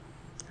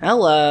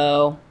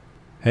Hello.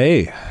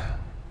 Hey,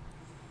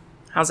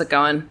 How's it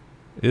going?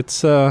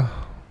 it's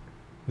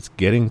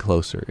getting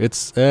closer.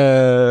 It's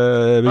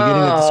beginning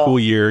of the school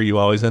year. You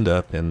always end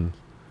up in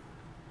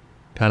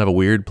kind of a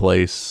weird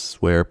place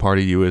where part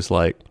of you is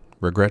like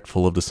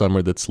regretful of the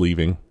summer that's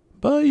leaving,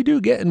 but you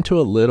do get into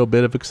a little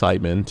bit of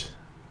excitement.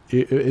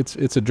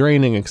 It's a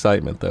draining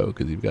excitement though,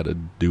 because you've got to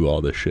do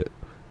all this shit.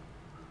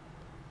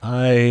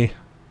 I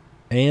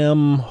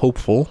am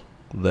hopeful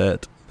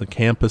that the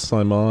campus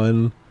I'm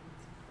on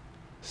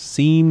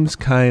seems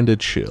kind of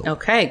chill.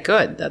 Okay,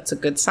 good. That's a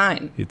good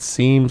sign. It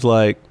seems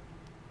like,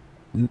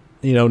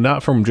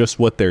 not from just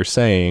what they're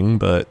saying,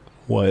 but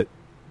what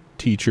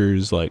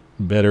teachers, like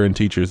veteran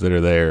teachers that are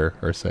there,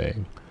 are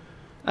saying.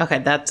 Okay,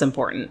 that's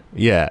important.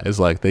 Yeah, it's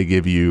like they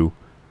give you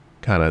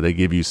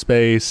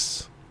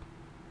space,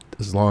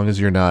 as long as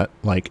you're not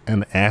like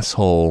an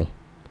asshole,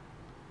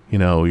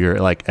 you're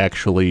like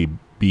actually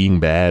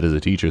being bad as a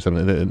teacher,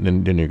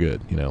 then you're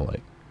good,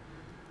 like.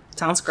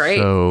 Sounds great.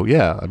 So,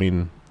 yeah, I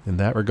mean, in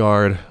that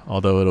regard,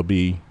 although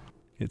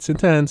it's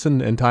intense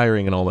and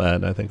tiring and all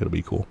that, I think it'll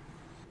be cool.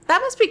 That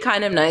must be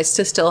kind of nice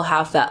to still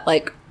have that,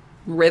 like,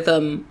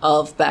 rhythm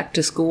of back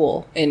to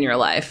school in your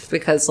life.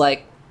 Because,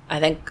 like, I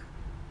think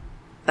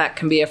that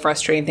can be a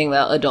frustrating thing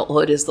about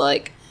adulthood is,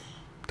 like...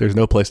 There's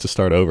no place to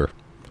start over.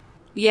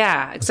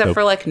 Yeah, except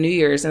for, like, New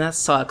Year's, and that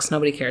sucks.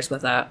 Nobody cares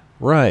about that.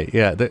 Right,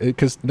 yeah,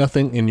 because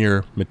nothing in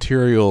your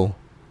material,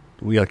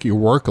 like, your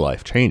work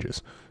life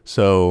changes.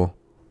 So,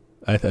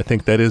 I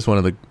think that is one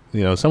of the...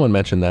 someone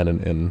mentioned that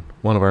in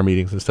one of our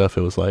meetings and stuff.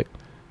 It was like,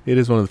 it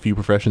is one of the few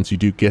professions you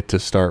do get to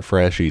start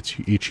fresh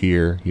each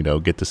year,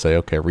 get to say,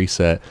 okay,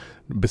 reset.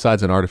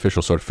 Besides an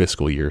artificial sort of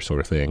fiscal year sort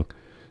of thing,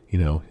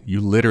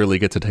 you literally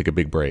get to take a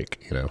big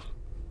break,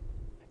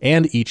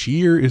 And each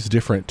year is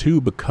different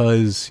too,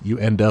 because you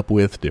end up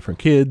with different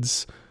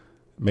kids,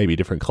 maybe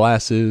different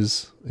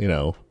classes,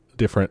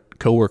 different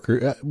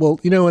coworkers. Well,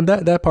 and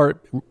that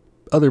part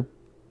other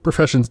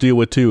professions deal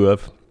with too,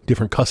 of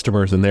different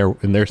customers in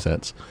their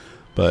sense.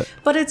 But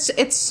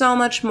it's so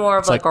much more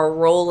of like a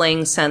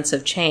rolling sense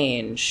of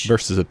change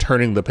versus a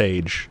turning the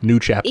page, new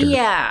chapter.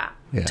 Yeah,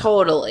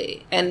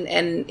 totally. And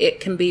it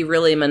can be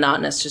really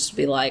monotonous just to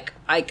be like,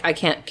 I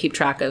can't keep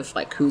track of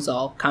like who's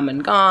all come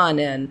and gone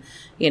and,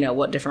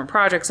 what different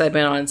projects I've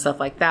been on and stuff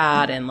like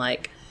that. And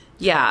like,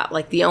 yeah,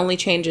 like the only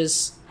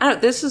changes,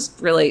 this is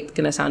really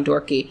going to sound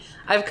dorky.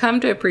 I've come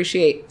to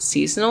appreciate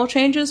seasonal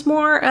changes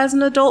more as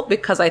an adult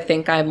because I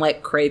think I'm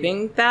like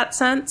craving that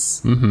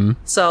sense. Mm-hmm.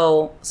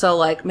 So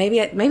like maybe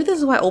this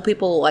is why old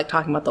people like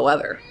talking about the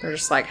weather. They're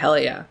just like, hell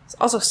yeah.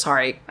 Also,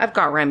 sorry, I've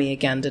got Remy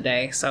again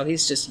today, so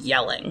he's just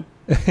yelling.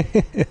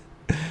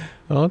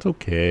 Oh, it's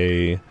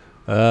okay.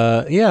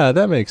 Yeah,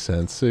 that makes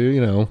sense.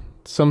 So,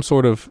 some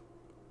sort of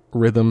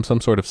rhythm,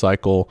 some sort of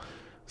cycle,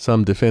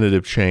 some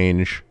definitive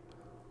change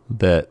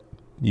that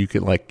you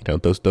can like,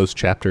 those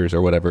chapters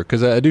or whatever.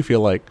 Because I do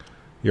feel like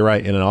you're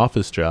right. In an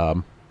office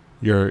job,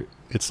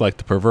 it's like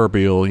the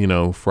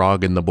proverbial,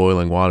 frog in the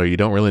boiling water. You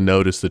don't really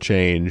notice the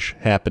change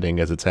happening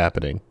as it's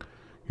happening.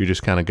 You're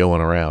just kind of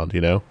going around,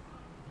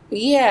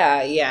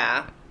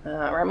 Yeah.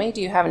 Remy,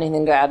 do you have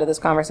anything to add to this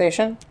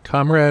conversation?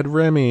 Comrade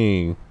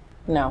Remy.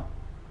 No.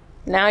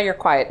 Now you're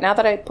quiet. Now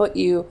that I put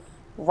you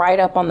right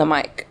up on the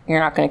mic, you're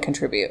not going to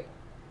contribute.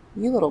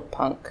 You little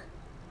punk.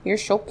 You're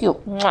so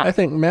cute. Mwah. I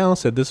think Mal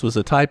said this was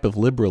a type of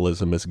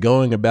liberalism, is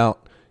going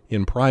about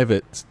in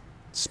private,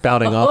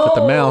 spouting off at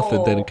the mouth,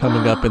 and then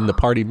coming up in the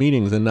party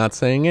meetings and not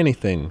saying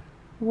anything.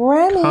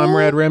 Remy.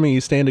 Comrade Remy,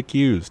 you stand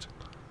accused.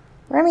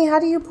 Remy, how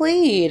do you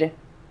plead?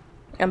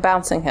 I'm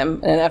bouncing him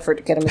in an effort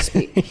to get him to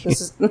speak.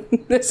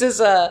 This is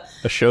a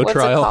show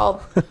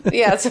trial. What's it called?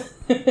 Yeah,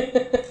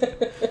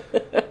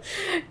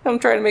 I'm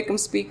trying to make him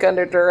speak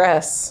under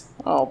duress.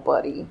 Oh,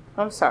 buddy.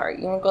 I'm sorry.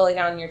 You want to go lay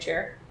down in your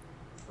chair?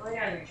 Go lay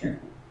down in your chair.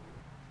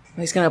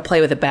 He's going to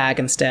play with a bag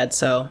instead,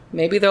 so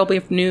maybe there'll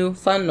be new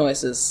fun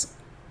noises.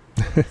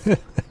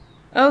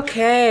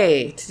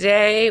 Okay,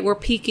 today we're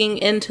peeking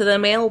into the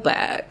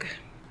mailbag.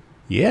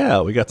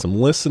 Yeah, we got some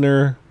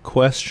listener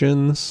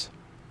questions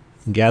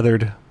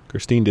gathered.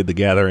 Christine did the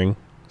gathering,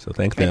 so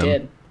thank them. I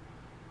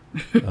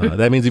did.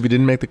 That means if you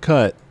didn't make the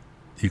cut,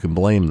 you can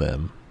blame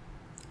them.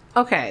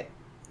 Okay,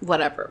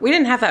 whatever. We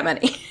didn't have that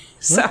many.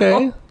 So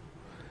okay.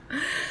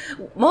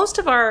 Most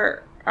of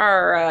our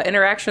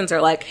interactions are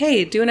like,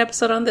 hey, do an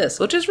episode on this,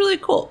 which is really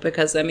cool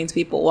because that means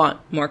people want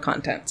more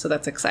content. So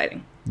that's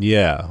exciting.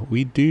 Yeah,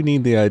 we do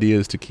need the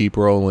ideas to keep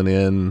rolling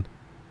in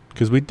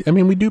because we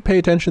do pay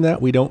attention to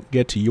that. We don't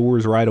get to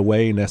yours right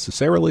away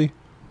necessarily,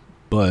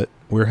 but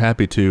we're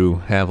happy to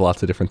have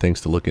lots of different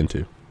things to look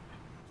into.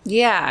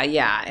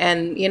 Yeah.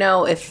 And,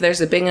 if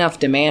there's a big enough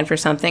demand for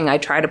something, I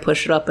try to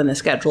push it up in the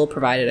schedule,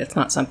 provided it's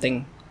not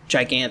something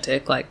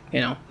gigantic like,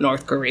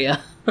 North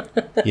Korea.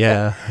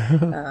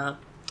 Yeah.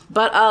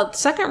 But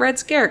Second Red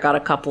Scare got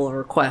a couple of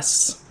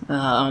requests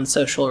on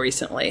social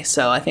recently,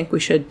 so I think we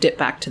should dip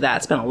back to that.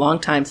 It's been a long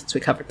time since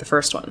we covered the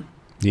first one.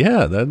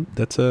 Yeah,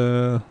 that's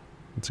a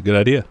good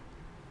idea.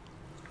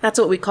 That's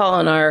what we call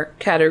in our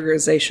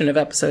categorization of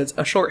episodes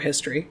a short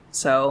history.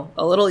 So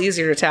a little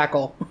easier to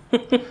tackle.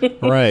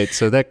 Right.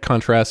 So that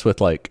contrasts with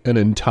like an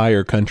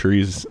entire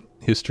country's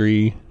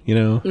history, you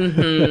know?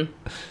 Mm-hmm.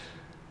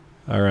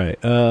 All right.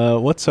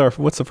 What's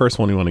the first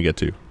one you want to get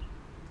to?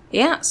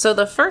 Yeah, so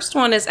the first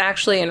one is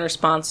actually in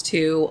response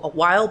to a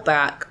while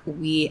back,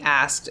 we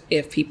asked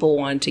if people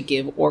wanted to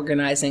give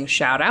organizing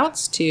shout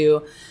outs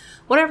to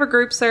whatever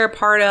groups they're a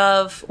part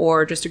of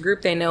or just a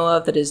group they know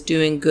of that is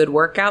doing good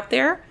work out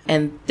there.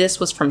 And this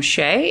was from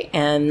Shay,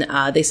 and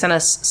they sent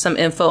us some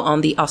info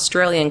on the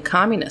Australian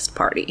Communist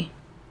Party.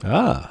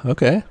 Ah,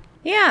 okay.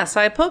 Yeah,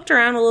 so I poked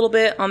around a little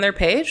bit on their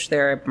page.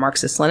 They're a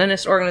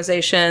Marxist-Leninist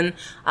organization.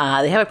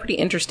 They have a pretty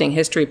interesting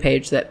history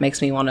page that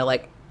makes me want to,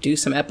 like, do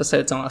some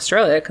episodes on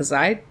Australia because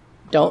I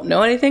don't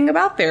know anything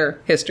about their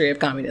history of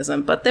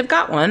communism, but they've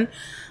got one.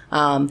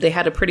 They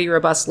had a pretty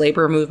robust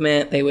labor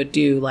movement. They would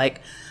do,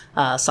 like,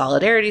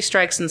 solidarity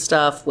strikes and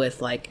stuff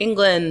with, like,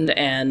 England,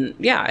 and,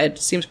 yeah, it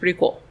seems pretty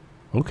cool.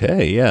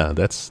 Okay, yeah,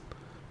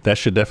 that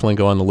should definitely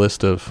go on the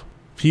list of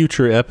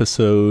future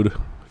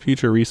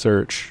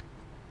research.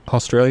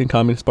 Australian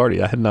Communist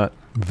Party. I had not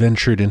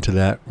ventured into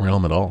that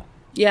realm at all.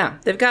 Yeah,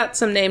 they've got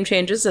some name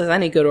changes, as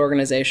any good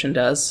organization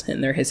does,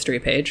 in their history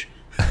page.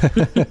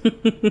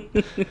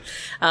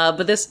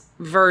 But this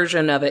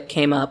version of it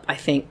came up, I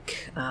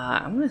think,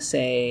 I want to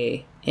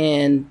say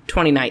in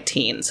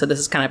 2019. So this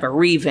is kind of a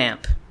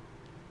revamp.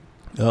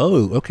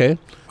 Oh, okay.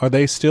 Are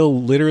they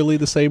still literally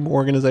the same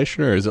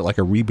organization, or is it like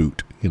a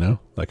reboot, you know,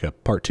 like a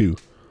part 2?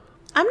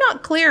 I'm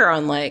not clear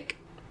on, like,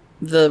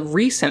 the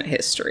recent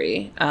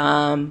history.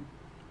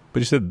 But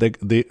you said they,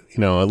 you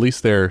know, at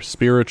least their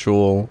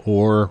spiritual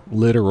or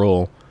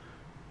literal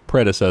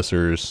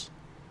predecessors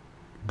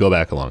go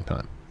back a long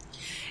time.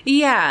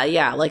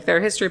 Yeah. Like,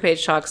 their history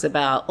page talks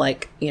about,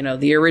 like, you know,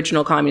 the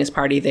original Communist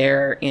Party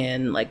there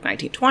in, like,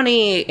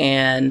 1920.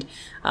 And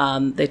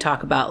they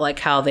talk about, like,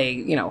 how they,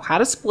 you know, had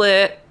a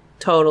split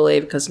totally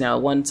because, you know,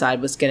 one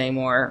side was getting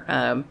more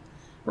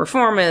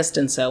reformist.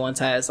 And so one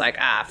side was like,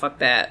 fuck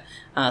that.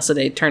 So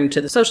they turned to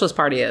the Socialist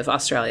Party of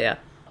Australia,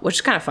 which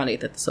is kind of funny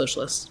that the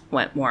socialists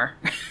went more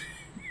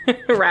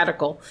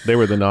radical. They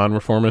were the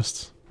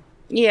non-reformists?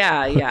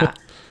 Yeah.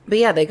 But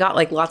yeah, they got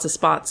like lots of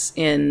spots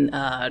in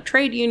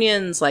trade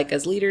unions, like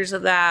as leaders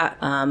of that.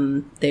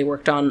 They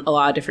worked on a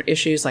lot of different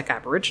issues, like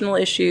Aboriginal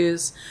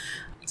issues.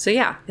 So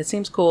yeah, it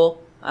seems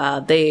cool.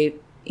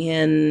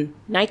 In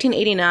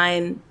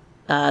 1989,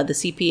 the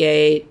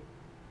CPA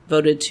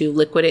voted to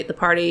liquidate the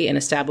party and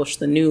establish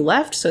the New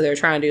Left. So they're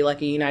trying to do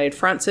like a united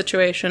front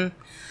situation.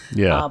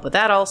 Yeah. But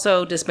that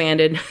also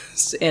disbanded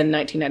in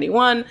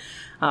 1991,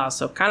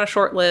 so kind of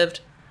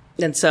short-lived.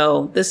 And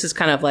so this is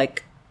kind of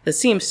like, this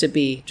seems to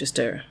be just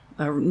a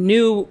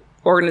new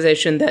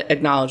organization that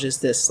acknowledges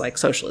this like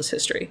socialist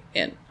history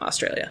in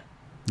Australia.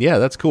 Yeah,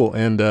 that's cool.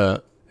 And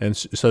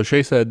so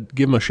Shay said,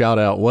 give them a shout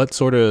out. What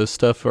sort of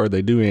stuff are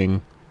they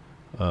doing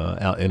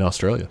out in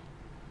Australia?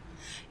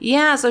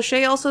 Yeah, so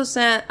Shay also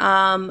sent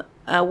a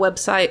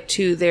website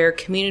to their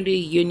Community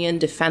Union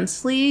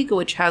Defense League,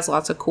 which has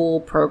lots of cool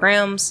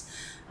programs.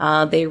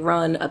 They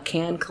run a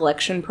can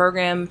collection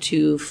program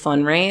to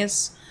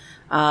fundraise,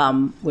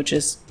 which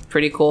is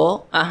pretty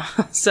cool.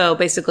 So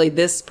basically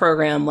this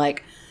program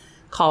like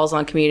calls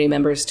on community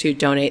members to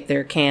donate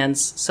their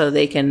cans so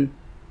they can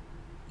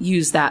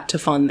use that to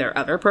fund their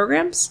other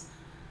programs.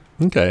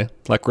 Okay.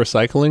 Like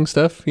recycling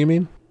stuff, you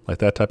mean? Like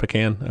that type of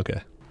can?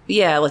 Okay.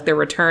 Yeah, like their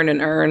return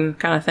and earn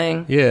kind of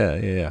thing.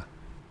 Yeah.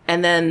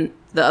 And then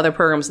the other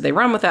programs that they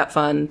run with that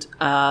fund,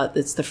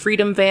 it's the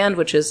Freedom Van,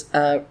 which is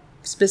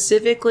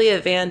specifically a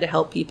van to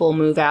help people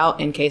move out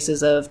in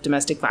cases of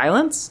domestic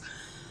violence.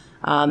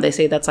 They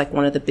say that's like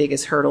one of the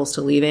biggest hurdles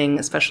to leaving,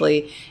 especially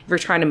if you're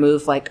trying to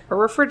move like a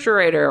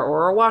refrigerator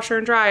or a washer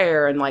and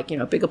dryer and like, you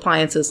know, big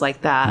appliances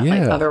like that. Yeah.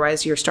 Like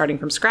otherwise you're starting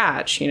from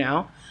scratch, you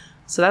know?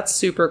 So that's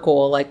super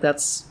cool. Like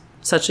that's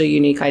such a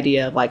unique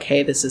idea of like,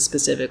 hey, this is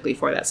specifically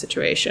for that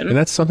situation. And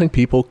that's something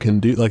people can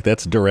do. Like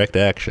that's direct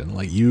action.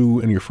 Like you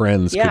and your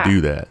friends could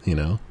do that, you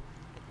know?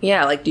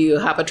 Yeah. Like, do you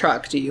have a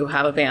truck? Do you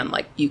have a van?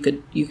 Like you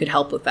could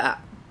help with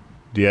that.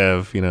 Do you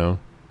have, you know,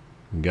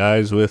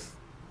 guys with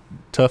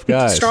tough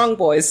guys? Strong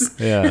boys.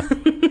 Yeah.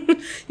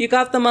 You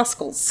got the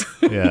muscles.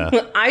 Yeah.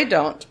 I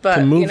don't, but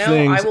you know,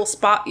 things. I will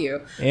spot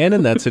you. And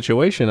in that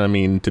situation, I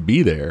mean, to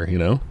be there, you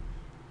know?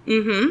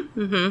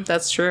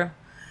 That's true.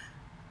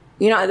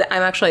 You know,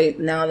 I'm actually,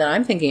 now that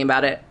I'm thinking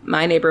about it,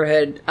 my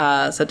neighborhood,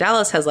 so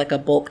Dallas has like a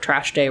bulk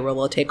trash day where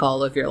they'll take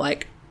all of your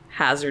like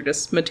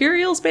hazardous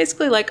materials,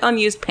 basically like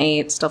unused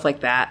paint, stuff like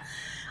that.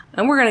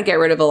 And we're going to get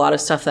rid of a lot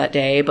of stuff that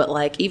day. But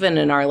like even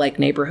in our like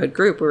neighborhood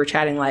group, we were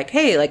chatting like,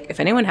 hey, like if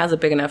anyone has a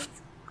big enough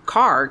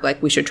car,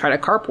 like we should try to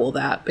carpool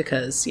that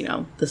because, you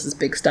know, this is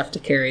big stuff to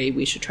carry.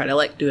 We should try to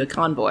like do a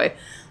convoy.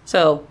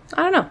 So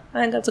I don't know. I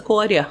think that's a cool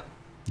idea.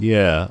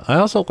 Yeah. I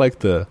also like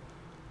the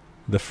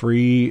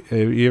free,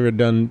 have you ever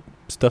done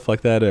stuff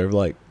like that? Or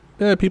like,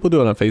 people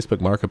do it on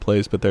Facebook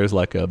Marketplace, but there's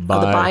like a the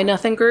buy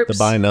nothing groups. The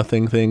buy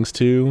nothing things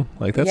too.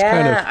 Like that's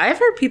kind of, I've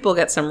heard people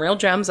get some real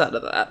gems out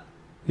of that.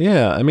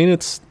 Yeah. I mean,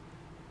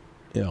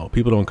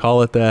 people don't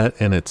call it that,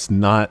 and it's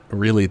not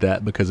really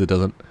that because it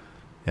doesn't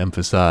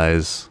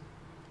emphasize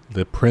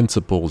the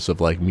principles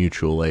of like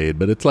mutual aid,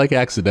 but it's like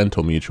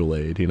accidental mutual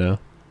aid,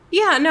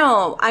 Yeah,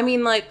 no, I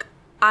mean, like,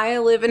 I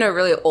live in a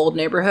really old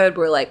neighborhood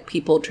where, like,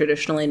 people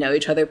traditionally know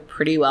each other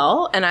pretty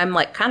well, and I'm,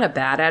 like, kind of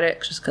bad at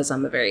it just because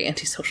I'm a very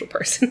antisocial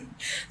person.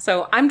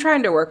 So I'm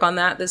trying to work on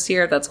that this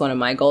year. That's one of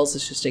my goals,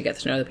 is just to get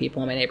to know the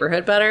people in my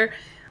neighborhood better.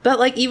 But,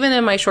 like, even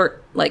in my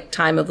short, like,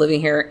 time of living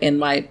here, in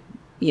my,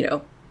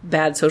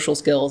 bad social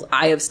skills,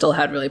 I have still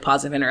had really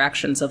positive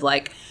interactions of,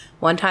 like,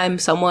 one time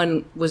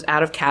someone was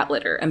out of cat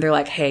litter and they're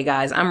like, hey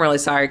guys, I'm really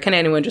sorry. Can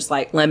anyone just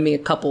like lend me a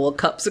couple of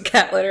cups of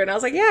cat litter? And I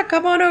was like, yeah,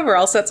 come on over.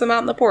 I'll set some out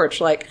on the porch.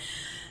 Like,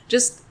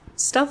 just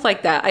stuff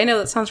like that. I know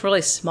that sounds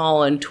really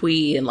small and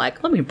twee and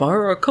like, let me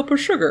borrow a cup of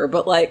sugar.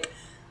 But like,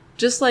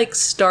 just like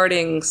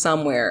starting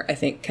somewhere, I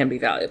think can be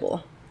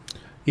valuable.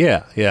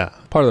 Yeah.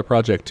 Part of the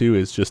project too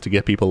is just to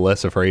get people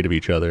less afraid of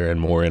each other and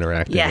more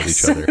interacting with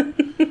each other.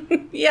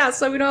 Yeah,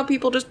 so we don't have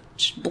people just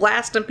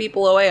blasting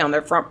people away on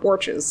their front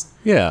porches.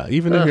 Yeah,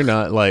 even if you're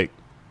not like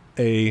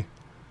a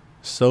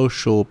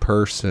social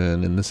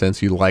person in the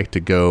sense you like to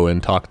go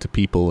and talk to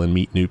people and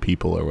meet new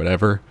people or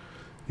whatever,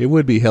 it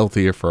would be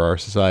healthier for our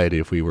society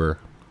if we were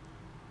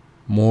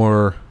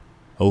more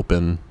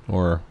open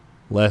or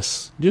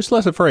less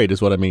afraid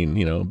is what I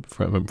mean,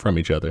 from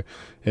each other,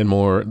 and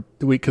more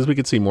because we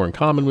could see more in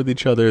common with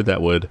each other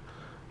that would,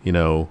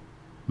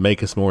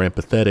 make us more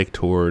empathetic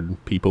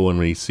toward people when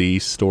we see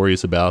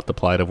stories about the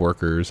plight of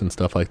workers and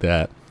stuff like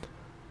that.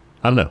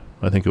 I don't know.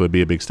 I think it would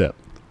be a big step.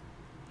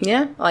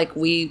 Yeah, like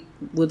we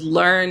would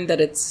learn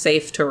that it's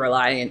safe to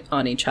rely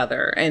on each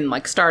other, and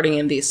like starting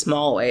in these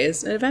small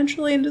ways and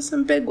eventually into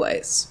some big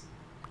ways.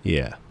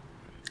 Yeah.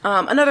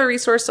 Another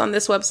resource on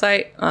this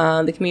website,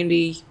 the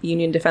Community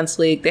Union Defense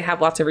League, they have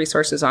lots of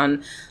resources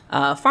on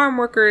farm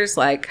workers,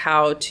 like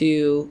how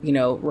to,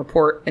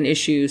 report an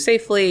issue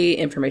safely,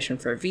 information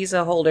for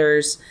visa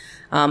holders,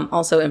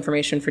 also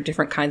information for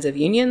different kinds of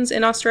unions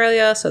in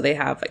Australia. So they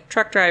have like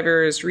truck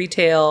drivers,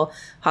 retail,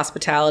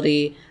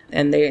 hospitality,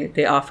 and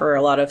they offer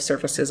a lot of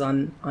services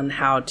on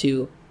how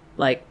to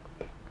like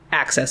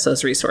access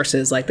those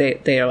resources. Like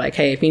they are like,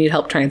 hey, if you need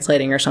help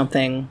translating or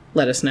something,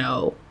 let us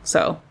know.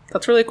 So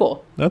that's really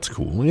cool. That's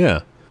cool,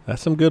 yeah.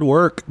 That's some good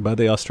work by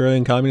the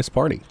Australian Communist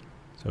Party.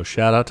 So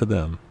shout out to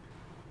them.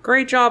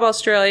 Great job,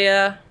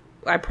 Australia.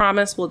 I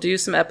promise we'll do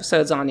some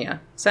episodes on you.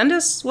 Send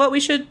us what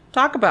we should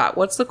talk about.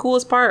 What's the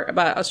coolest part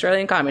about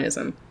Australian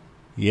communism?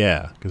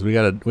 Yeah, because we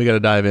gotta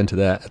dive into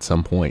that at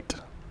some point.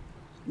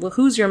 Well,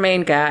 who's your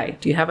main guy?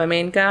 Do you have a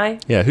main guy?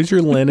 Yeah, who's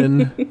your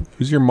Lenin?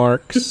 Who's your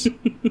Marx?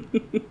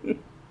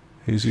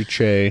 Who's your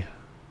Che?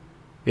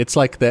 It's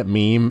like that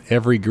meme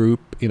every group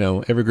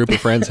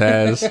of friends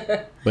has,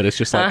 but it's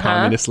just like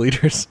communist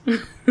leaders.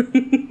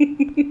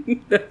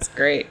 That's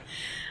great.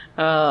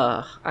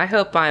 I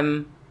hope I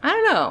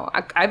don't know.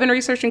 I've been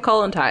researching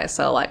Kollontai,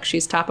 so like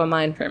she's top of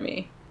mind for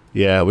me.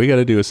 Yeah, we got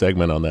to do a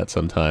segment on that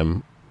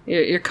sometime.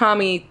 Your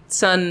commie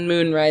sun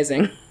moon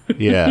rising.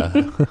 Yeah.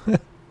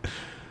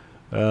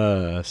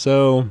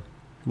 So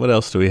what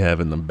else do we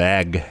have in the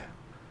bag?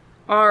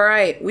 All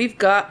right, we've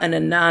got an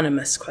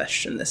anonymous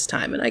question this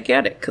time, and I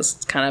get it because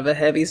it's kind of a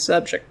heavy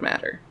subject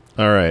matter.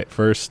 All right,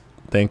 first,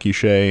 thank you,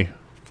 Shay,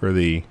 for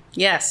the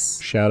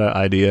shout-out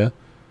idea.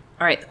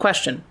 All right, the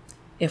question.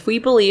 If we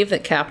believe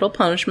that capital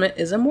punishment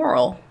is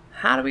immoral,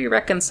 how do we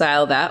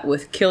reconcile that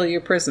with kill your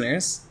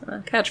prisoners, a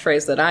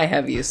catchphrase that I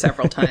have used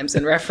several times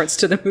in reference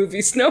to the movie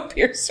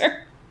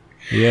Snowpiercer?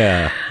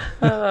 Yeah.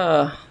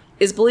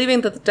 Is believing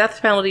that the death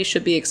penalty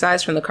should be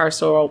excised from the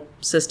carceral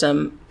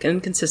system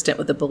inconsistent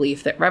with the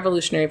belief that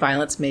revolutionary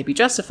violence may be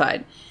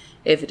justified?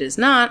 If it is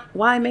not,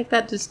 why make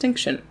that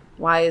distinction?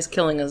 Why is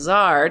killing a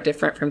czar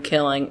different from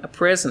killing a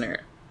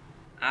prisoner?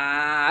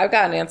 I've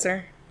got an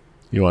answer.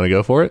 You want to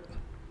go for it?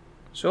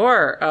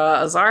 Sure.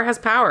 A czar has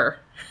power.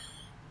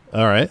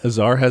 All right. A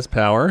czar has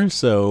power,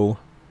 so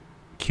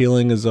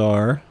killing a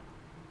czar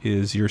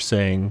is, you're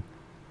saying,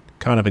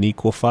 kind of an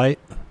equal fight?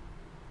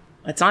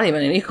 It's not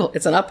even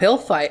it's an uphill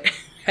fight,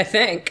 I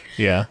think.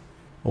 Yeah.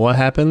 What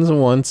happens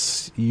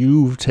once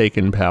you've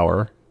taken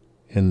power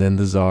and then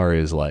the czar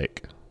is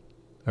like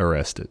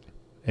arrested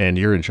and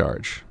you're in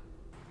charge?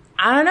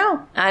 I don't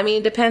know. I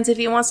mean, it depends if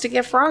he wants to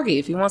get froggy.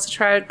 If he wants to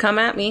try to come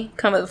at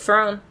the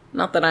throne.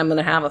 Not that I'm going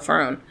to have a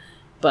throne,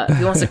 but if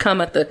he wants to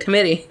come at the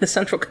committee, the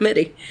central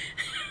committee,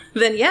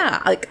 then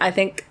yeah, I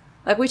think,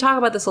 like we talk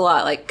about this a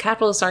lot, like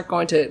capitalists aren't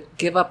going to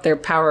give up their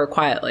power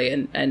quietly,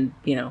 and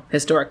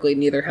historically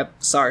neither have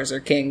czars or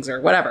kings or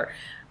whatever.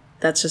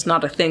 That's just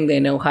not a thing they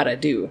know how to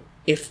do.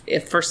 If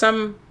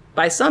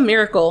by some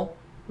miracle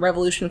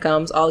revolution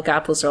comes, all the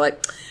capitalists are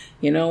like,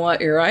 you know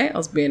what, you're right, I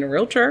was being a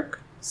real jerk.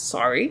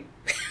 Sorry.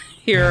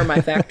 Here are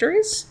my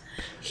factories.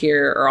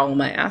 Here are all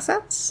my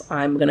assets.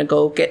 I'm going to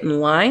go get in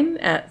line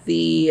at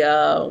the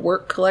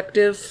work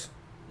collective,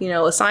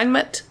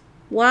 assignment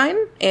line,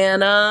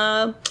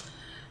 and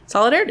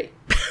solidarity.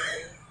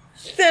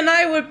 Then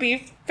I would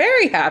be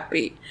very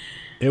happy.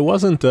 It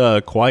wasn't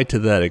quite to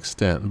that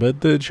extent,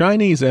 but the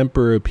Chinese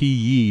Emperor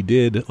Pi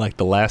did, like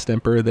the last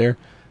emperor there,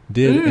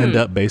 did end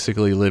up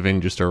basically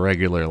living just a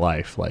regular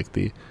life, like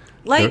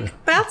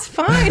that's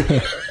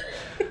fine.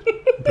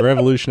 The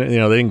revolution. They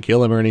didn't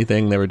kill him or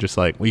anything. They were just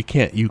like, "We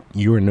can't.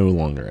 You are no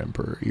longer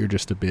emperor. You're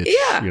just a bitch.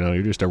 Yeah.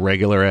 You're just a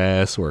regular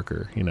ass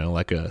worker.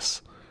 Like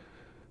us,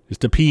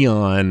 just a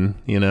peon.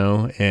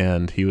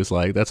 And he was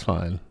like, that's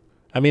fine.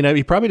 I mean,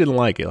 he probably didn't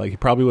like it. Like, he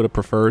probably would have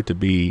preferred to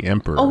be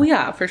emperor. Oh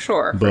yeah, for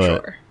sure.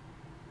 But,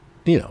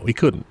 he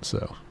couldn't.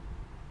 So,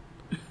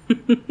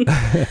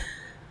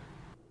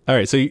 all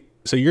right.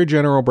 So your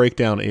general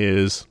breakdown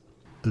is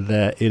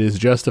that it is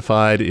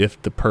justified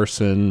if the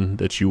person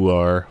that you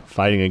are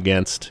fighting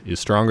against is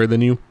stronger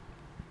than you?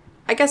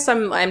 I guess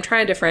I'm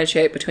trying to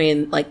differentiate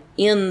between, like,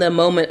 in the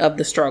moment of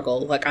the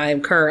struggle, like I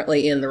am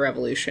currently in the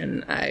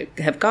revolution. I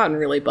have gotten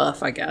really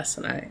buff, I guess,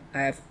 and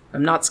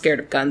I'm not scared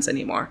of guns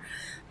anymore.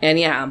 And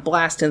yeah, I'm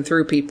blasting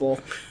through people.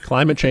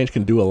 Climate change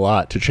can do a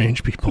lot to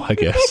change people, I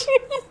guess.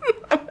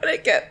 I'm gonna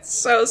get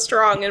so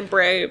strong and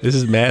brave. This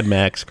is Mad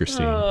Max,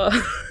 Christine.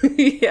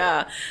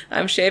 Yeah,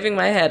 I'm shaving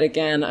my head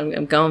again.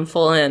 I'm going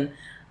full in.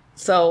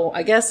 So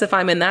I guess if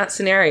I'm in that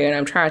scenario and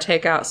I'm trying to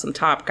take out some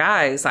top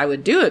guys, I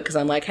would do it because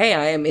I'm like, hey,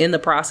 I am in the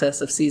process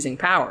of seizing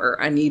power.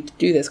 I need to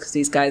do this because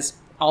these guys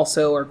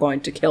also are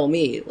going to kill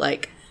me.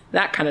 Like,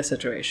 that kind of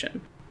situation.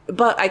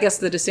 But I guess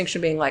the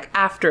distinction being, like,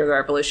 after the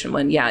revolution,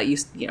 when, yeah,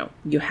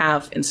 you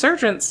have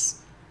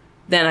insurgents,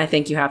 then I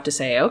think you have to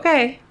say,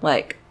 okay,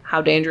 like,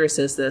 how dangerous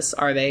is this?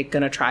 Are they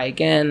going to try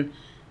again?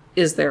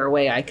 Is there a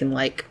way I can,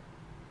 like,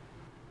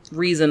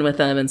 reason with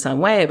them in some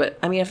way? But,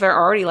 I mean, if they're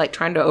already, like,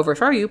 trying to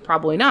overthrow you,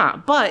 probably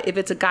not. But if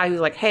it's a guy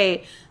who's like,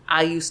 hey,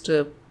 I used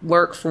to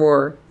work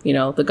for,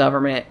 the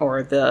government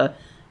or the,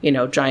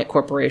 giant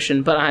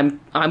corporation, but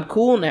I'm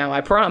cool now, I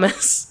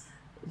promise,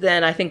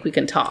 then I think we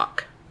can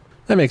talk.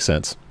 That makes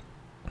sense.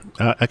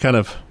 I kind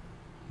of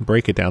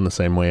break it down the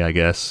same way, I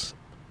guess.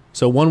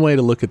 So one way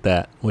to look at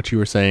that, what you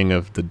were saying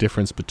of the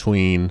difference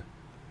between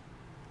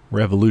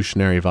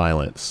revolutionary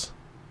violence,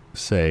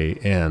 say,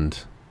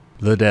 and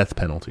the death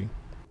penalty,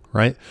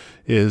 right,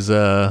 is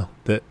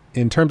that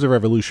in terms of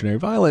revolutionary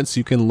violence,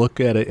 you can look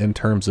at it in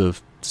terms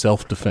of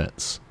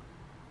self-defense,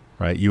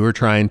 right? You are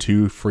trying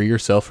to free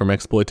yourself from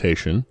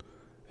exploitation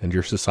and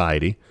your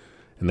society,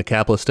 and the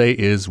capitalist state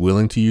is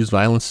willing to use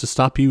violence to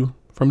stop you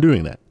from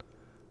doing that.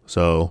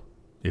 So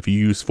if you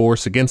use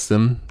force against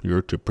them,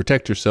 you're to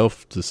protect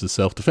yourself. This is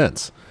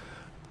self-defense.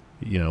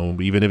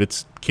 Even if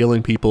it's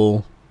killing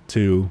people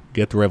to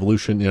get the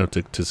revolution,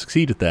 to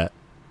succeed at that,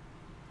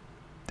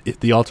 if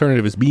the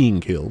alternative is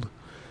being killed.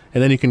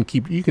 And then you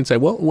can say,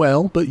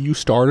 well, but you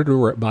started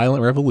a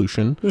violent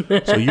revolution,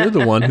 so you're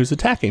the one who's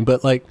attacking.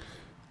 But, like,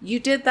 you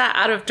did that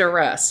out of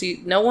duress.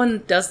 No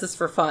one does this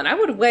for fun. I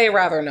would way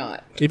rather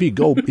not. If you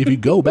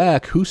go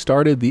back, who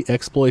started the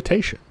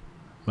exploitation?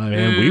 I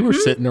mean, we were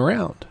sitting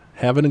around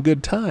having a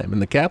good time, and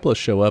the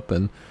capitalists show up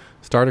and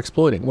start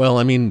exploiting. Well,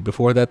 I mean,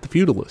 before that, the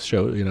feudalists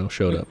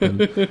showed up,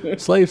 and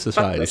slave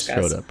societies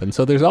showed up, and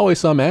so there's always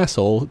some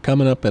asshole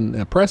coming up and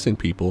oppressing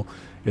people.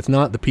 It's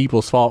not the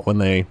people's fault when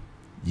they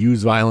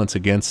use violence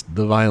against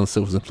the violence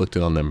that was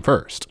inflicted on them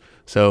first.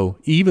 So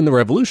even the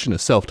revolution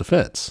is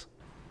self-defense.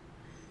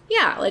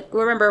 Yeah, like,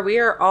 remember, we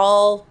are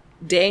all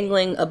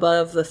dangling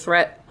above the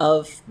threat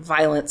of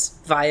violence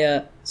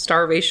via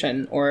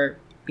starvation or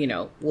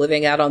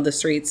living out on the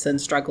streets and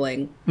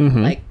struggling.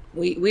 Mm-hmm. Like,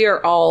 we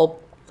are all,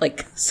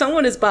 like,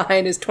 someone is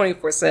behind us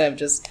 24/7,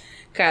 just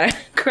kind of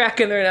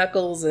cracking their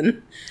knuckles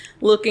and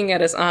looking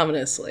at us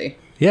ominously.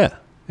 Yeah,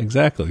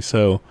 exactly.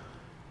 So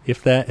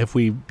if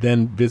we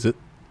then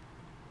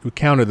we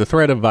counter the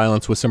threat of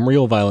violence with some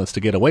real violence to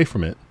get away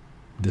from it,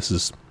 this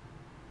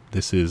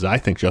is, I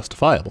think,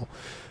 justifiable.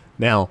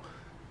 Now,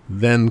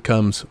 then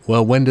comes,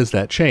 well, when does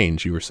that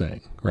change, you were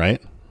saying,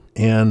 right?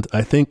 And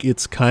I think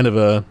it's kind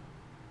of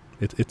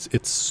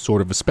it's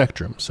sort of a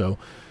spectrum. So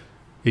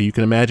you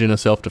can imagine a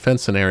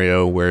self-defense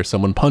scenario where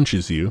someone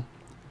punches you.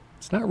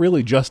 It's not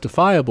really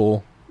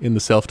justifiable in the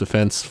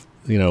self-defense,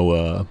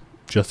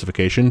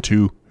 justification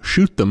to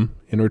shoot them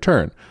in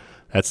return.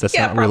 That's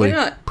not really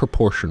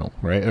proportional,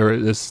 right? Or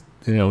this,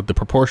 the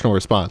proportional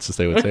response, as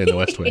they would say in the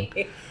West Wing.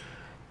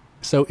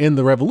 So in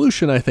the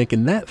revolution, I think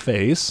in that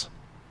phase,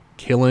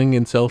 killing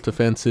in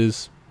self-defense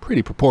is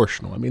pretty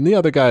proportional. I mean, the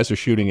other guys are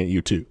shooting at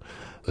you too.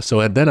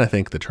 So then I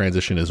think the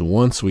transition is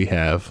once we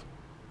have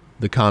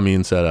the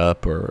commune set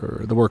up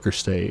or the worker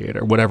state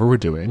or whatever we're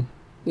doing.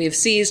 We've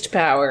seized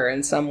power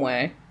in some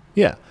way.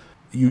 Yeah.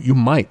 You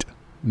might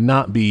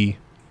not be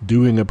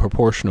doing a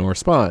proportional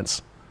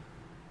response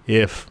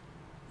if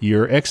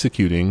you're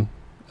executing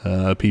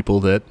people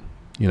that,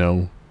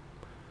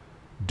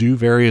 do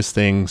various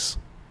things,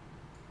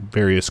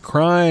 various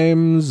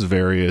crimes,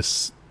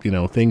 various,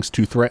 things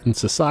to threaten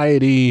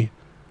society.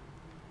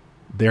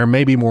 There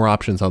may be more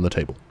options on the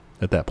table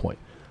at that point.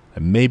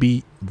 And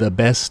maybe the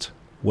best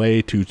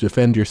way to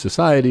defend your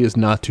society is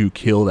not to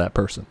kill that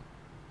person.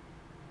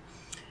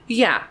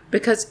 Yeah,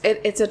 because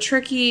it's a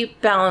tricky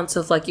balance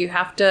of, like, you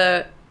have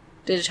to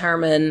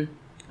determine,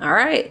 all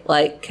right,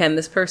 like, can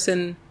this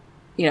person,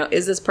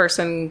 is this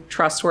person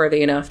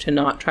trustworthy enough to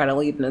not try to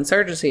lead an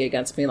insurgency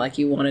against me? Like,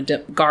 you want to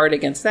guard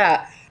against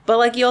that. But,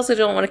 like, you also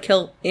don't want to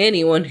kill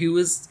anyone who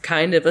was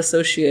kind of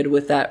associated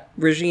with that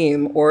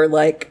regime, or,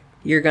 like,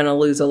 you're going to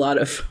lose a lot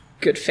of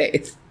good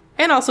faith.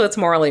 And also, it's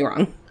morally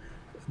wrong.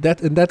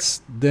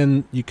 That's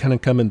then you kind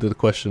of come into the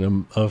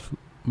question of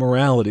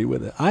morality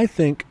with it. I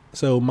think,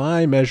 so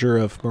my measure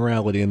of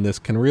morality in this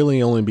can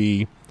really only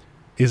be,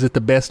 is it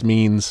the best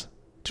means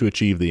to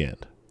achieve the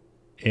end?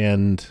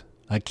 And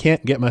I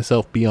can't get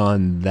myself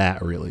beyond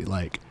that, really.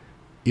 Like,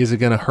 is it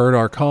going to hurt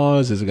our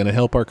cause? Is it going to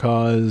help our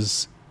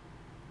cause?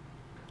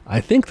 I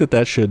think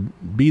that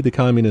should be the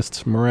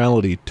communists'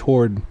 morality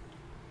toward,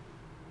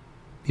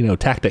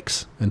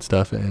 tactics and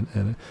stuff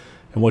and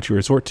what you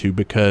resort to,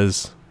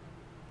 because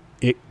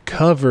it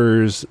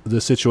covers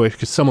the situation.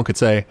 Because someone could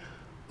say,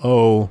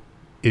 oh,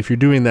 if you're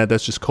doing that,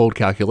 that's just cold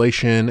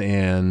calculation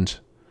and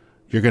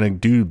you're going to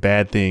do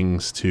bad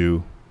things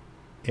to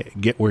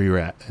get where you're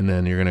at, and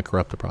then you're going to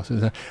corrupt the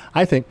process.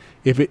 I think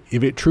if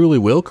it truly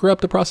will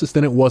corrupt the process,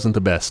 then it wasn't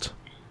the best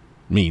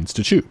means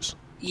to choose.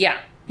 Yeah.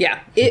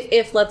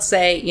 If let's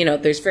say,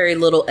 there's very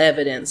little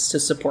evidence to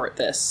support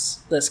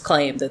this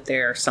claim that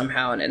they're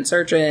somehow an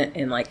insurgent,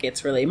 and like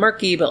it's really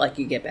murky, but like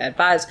you get bad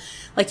vibes,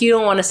 like you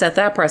don't want to set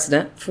that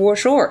precedent for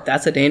sure.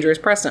 That's a dangerous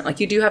precedent. Like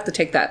you do have to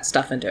take that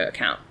stuff into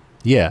account.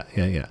 Yeah.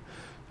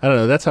 I don't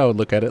know. That's how I would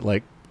look at it.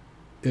 Like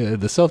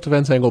the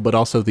self-defense angle, but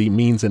also the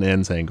means and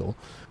ends angle.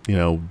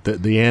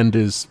 The end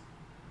is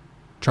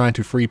trying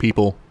to free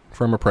people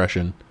from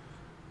oppression.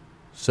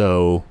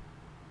 So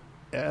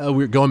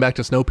we're going back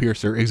to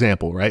Snowpiercer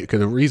example, right? Because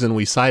the reason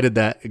we cited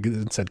that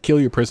and said kill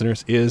your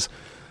prisoners is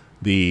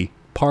the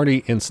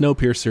party in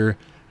Snowpiercer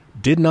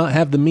did not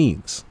have the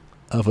means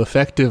of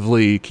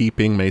effectively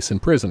keeping Mason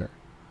prisoner.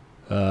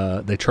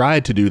 They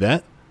tried to do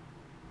that,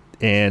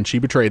 and she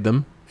betrayed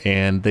them,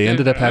 and they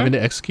ended up having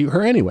to execute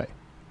her anyway.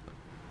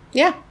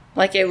 Yeah.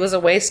 Like, it was a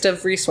waste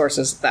of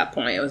resources at that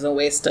point. It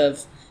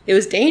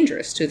was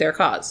dangerous to their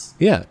cause.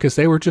 Yeah, because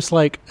they were just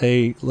like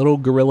a little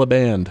guerrilla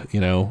band,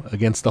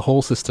 against the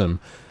whole system.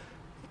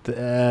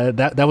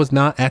 That was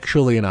not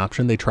actually an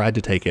option. They tried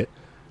to take it,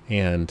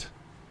 and,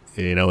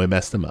 it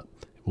messed them up.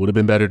 It would have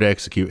been better to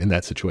execute in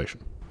that situation.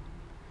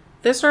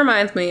 This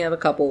reminds me of a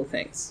couple of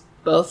things,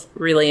 both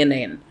really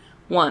inane.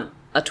 One,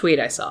 a tweet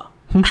I saw.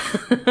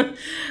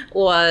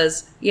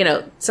 Was,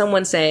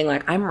 someone saying,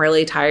 like, I'm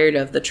really tired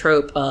of the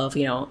trope of,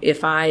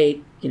 if I,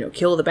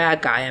 kill the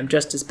bad guy, I'm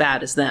just as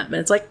bad as them. And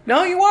it's like,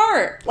 no, you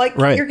aren't. Like,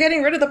 right. You're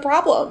getting rid of the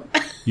problem.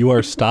 You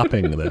are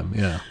stopping them,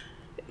 yeah.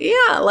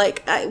 Yeah,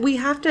 like, we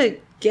have to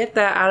get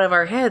that out of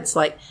our heads.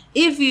 Like,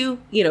 if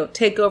you,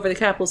 take over the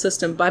capitalist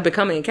system by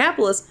becoming a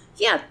capitalist,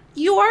 yeah,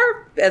 you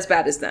are as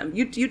bad as them.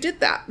 You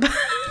did that.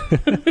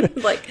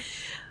 Like...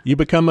 You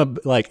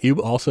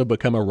also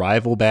become a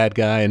rival bad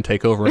guy and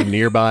take over a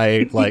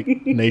nearby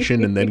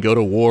nation and then go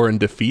to war and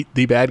defeat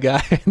the bad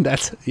guy.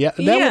 That would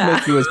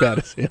make you as bad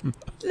as him.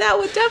 That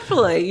would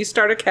definitely. You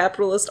start a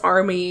capitalist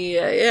army.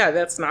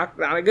 That's not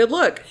a good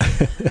look.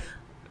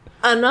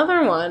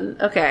 Another one.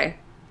 Okay.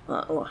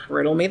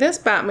 Riddle me this,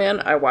 Batman.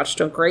 I watched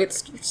a great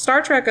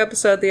Star Trek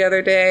episode the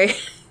other day.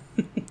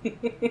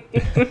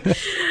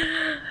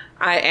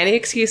 Any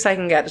excuse I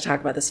can get to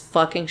talk about this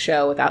fucking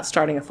show without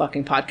starting a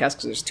fucking podcast,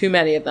 because there's too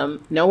many of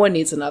them. No one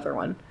needs another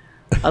one.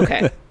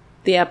 Okay.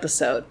 The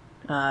episode.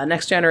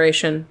 Next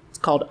Generation. It's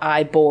called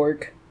I,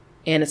 Borg.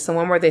 And it's the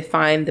one where they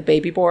find the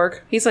baby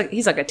Borg. He's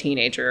like a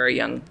teenager or a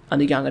young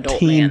adult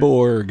Teen man.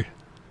 Borg.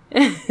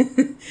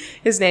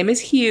 His name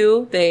is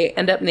Hugh. They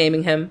end up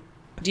naming him.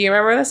 Do you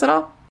remember this at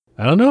all?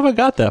 I don't know if I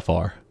got that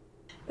far.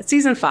 It's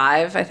season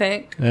 5, I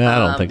think. I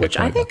don't think which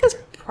I think is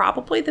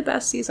probably the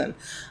best season.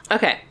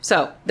 Okay,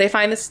 so they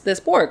find this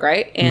Borg,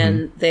 right?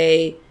 And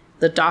the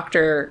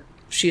doctor,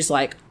 she's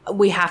like,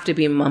 we have to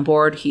beam him on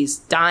board. He's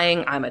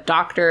dying. I'm a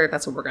doctor.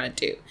 That's what we're going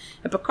to do.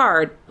 And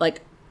Picard,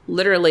 like,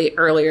 literally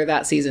earlier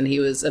that season, he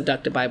was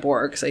abducted by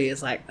Borg. So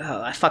he's like,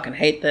 oh, I fucking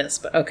hate this,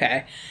 but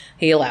okay.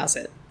 He allows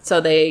it. So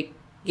they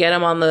get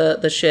him on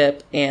the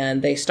ship,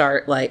 and they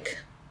start, like,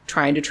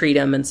 trying to treat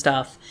him and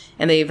stuff.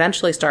 And they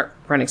eventually start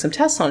running some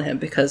tests on him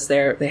because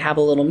they have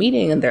a little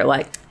meeting, and they're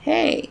like,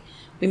 hey,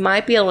 we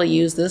might be able to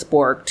use this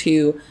Borg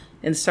to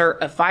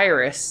insert a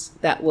virus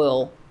that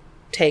will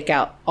take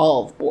out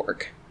all of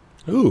Borg.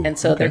 Ooh, and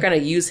so they're going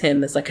to use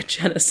him as like a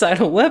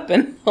genocidal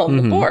weapon on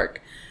the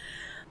Borg.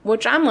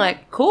 Which I'm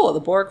like, cool, the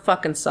Borg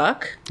fucking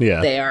suck.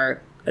 Yeah. They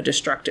are a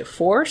destructive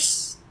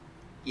force.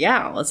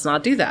 Yeah, let's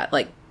not do that.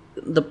 Like,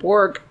 the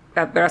Borg,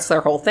 that's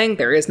their whole thing.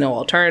 There is no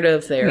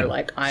alternative. They're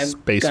like, I'm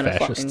space gonna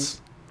fascists.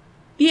 fucking...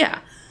 Yeah.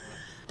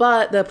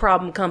 But the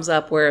problem comes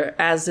up where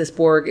as this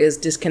Borg is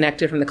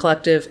disconnected from the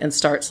collective and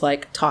starts,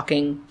 like,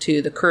 talking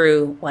to the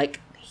crew,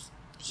 like,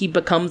 he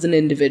becomes an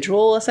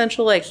individual,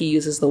 essentially. Like, he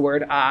uses the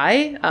word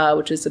I,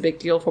 which is a big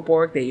deal for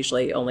Borg. They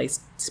usually only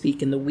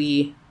speak in the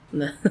we,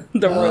 the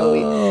royal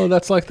we. Oh,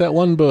 that's like that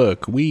one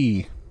book,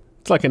 We.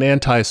 It's like an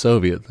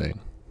anti-Soviet thing.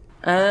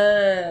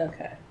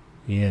 Okay.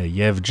 Yeah,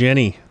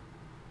 Yevgeny.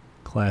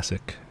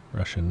 Classic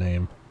Russian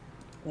name.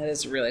 That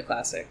is really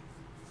classic.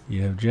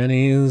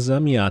 Yevgeny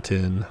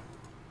Zamyatin.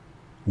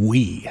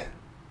 We.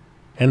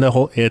 And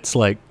it's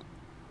like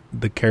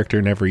the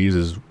character never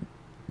uses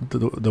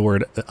the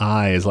word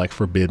I is like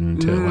forbidden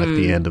to like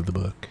the end of the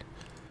book.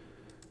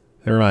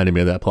 It reminded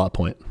me of that plot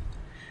point.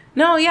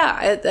 No,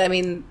 yeah. I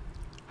mean,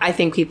 I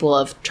think people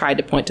have tried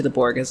to point to the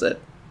Borg as a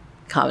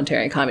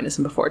commentary on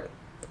communism before.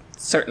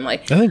 Certainly.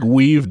 I think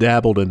we've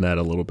dabbled in that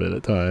a little bit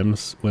at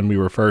times when we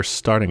were first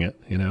starting it,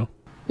 you know?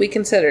 We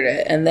considered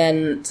it, and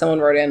then someone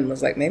wrote in and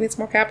was like, maybe it's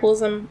more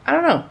capitalism. I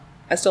don't know.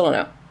 I still don't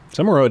know.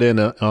 Someone wrote in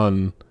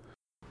on,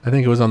 I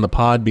think it was on the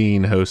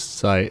Podbean host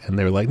site, and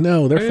they were like,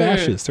 no, they're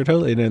fascists. They're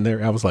totally, and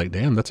I was like,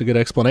 damn, that's a good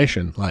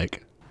explanation.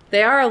 Like,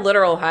 they are a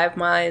literal hive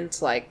mind.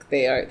 Like,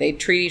 they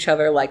treat each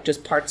other like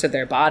just parts of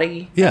their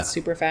body. Yeah. That's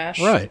super fash.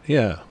 Right,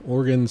 yeah.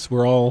 Organs,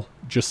 we're all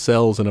just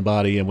cells in a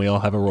body, and we all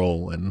have a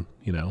role, and,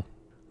 you know,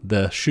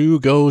 the shoe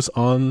goes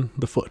on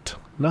the foot,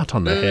 not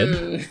on the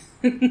head.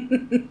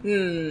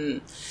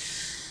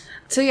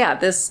 So yeah,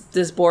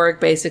 this Borg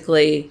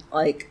basically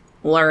like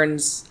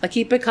learns, like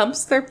he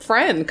becomes their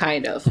friend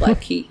kind of.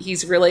 Like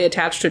he's really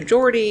attached to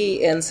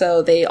Geordi, and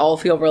so they all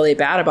feel really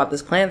bad about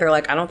this plan. They're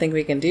like, I don't think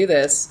we can do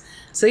this.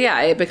 So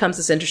yeah, it becomes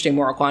this interesting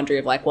moral quandary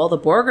of like, well, the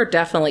Borg are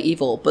definitely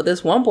evil, but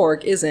this one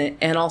Borg isn't,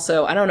 and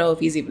also I don't know if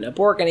he's even a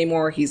Borg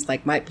anymore. He's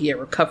like might be a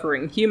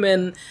recovering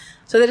human.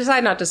 So they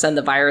decide not to send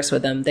the virus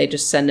with him. They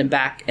just send him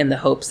back in the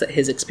hopes that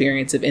his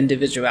experience of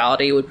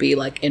individuality would be,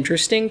 like,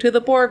 interesting to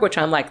the Borg, which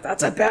I'm like,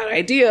 that's a bad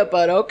idea,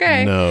 but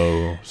okay.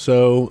 No.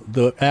 So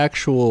the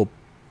actual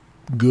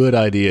good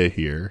idea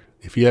here,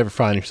 if you ever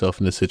find yourself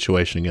in this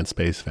situation against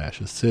space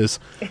fascists, is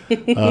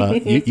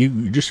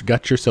you just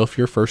got yourself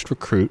your first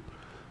recruit.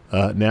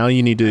 Now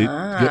you need to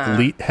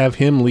have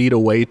him lead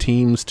away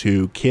teams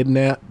to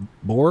kidnap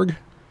Borg.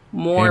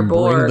 More and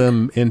Borg. bring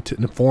them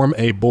into form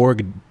a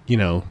Borg, you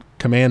know,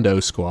 commando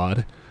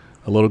squad,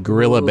 a little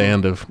guerrilla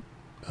band of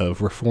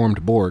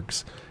reformed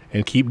Borgs,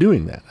 and keep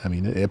doing that. I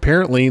mean,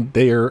 apparently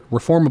they are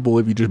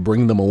reformable if you just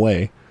bring them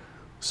away.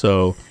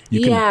 So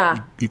you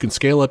can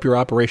scale up your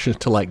operations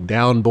to like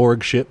down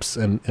Borg ships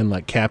and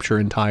like capture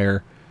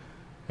entire.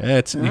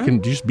 You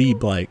can just be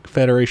like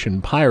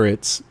Federation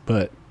pirates,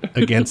 but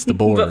against the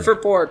Borg. But for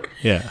Borg.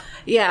 Yeah.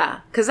 Yeah,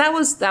 because that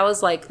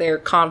was like their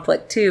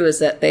conflict too, is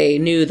that they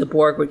knew the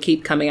Borg would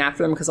keep coming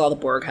after them because all the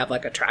Borg have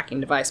like a tracking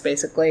device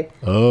basically.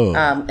 Oh.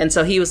 And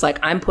so he was like,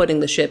 I'm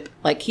putting the ship,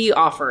 like he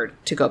offered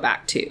to go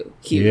back too.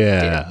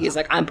 He's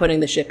like, I'm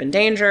putting the ship in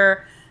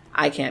danger.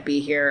 I can't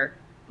be here.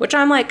 Which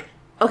I'm like,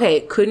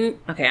 okay,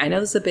 I know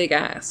this is a big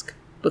ask,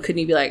 but couldn't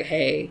you be like,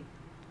 hey,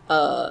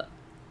 do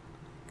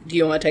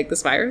you want to take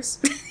this virus?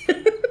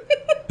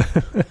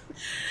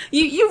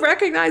 You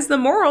recognize the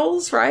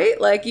morals, right?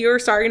 Like, you're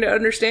starting to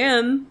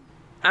understand.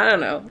 I don't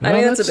know. I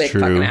mean, that's a big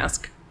fucking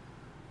ask.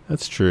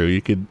 That's true.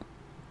 You could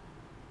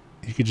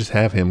just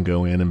have him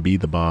go in and be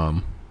the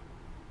bomb.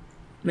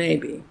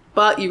 Maybe.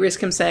 But you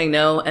risk him saying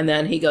no, and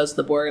then he goes to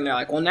the Borg, and they're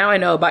like, well, now I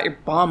know about your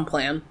bomb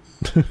plan.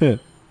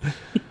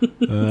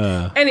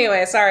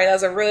 Anyway, sorry, that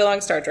was a really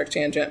long Star Trek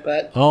tangent,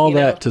 but... All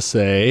that to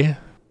say,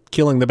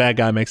 killing the bad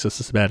guy makes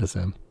us as bad as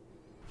him.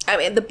 I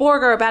mean, the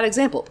Borg are a bad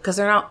example, because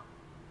they're not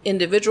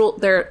individual,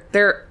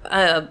 they're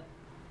a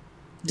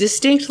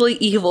distinctly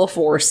evil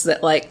force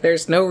that like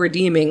there's no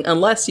redeeming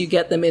unless you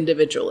get them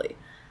individually,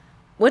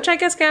 which I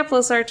guess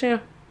capitalists are too.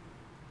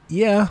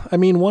 Yeah, I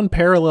mean, one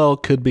parallel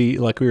could be,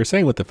 like we were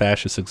saying with the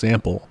fascist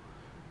example,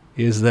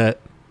 is that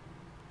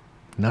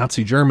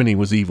Nazi Germany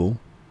was evil,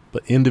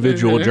 but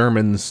individual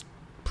Germans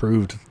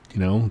proved, you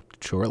know,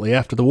 shortly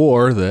after the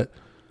war that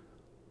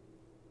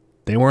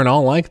they weren't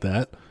all like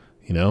that.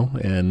 You know,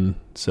 and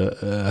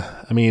so,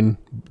 I mean,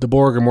 the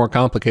Borg are more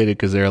complicated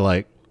because they're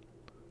like,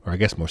 or I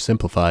guess more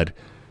simplified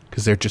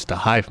because they're just a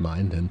hive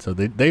mind. And so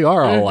they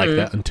are all like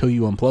that until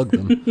you unplug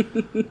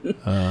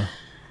them.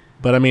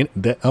 But I mean,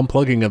 the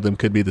unplugging of them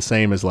could be the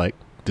same as like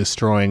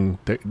destroying,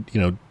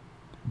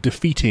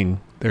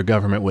 defeating their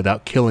government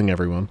without killing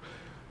everyone,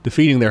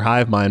 defeating their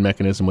hive mind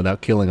mechanism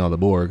without killing all the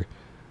Borg.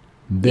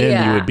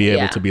 Then you would be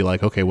able to be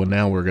like, okay, well,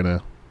 now we're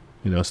going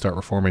to, start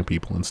reforming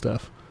people and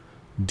stuff.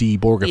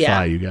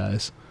 De-Borgify you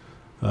guys.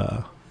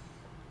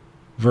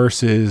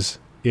 Versus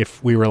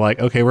if we were like,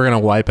 okay, we're going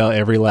to wipe out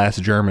every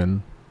last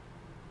German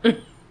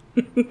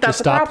to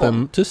stop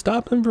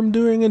them from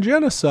doing a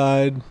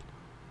genocide.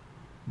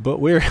 But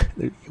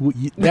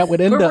that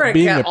would end up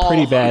being a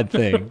pretty bad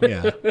thing.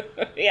 Yeah.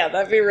 Yeah,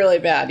 that'd be really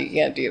bad. You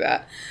can't do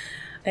that.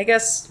 I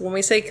guess when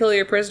we say kill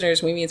your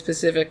prisoners, we mean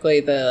specifically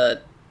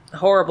the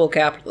horrible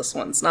capitalist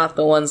ones, not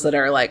the ones that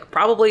are like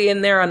probably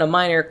in there on a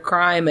minor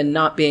crime and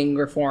not being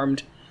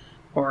reformed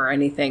or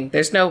anything.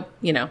 There's no,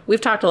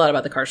 we've talked a lot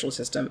about the carceral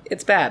system.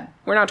 It's bad.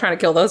 We're not trying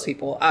to kill those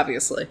people,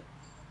 obviously.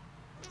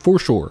 For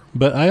sure.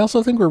 But I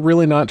also think we're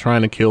really not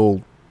trying to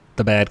kill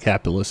the bad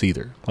capitalists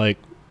either. Like,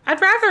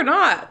 I'd rather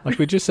not. Like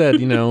we just said,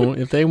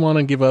 if they want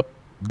to give up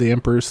the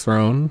emperor's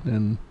throne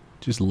and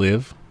just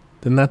live,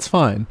 then that's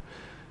fine.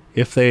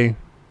 If they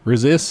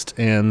resist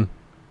and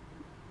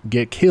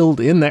get killed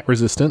in that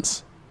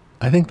resistance,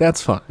 I think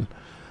that's fine.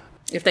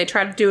 If they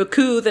try to do a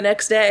coup the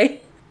next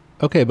day.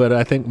 Okay, but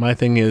I think my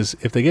thing is,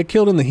 if they get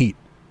killed in the heat,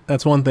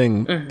 that's one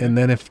thing. Mm-hmm. And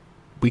then if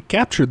we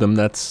capture them,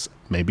 that's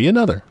maybe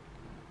another.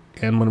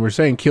 And when we're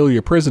saying kill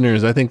your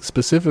prisoners, I think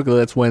specifically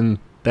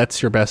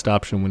that's your best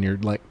option when you're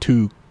like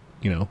too,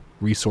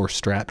 resource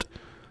strapped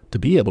to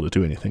be able to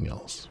do anything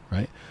else,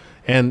 right?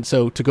 And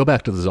so to go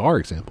back to the Tsar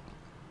example,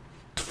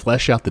 to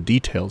flesh out the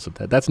details of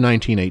that's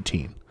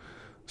 1918.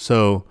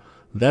 So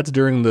that's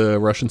during the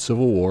Russian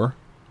Civil War,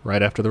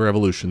 right after the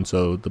revolution.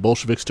 So the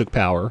Bolsheviks took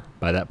power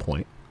by that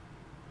point.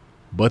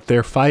 But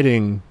they're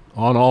fighting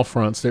on all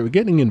fronts. They were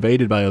getting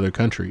invaded by other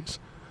countries.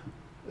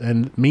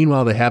 And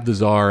meanwhile, they have the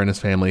Tsar and his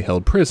family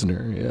held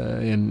prisoner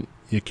in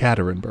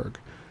Yekaterinburg.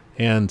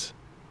 And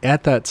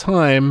at that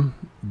time,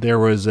 there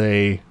was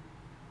an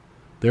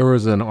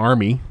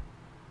army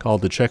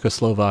called the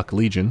Czechoslovak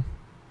Legion,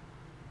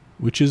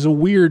 which is a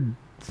weird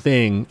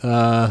thing.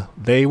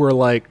 They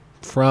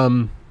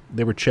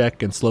were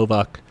Czech and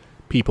Slovak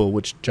people,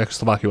 which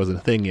Czechoslovakia wasn't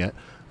a thing yet,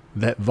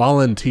 that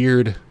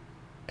volunteered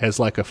as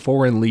like a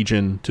foreign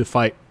legion to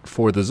fight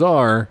for the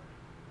Tsar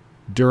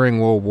during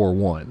World War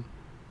One.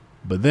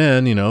 But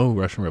then,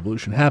 Russian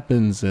Revolution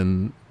happens,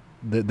 and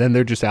then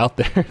they're just out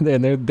there,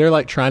 and they're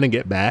like trying to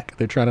get back.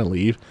 They're trying to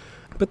leave,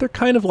 but they're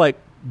kind of like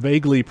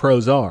vaguely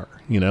pro-Tsar,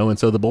 and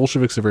so the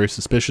Bolsheviks are very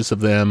suspicious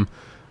of them,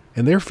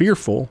 and they're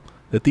fearful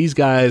that these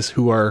guys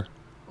who are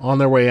on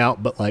their way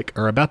out, but like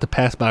are about to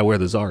pass by where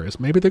the Tsar is,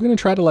 maybe they're going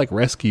to try to like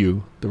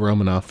rescue the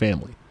Romanov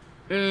family.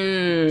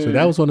 So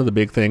that was one of the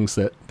big things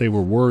that they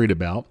were worried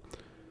about.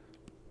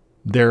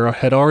 There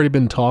had already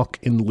been talk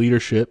in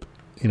leadership,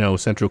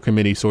 Central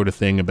Committee sort of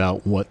thing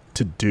about what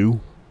to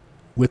do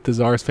with the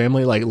Tsar's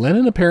family. Like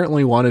Lenin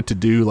apparently wanted to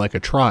do like a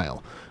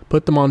trial,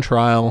 put them on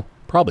trial,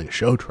 probably a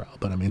show trial,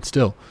 but I mean,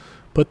 still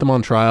put them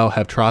on trial,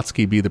 have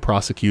Trotsky be the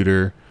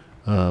prosecutor.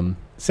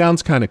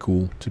 Sounds kind of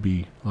cool, to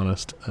be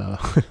honest.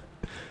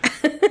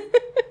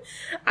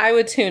 I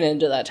would tune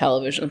into that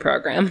television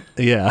program.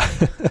 Yeah.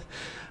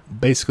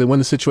 Basically, when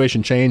the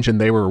situation changed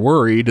and they were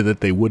worried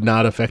that they would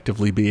not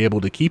effectively be able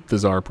to keep the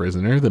Tsar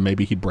prisoner, that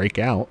maybe he'd break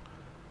out,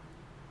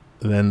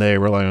 then they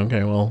were like,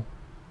 okay, well,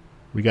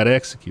 we got to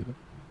execute him.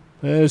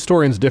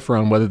 Historians differ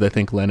on whether they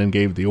think Lenin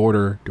gave the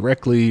order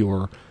directly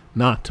or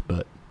not,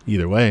 but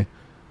either way.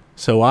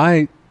 So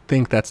I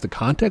think that's the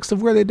context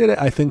of where they did it.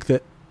 I think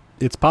that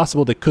it's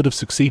possible they could have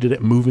succeeded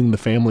at moving the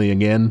family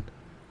again,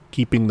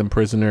 keeping them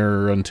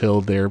prisoner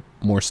until they're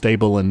more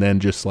stable, and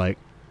then just like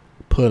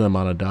put him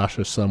on a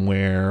dacha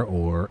somewhere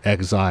or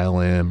exile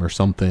him or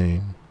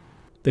something.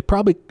 They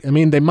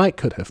might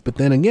could have, but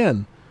then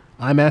again,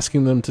 I'm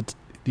asking them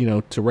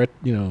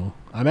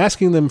I'm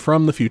asking them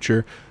from the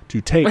future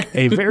to take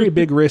a very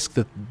big risk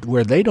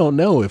where they don't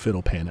know if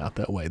it'll pan out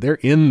that way. They're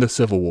in the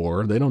Civil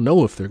War. They don't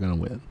know if they're going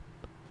to win.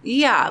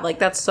 Yeah, like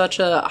that's such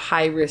a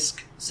high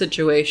risk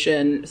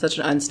situation, such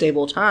an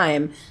unstable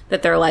time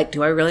that they're like,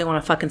 do I really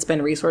want to fucking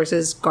spend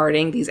resources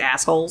guarding these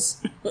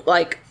assholes?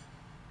 Like,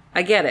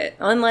 I get it.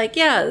 And like,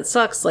 yeah, it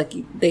sucks. Like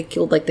they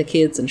killed like the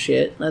kids and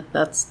shit.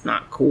 That's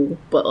not cool.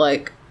 But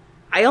like,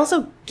 I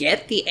also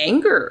get the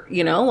anger,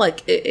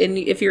 like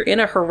if you're in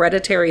a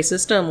hereditary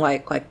system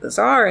like the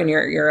Tsar, and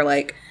you're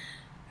like,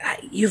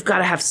 you've got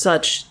to have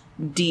such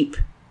deep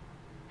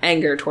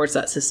anger towards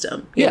that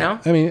system, you know?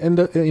 I mean,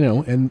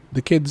 and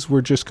the kids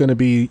were just going to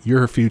be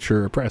your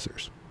future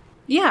oppressors.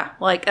 Yeah,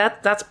 like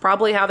that's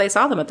probably how they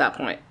saw them at that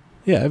point.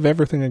 Yeah, if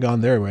everything had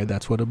gone their way,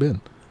 that's what it would have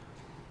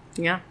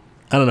been. Yeah.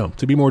 I don't know.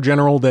 To be more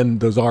general than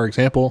the Tsar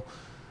example,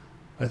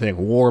 I think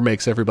war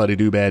makes everybody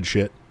do bad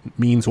shit,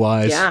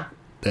 means-wise. Yeah.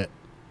 That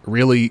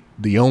really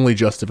the only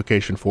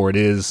justification for it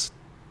is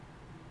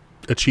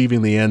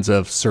achieving the ends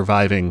of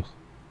surviving,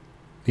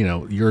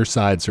 your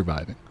side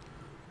surviving.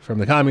 From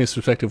the communist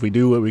perspective, we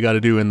do what we got to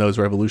do in those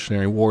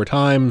revolutionary war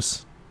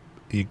times.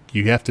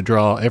 You have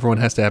to everyone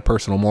has to have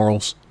personal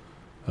morals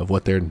of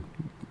what they're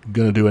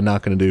going to do and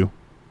not going to do.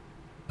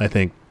 I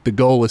think the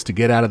goal is to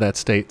get out of that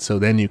state so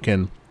then you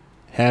can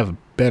have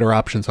better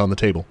options on the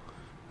table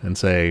and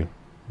say,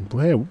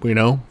 hey,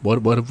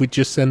 what if we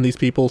just send these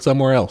people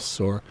somewhere else?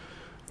 Or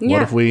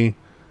what if we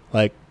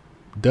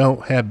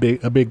don't have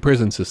a big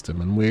prison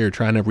system and we're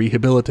trying to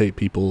rehabilitate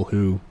people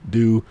who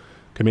do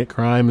commit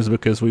crimes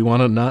because we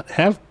want to not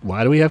have,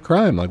 why do we have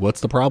crime? Like, what's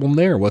the problem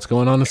there? What's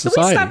going on in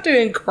society? Can we stop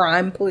doing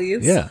crime,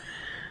 please? Yeah.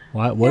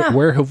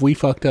 Where have we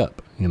fucked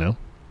up,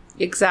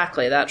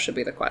 Exactly. That should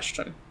be the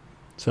question.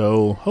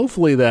 So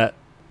hopefully that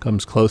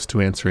comes close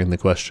to answering the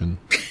question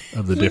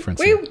of the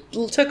difference. We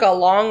took a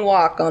long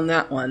walk on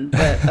that one,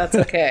 but that's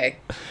okay.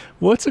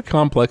 Well, it's a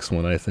complex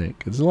one, I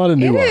think. There's a lot of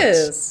nuance. It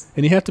is.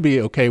 And you have to be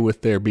okay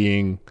with there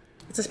being...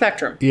 It's a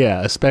spectrum.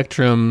 Yeah, a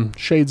spectrum,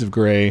 shades of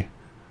gray,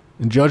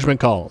 and judgment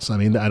calls. I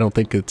mean, I don't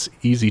think it's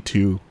easy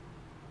to...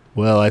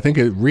 Well, I think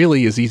it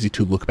really is easy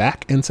to look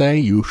back and say,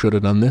 you should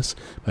have done this.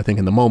 I think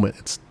in the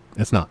moment,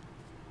 it's not.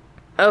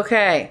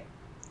 Okay.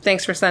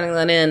 Thanks for sending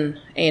that in,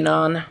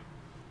 Anon.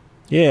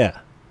 Yeah.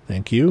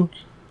 Thank you.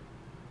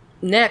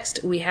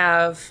 Next, we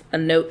have a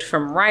note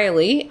from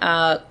Riley.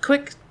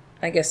 Quick,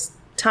 I guess,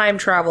 time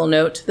travel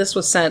note. This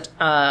was sent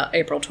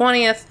April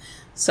 20th.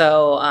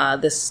 So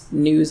this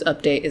news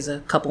update is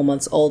a couple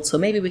months old, so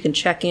maybe we can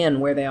check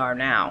in where they are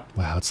now.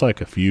 Wow, it's like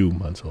a few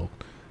months old.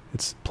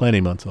 It's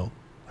plenty months old.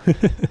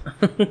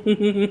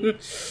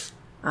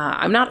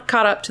 I'm not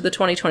caught up to the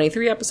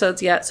 2023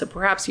 episodes yet, so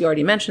perhaps you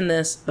already mentioned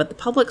this, but the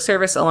Public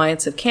Service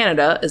Alliance of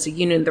Canada is a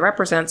union that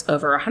represents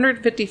over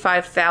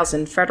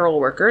 155,000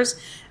 federal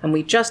workers, and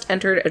we just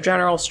entered a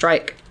general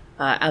strike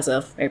as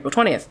of April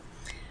 20th.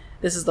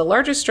 This is the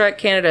largest strike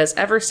Canada has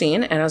ever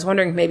seen, and I was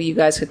wondering if maybe you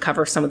guys could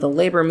cover some of the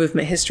labor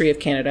movement history of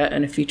Canada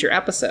in a future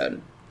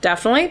episode.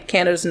 Definitely,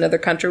 Canada's another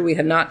country we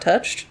have not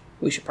touched.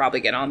 We should probably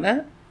get on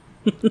that.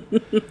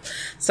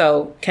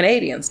 So,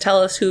 Canadians,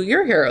 tell us who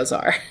your heroes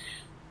are.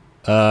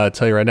 I'll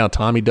tell you right now,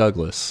 Tommy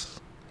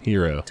Douglas,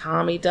 hero.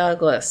 Tommy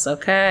Douglas,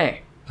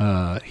 okay.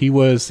 He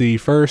was the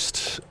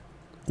first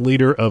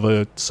leader of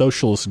a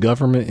socialist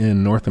government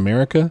in North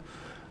America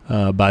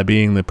by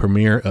being the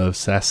premier of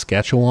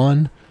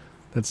Saskatchewan.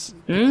 That's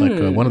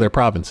like one of their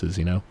provinces,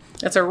 you know.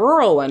 That's a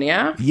rural one,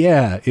 yeah?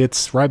 Yeah,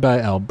 it's right by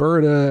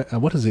Alberta.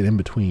 What is it in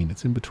between?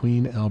 It's in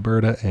between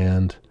Alberta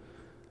and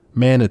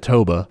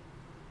Manitoba.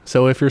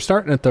 So if you're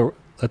starting at the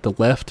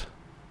left,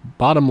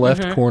 bottom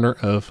left corner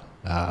of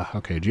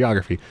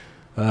geography,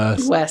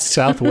 West.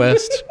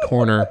 southwest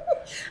corner.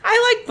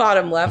 I like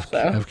bottom left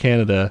though of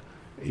Canada.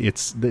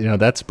 It's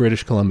that's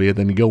British Columbia.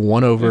 Then you go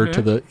one over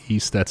to the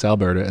east, that's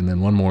Alberta, and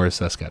then one more is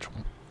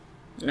Saskatchewan.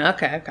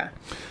 Okay.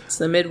 It's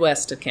the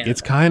Midwest of Canada.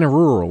 It's kind of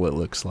rural, it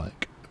looks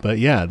like, but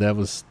yeah,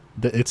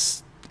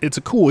 it's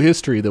a cool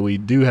history that we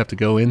do have to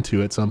go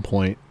into at some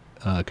point.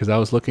 Because I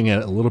was looking at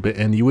it a little bit,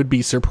 and you would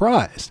be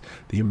surprised.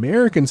 The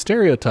American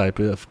stereotype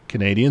of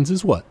Canadians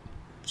is what?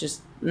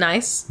 Just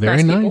nice.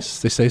 Very nice.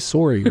 They say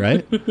sorry,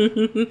 right?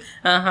 They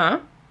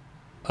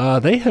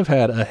have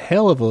had a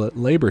hell of a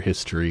labor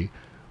history.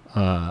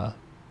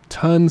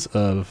 Tons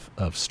of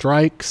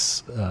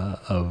strikes,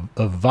 of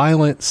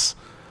violence.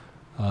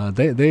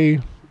 They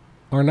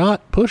are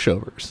not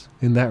pushovers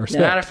in that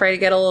respect. They're not afraid to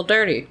get a little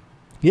dirty.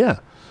 Yeah.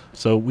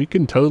 So we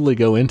can totally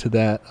go into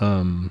that.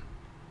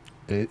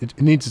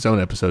 It needs its own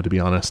episode, to be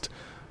honest.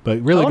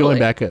 But really, Totally.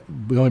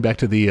 going back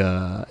to the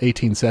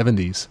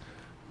 1870s,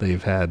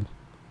 they've had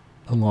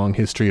a long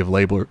history of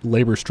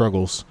labor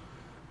struggles.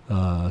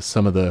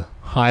 Some of the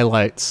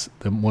highlights,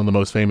 one of the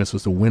most famous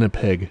was the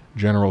Winnipeg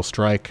General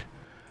Strike.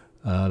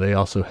 They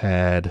also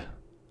had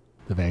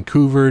the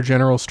Vancouver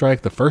General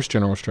Strike, the first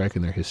general strike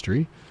in their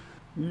history.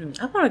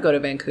 I want to go to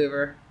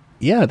Vancouver.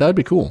 Yeah, that would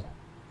be cool.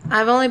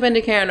 I've only been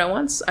to Canada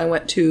once. I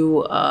went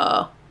to,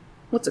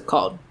 what's it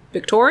called?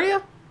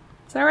 Victoria?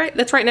 Is that right?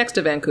 That's right next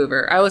to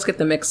Vancouver. I always get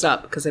them mixed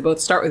up because they both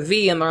start with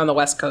V and they're on the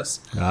West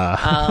Coast.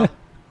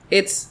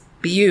 It's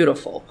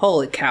beautiful.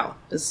 Holy cow.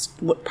 It's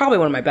probably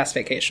one of my best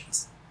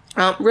vacations.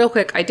 Real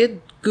quick, I did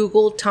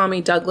Google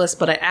Tommy Douglas,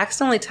 but I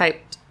accidentally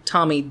typed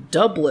Tommy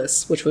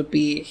Douglas, which would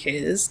be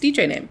his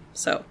DJ name.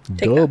 So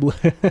take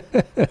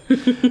that.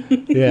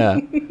 Yeah.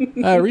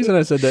 The reason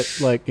I said that,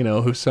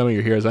 who's some of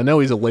your heroes, I know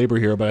he's a labor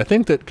hero, but I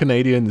think that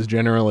Canadians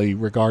generally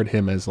regard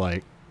him as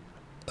like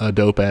a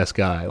dope ass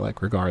guy,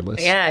 like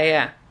regardless.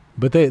 Yeah.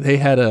 But they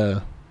had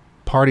a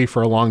party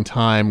for a long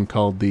time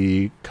called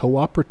the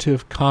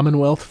Cooperative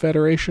Commonwealth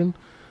Federation,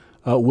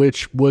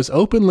 which was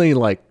openly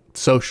like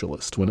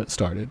socialist when it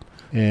started.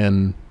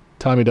 And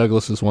Tommy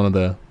Douglas is one of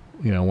the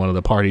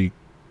party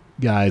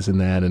guys in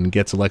that, and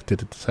gets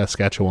elected at the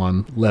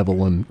Saskatchewan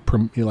level and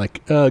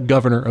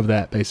governor of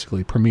that,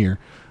 basically premier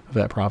of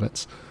that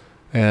province.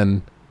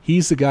 And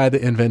he's the guy that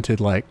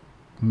invented like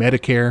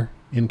Medicare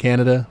in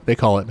Canada. They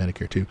call it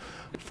Medicare too,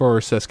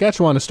 for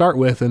Saskatchewan to start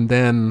with. And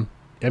then,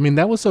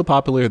 that was so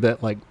popular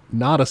that like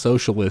not a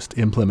socialist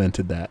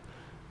implemented that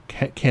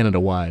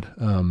Canada-wide.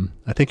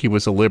 I think he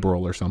was a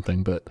liberal or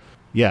something, but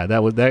yeah,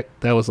 that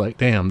was like,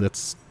 damn,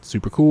 that's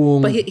super cool.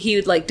 But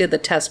he like did the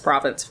test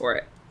province for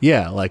it.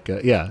 Yeah,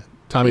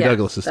 Tommy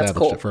Douglas established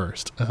cool. it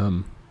first.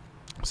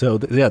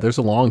 There's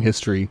a long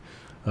history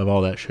of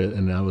all that shit,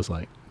 and I was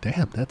like,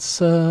 damn, that's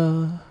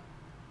too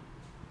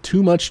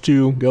much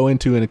to go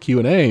into in a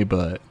Q&A,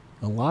 but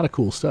a lot of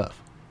cool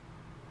stuff.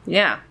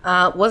 Yeah.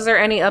 Was there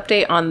any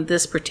update on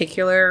this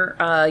particular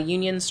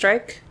union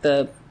strike,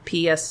 the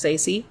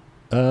PSAC?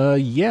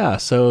 Yeah,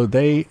 so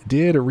they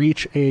did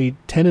reach a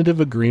tentative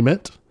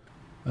agreement.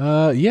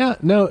 So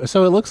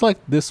it looks like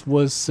this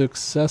was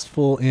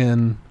successful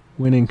in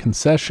winning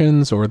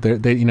concessions, or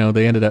they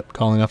ended up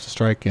calling off the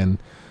strike and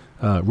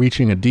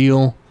reaching a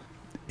deal.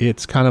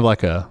 It's kind of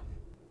like a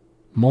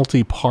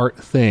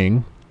multi-part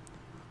thing.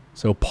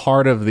 So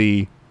part of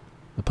the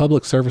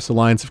Public Service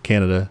Alliance of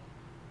Canada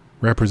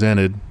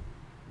represented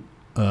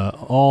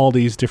all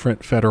these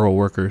different federal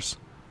workers,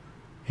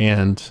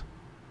 and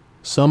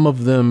some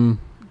of them,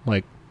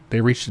 like,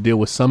 they reached a deal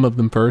with some of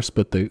them first,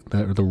 but the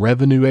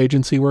revenue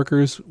agency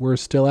workers were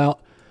still out,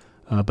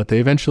 but they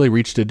eventually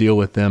reached a deal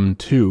with them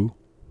too.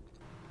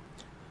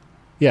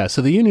 Yeah,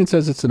 so the union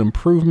says it's an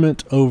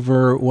improvement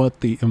over what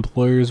the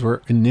employers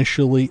were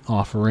initially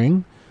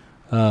offering.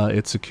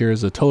 It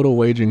secures a total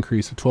wage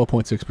increase of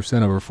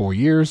 12.6% over 4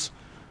 years.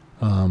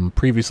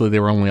 Previously, they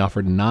were only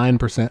offered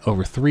 9%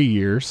 over 3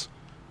 years.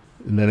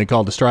 And then they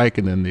called a strike,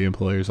 and then the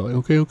employer's like,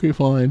 okay,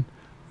 fine.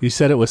 You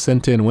said it was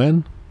sent in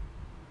when?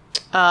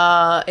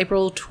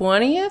 April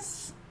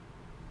 20th?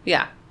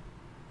 Yeah.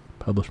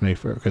 Published May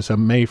 1st. Okay, so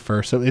May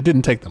 1st. So it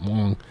didn't take them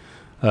long.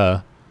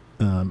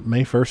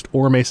 May 1st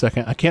or May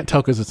 2nd. I can't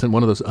tell because it's in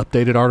one of those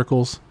updated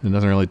articles. It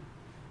doesn't really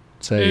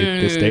say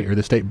this date or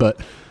this date, but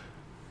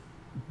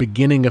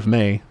beginning of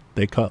May,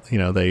 they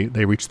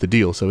reached the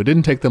deal. So it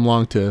didn't take them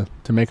long to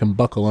make them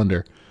buckle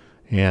under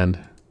and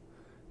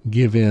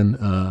give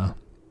in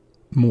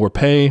more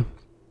pay.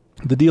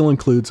 The deal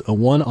includes a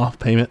one-off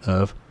payment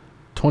of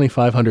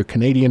 $2,500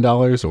 Canadian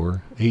dollars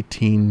or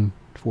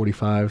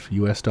 $18.45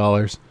 US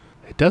dollars.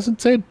 It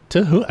doesn't say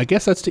to who. I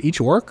guess that's to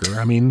each worker.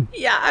 I mean,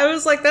 yeah, I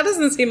was like, that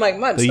doesn't seem like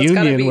much. The That's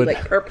got to be union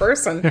like per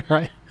person.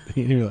 Right.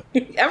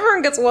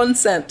 Everyone gets 1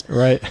 cent.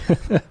 Right.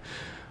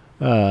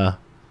 A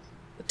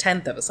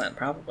tenth of a cent,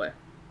 probably.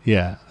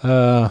 Yeah.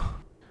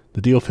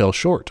 The deal fell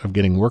short of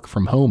getting work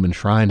from home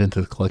enshrined into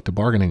the collective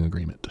bargaining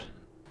agreement.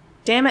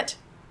 Damn it.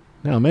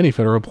 Now, many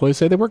federal employees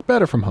say they work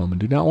better from home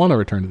and do not want to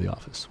return to the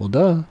office. Well,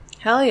 duh.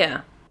 Hell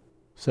yeah.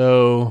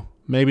 So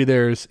maybe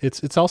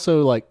it's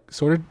also like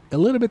sort of a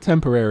little bit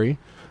temporary.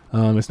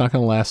 It's not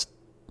going to last,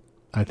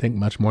 I think,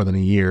 much more than a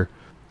year.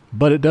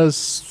 But it does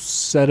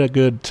set a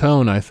good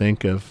tone, I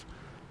think, of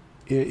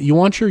you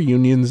want your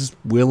unions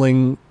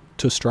willing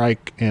to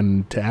strike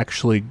and to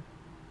actually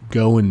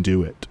go and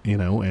do it,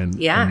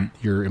 and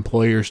your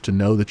employers to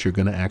know that you're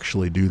going to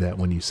actually do that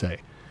when you say.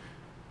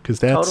 Because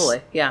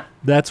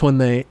that's when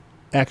they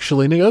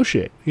actually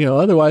negotiate.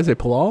 Otherwise they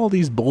pull all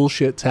these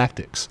bullshit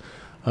tactics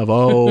of,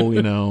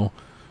 we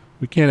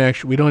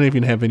don't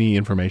even have any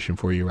information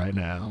for you right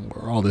now,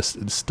 or all this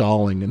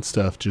stalling and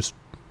stuff, just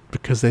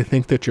because they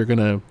think that you're going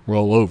to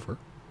roll over,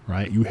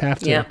 right? You have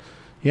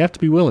to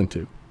be willing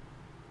to.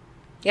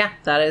 Yeah,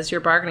 that is your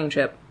bargaining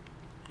chip.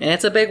 And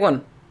it's a big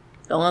one.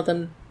 Don't let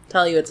them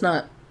tell you it's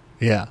not.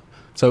 Yeah.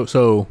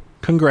 So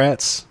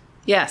congrats.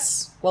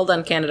 Yes. Well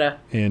done, Canada.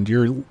 And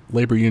your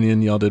labor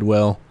union, y'all did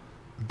well.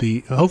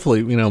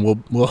 Hopefully,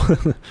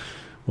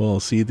 we'll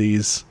see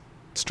these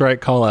strike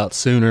call outs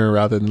sooner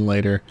rather than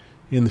later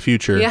in the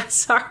future. Yeah,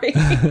 sorry.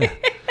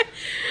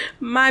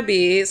 My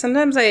bee.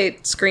 Sometimes I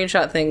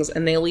screenshot things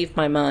and they leave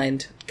my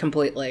mind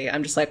completely.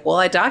 I'm just like, well,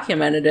 I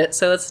documented it,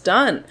 so it's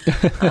done.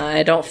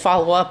 I don't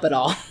follow up at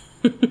all.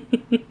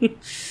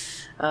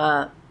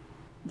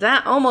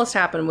 That almost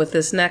happened with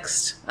this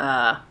next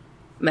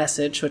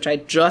message, which I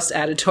just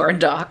added to our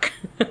doc.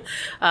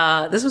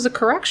 This was a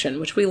correction,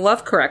 which we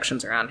love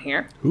corrections around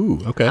here. Ooh,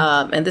 okay.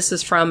 And this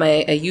is from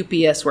a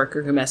UPS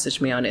worker who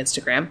messaged me on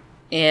Instagram.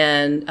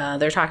 And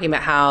they're talking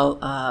about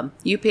how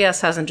UPS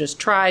hasn't just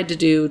tried to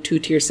do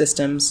two-tier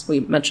systems.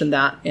 We mentioned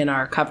that in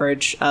our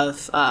coverage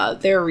of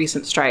their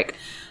recent strike,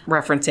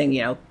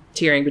 referencing,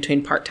 tiering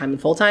between part-time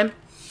and full-time.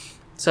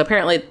 So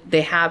apparently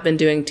they have been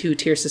doing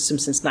two-tier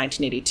systems since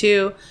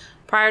 1982.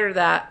 Prior to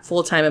that,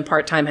 full-time and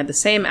part-time had the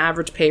same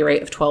average pay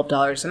rate of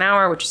 $12 an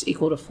hour, which is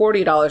equal to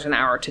 $40 an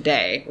hour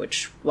today,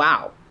 which,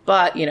 wow.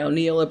 But,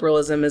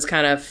 neoliberalism has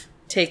kind of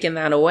taken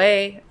that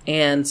away.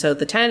 And so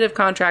the tentative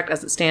contract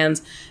as it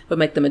stands would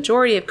make the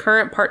majority of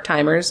current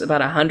part-timers,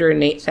 about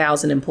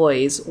 108,000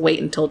 employees, wait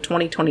until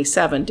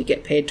 2027 to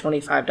get paid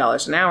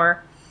 $25 an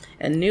hour.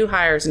 And new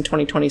hires in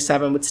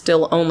 2027 would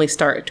still only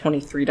start at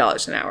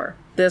 $23 an hour.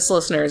 This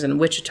listener is in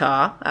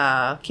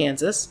Wichita,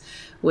 Kansas,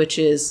 which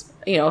is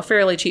a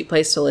fairly cheap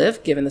place to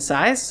live, given the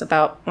size,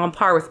 about on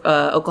par with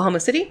Oklahoma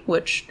City,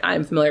 which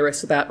I'm familiar with,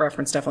 so that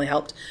reference definitely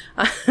helped.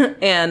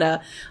 And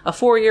a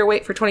 4-year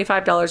wait for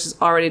 $25 is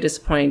already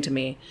disappointing to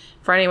me.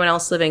 For anyone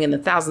else living in the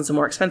thousands of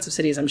more expensive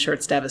cities, I'm sure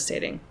it's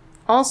devastating.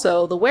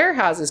 Also, the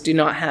warehouses do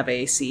not have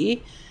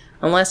AC,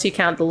 unless you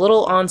count the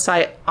little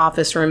on-site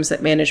office rooms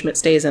that management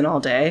stays in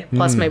all day,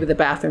 plus maybe the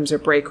bathrooms or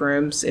break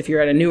rooms if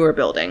you're at a newer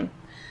building.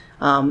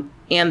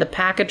 And the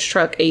package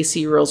truck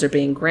AC rules are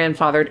being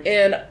grandfathered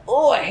in.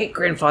 Oh, I hate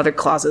grandfathered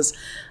clauses.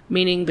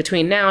 Meaning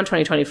between now and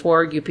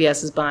 2024,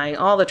 UPS is buying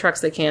all the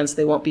trucks they can so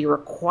they won't be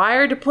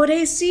required to put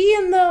AC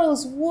in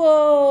those.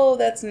 Whoa,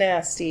 that's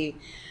nasty.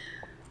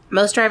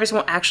 Most drivers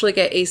won't actually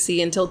get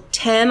AC until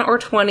 10 or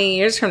 20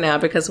 years from now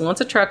because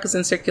once a truck is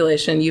in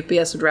circulation,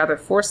 UPS would rather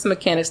force the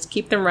mechanics to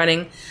keep them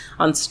running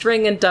on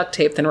string and duct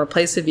tape than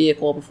replace a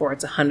vehicle before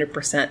it's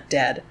 100%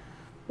 dead.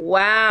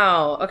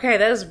 Wow. Okay,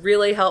 that is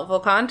really helpful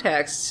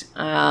context.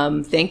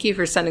 Thank you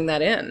for sending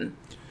that in.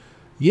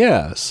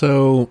 Yeah,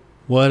 so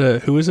what?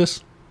 Who is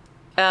this?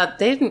 They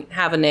didn't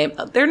have a name.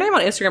 Their name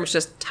on Instagram is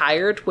just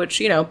Tired, which,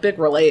 big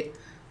relate.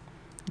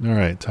 All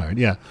right, Tired,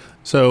 yeah.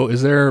 So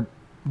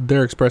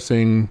they're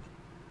expressing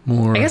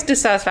more... I guess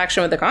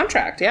dissatisfaction with the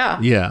contract, yeah.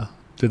 Yeah.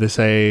 Did they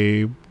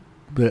say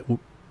that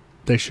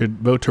they should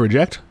vote to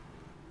reject?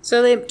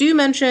 So they do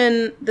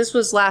mention, this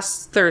was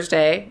last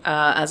Thursday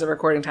as a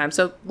recording time,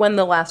 so when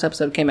the last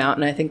episode came out,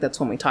 and I think that's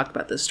when we talked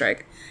about this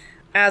strike.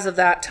 As of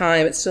that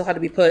time, it still had to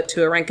be put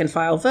to a rank and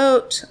file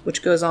vote,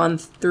 which goes on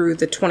through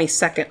the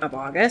 22nd of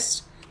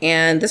August.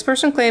 And this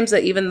person claims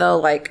that even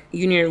though,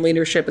 union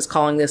leadership is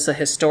calling this a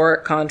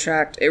historic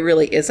contract, it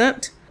really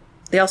isn't.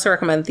 They also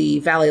recommend the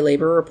Valley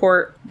Labor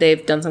Report.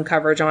 They've done some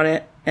coverage on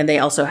it, and they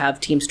also have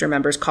Teamster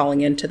members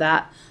calling into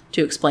that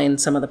to explain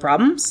some of the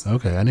problems.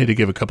 Okay, I need to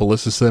give a couple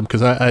listens to them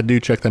because I do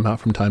check them out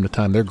from time to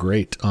time. They're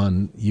great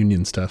on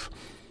union stuff.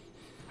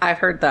 I've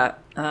heard that.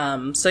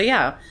 So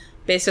yeah,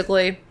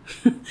 basically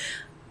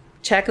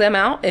check them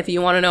out if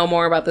you want to know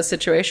more about the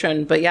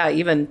situation. But yeah,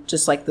 even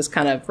just like this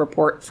kind of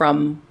report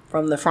from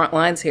the front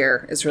lines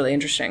here is really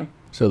interesting.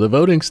 So the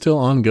voting's still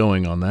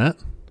ongoing on that.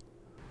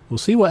 We'll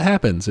see what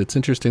happens. It's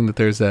interesting that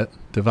there's that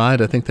divide.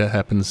 I think that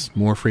happens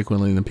more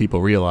frequently than people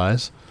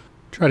realize.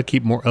 Try to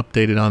keep more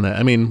updated on that.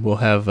 I mean, we'll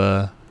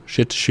have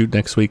shit to shoot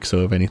next week,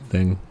 so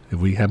if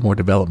we have more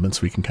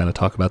developments, we can kind of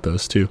talk about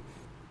those too.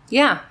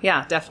 Yeah,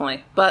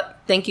 definitely.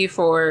 But thank you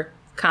for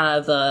kind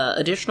of the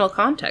additional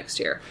context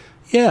here.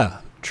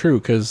 Yeah, true,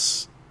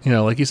 because,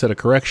 like you said, a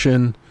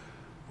correction,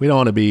 we don't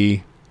want to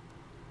be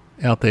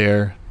out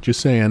there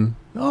just saying,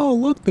 oh,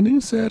 look, the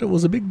news said it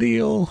was a big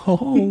deal.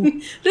 Oh.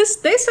 They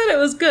said it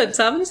was good,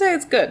 so I'm going to say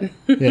it's good.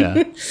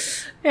 Yeah.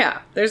 Yeah,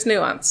 there's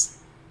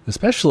nuance.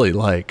 Especially,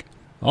 like,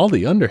 all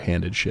the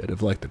underhanded shit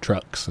of, like, the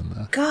trucks and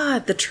the...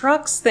 God, the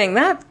trucks thing,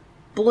 that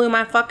blew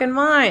my fucking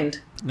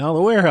mind. Now,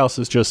 the warehouse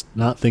is just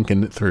not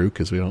thinking it through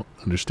because we don't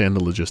understand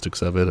the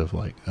logistics of it, of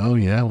like, oh,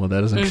 yeah, well,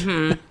 that isn't...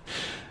 Mm-hmm.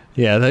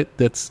 Yeah,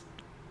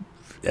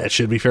 that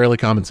should be fairly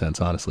common sense,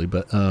 honestly,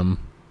 but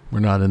we're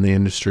not in the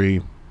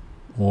industry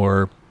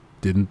or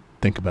didn't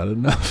think about it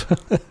enough.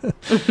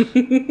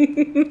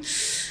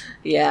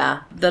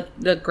 Yeah,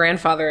 the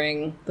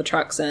grandfathering the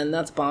trucks in,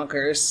 that's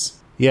bonkers.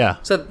 Yeah.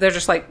 So they're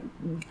just like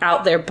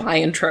out there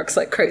buying trucks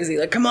like crazy.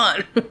 Like, come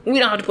on, we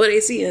don't have to put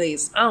AC in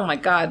these. Oh my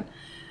God.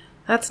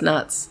 That's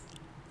nuts.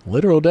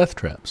 Literal death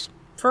traps.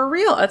 For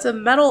real. It's a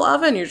metal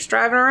oven you're just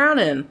driving around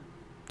in.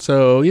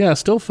 So, yeah,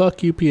 still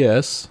fuck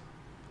UPS.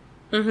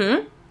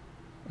 Mm-hmm.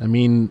 I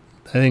mean,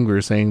 I think we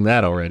were saying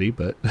that already,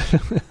 but...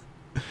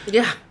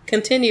 Yeah,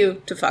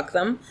 continue to fuck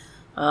them.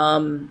 I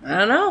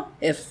don't know.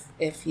 If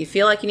you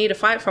feel like you need to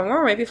fight for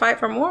more, maybe fight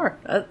for more.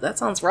 That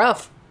sounds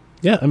rough.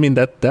 Yeah, I mean,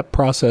 that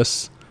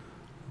process,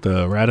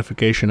 the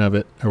ratification of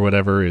it or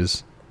whatever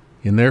is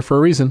in there for a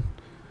reason.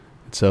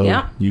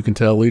 So You can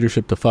tell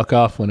leadership to fuck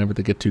off whenever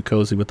they get too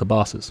cozy with the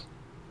bosses.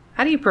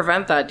 How do you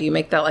prevent that? Do you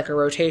make that like a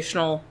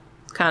rotational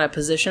kind of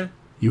position?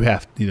 You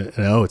have,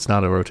 no, it's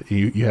not a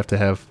you have to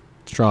have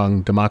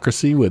strong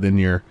democracy within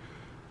your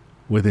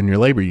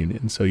labor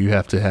union. So you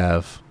have to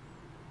have,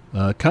 you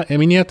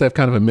have to have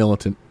kind of a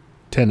militant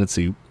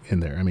tendency in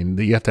there. I mean,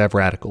 you have to have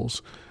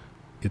radicals.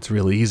 It's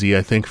really easy,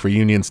 I think, for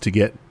unions to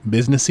get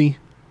businessy.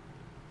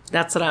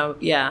 That's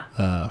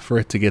what for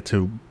it to get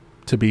to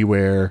be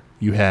where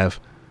you have,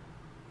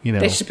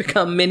 they should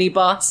become mini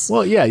boss.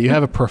 Well, yeah, you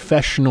have a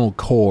professional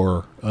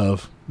core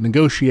of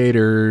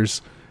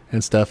negotiators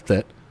and stuff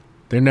that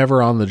they're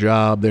never on the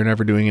job. They're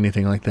never doing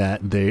anything like that.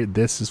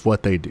 This is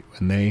what they do.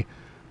 And they,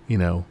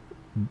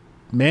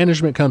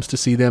 management comes to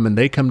see them and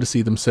they come to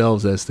see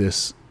themselves as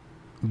this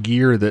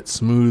gear that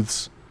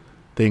smooths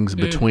things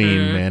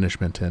between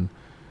management and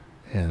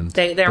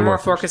they're more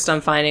focused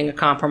on finding a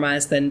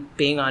compromise than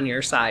being on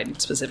your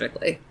side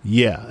specifically.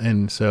 Yeah,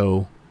 and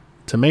so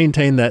to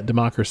maintain that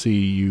democracy,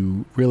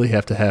 you really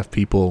have to have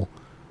people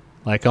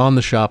like on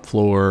the shop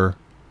floor,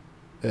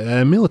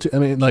 military. I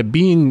mean, like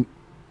being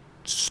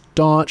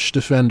staunch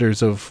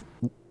defenders of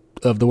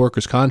the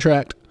workers'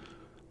 contract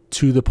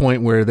to the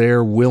point where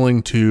they're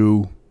willing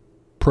to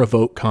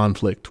provoke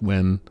conflict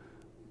when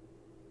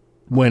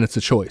it's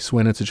a choice.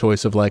 When it's a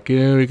choice of like,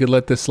 we could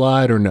let this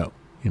slide or no.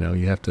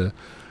 You have to.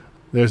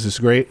 There's this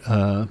great,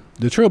 the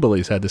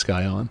Trillbillies had this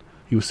guy on.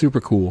 He was super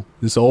cool.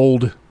 This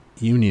old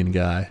union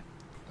guy.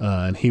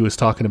 And he was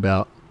talking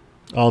about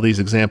all these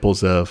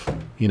examples of,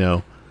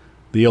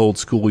 the old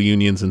school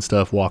unions and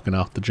stuff walking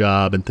off the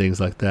job and things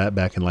like that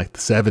back in like the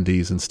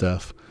 70s and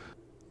stuff.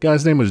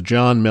 Guy's name was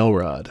John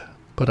Melrod.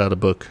 Put out a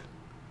book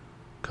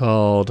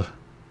called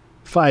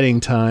Fighting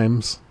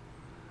Times.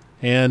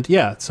 And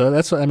yeah, so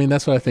that's what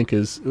I think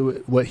is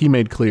what he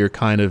made clear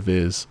kind of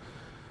is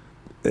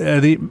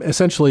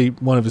essentially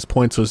one of his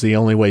points was the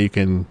only way you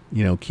can,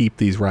 keep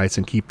these rights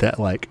and keep that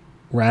like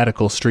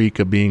radical streak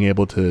of being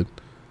able to,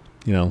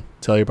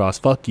 tell your boss,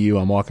 fuck you,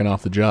 I'm walking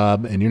off the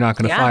job and you're not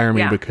going to fire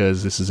me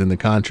because this is in the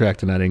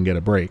contract and I didn't get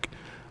a break.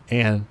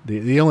 And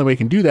the only way you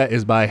can do that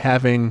is by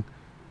having,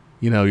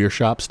 your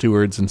shop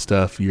stewards and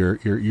stuff,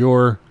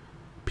 your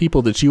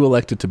people that you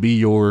elected to be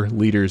your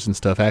leaders and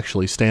stuff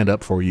actually stand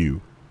up for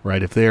you,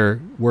 right? If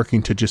they're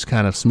working to just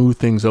kind of smooth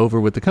things over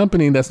with the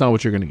company, that's not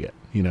what you're going to get,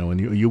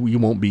 and you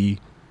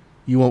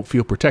won't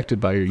feel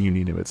protected by your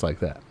union if it's like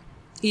that.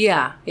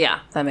 Yeah,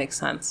 that makes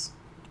sense.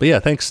 But yeah,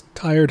 thanks,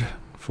 Tired,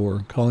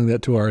 for calling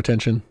that to our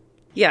attention.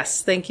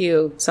 Yes, thank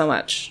you so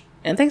much.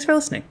 And thanks for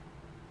listening.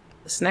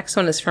 This next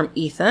one is from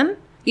Ethan.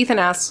 Ethan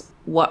asks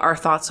what our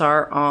thoughts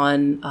are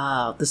on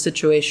the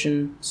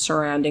situation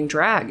surrounding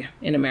drag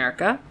in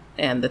America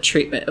and the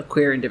treatment of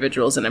queer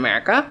individuals in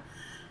America.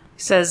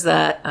 He says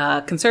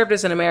that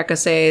conservatives in America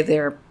say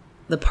they're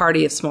the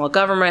party of small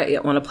government,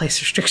 yet want to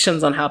place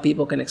restrictions on how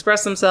people can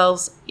express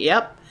themselves.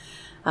 Yep.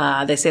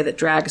 They say that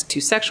drag is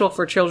too sexual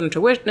for children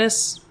to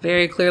witness,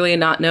 very clearly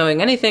not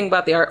knowing anything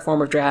about the art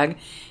form of drag.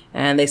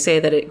 And they say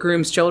that it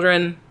grooms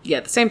children. Yet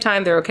at the same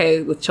time, they're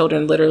okay with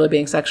children literally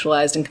being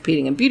sexualized and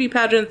competing in beauty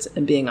pageants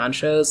and being on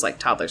shows like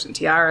Toddlers and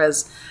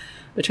Tiaras.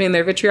 Between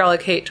their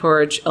vitriolic hate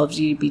towards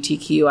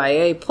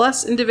LGBTQIA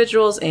plus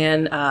individuals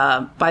and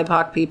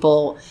BIPOC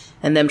people,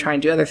 and them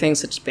trying to do other things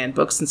such as ban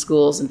books in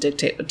schools and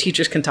dictate what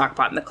teachers can talk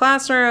about in the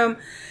classroom,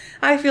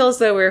 I feel as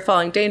though we're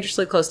falling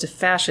dangerously close to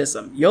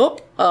fascism.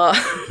 Yup.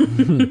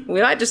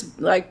 We might just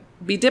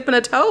be dipping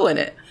a toe in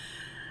it.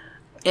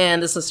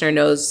 And this listener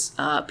knows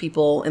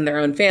people in their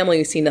own family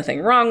who see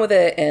nothing wrong with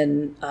it,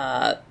 and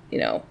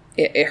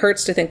it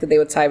hurts to think that they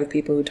would side with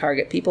people who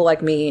target people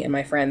like me and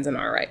my friends and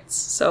our rights.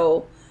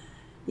 So,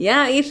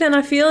 yeah, Ethan,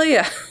 I feel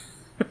you.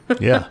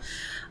 Yeah.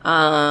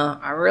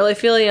 I really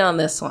feel you on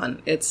this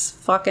one. It's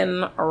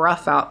fucking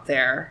rough out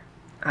there.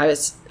 I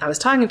was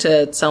talking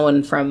to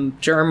someone from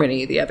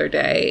Germany the other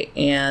day,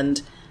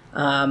 and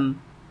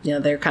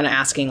they're kind of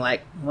asking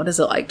like, what is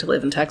it like to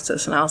live in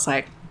Texas? And I was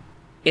like,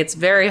 it's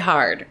very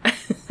hard.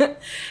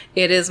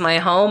 It is my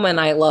home and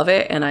I love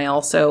it, and I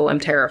also am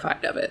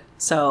terrified of it.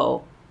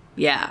 So,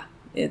 yeah,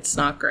 it's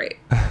not great.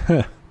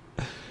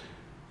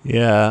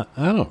 Yeah,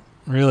 I don't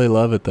really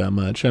love it that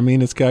much. I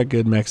mean, it's got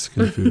good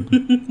Mexican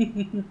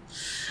food.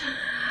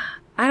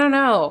 I don't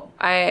know.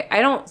 I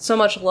don't so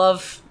much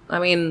love,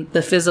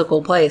 the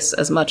physical place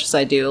as much as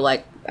I do,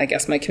 like, I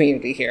guess my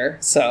community here.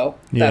 So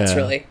that's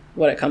really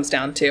what it comes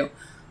down to.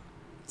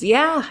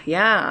 Yeah.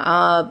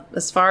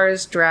 As far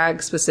as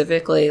drag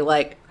specifically,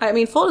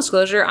 full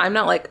disclosure, I'm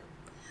not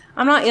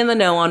in the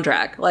know on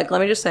drag. Like, let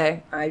me just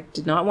say, I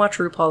did not watch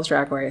RuPaul's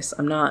Drag Race.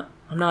 I'm not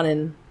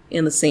in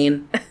the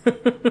scene.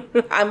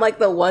 I'm like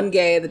the one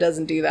gay that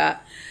doesn't do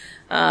that.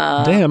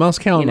 Damn, I was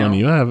counting on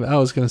you. I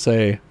was going to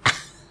say,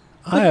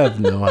 I have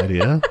no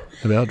idea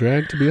about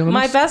drag, to be honest.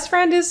 My best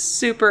friend is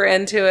super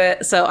into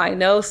it, so I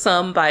know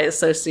some by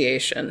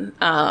association.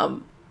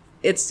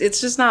 It's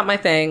just not my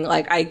thing.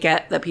 Like, I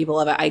get that people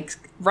have it. I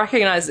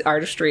recognize the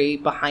artistry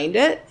behind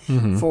it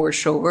for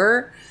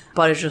sure,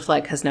 but it's just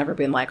like has never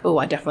been like, oh,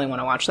 I definitely want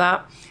to watch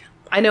that.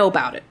 I know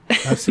about it.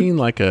 I've seen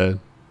like a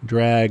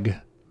drag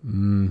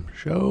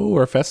show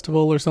or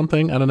festival or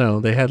something. I don't know.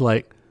 They had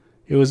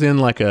it was in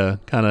like a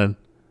kind of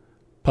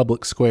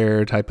public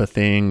square type of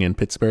thing in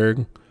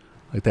Pittsburgh.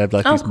 Like they had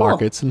these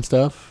markets and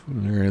stuff.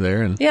 And they were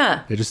there, and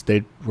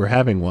they were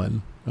having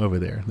one over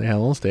there. They had a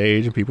little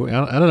stage and people.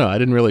 I don't know. I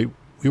didn't really.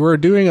 We were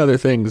doing other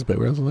things, but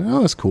we were like,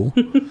 oh, that's cool.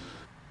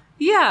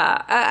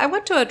 Yeah, I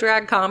went to a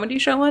drag comedy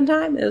show one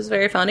time. It was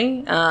very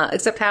funny,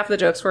 except half the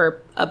jokes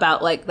were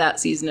about that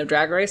season of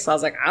Drag Race. So I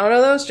was like, I don't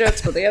know those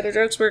jokes, but the other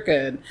jokes were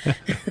good.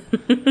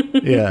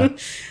 Yeah.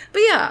 But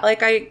yeah,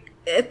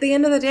 at the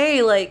end of the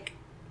day,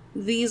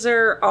 these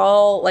are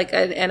all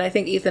and I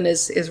think Ethan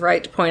is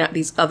right to point out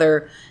these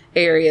other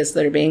areas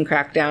that are being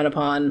cracked down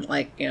upon,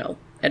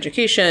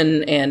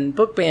 education and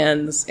book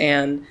bans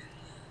and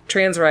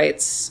trans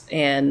rights,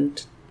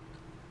 and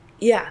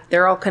yeah,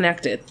 they're all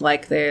connected.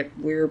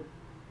 We're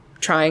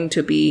trying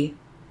to be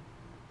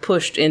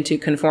pushed into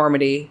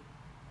conformity.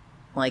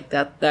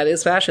 That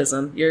is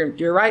fascism.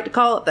 You're right to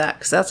call it that,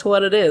 because that's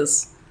what it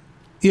is.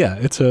 Yeah,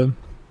 it's a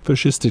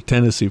fascistic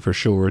tendency for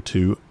sure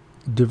to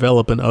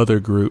develop an other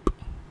group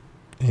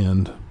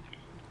and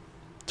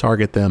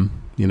target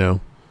them,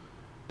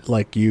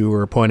 like you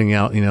were pointing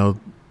out,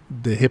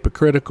 the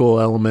hypocritical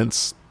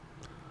elements.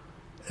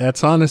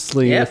 That's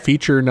honestly a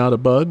feature, not a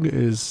bug.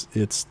 It's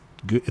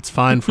good. It's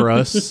fine for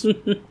us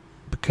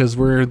because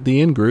we're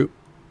the in group,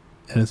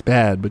 and it's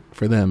bad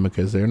for them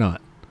because they're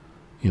not.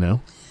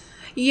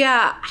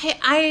 Yeah,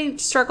 I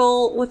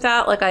struggle with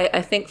that.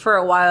 I think for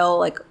a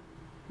while,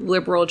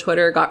 liberal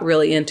Twitter got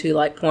really into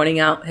pointing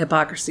out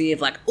hypocrisy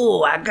of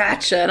oh, I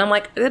gotcha, and I'm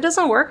like, it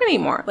doesn't work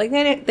anymore.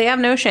 They have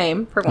no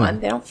shame for one.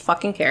 They don't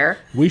fucking care.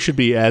 We should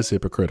be as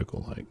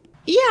hypocritical.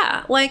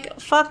 Yeah,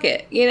 fuck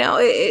it.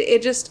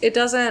 It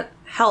doesn't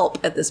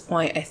help at this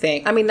point, I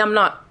think. I'm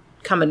not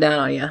coming down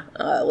on you,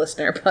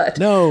 listener, but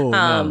no,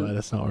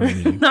 that's not what I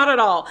mean. Not at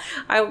all.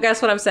 I guess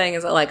what I'm saying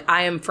is that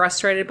I am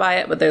frustrated by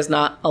it, but there's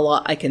not a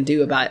lot I can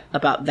do about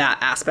that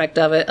aspect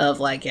of it. Of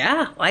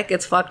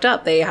it's fucked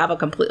up. They have a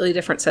completely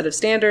different set of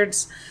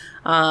standards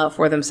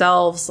for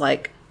themselves.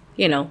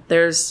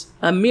 There's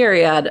a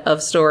myriad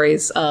of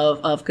stories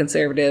of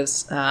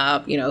conservatives,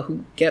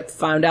 who get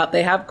found out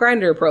they have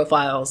Grindr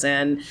profiles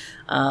and,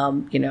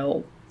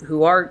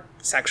 who are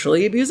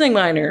sexually abusing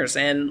minors,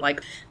 and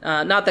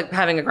not that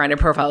having a Grindr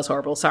profile is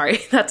horrible. Sorry,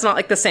 that's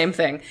not the same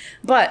thing.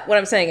 But what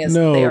I'm saying is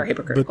they are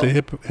hypocritical. But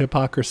the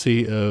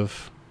hypocrisy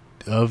of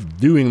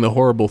doing the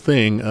horrible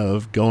thing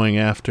of going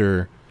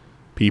after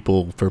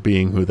people for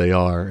being who they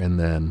are, and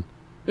then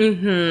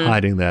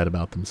hiding that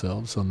about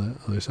themselves on the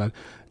other side,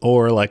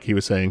 or like he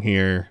was saying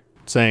here,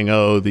 saying,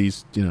 oh,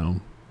 these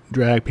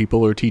drag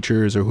people or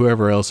teachers or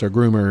whoever else are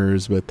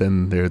groomers, but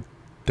then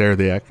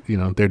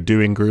they're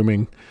doing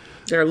grooming.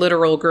 They're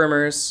literal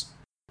groomers.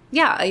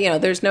 Yeah,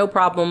 there's no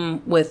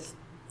problem with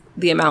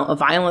the amount of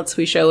violence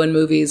we show in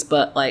movies,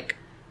 but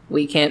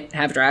we can't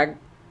have drag.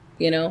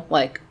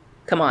 Like,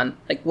 come on,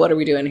 like, what are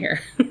we doing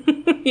here?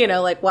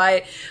 Like,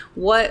 why,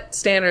 what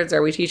standards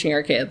are we teaching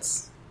our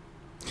kids?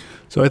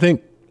 So I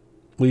think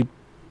we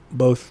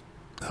both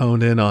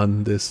honed in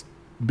on this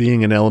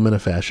being an element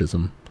of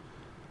fascism,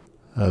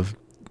 of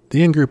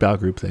the in-group,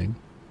 out-group thing,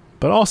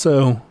 but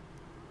also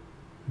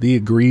the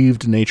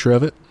aggrieved nature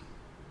of it.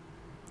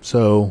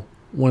 So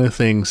one of the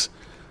things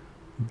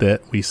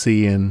that we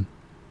see in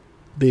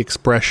the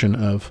expression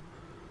of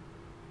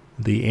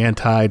the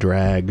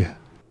anti-drag,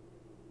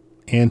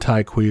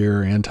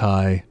 anti-queer,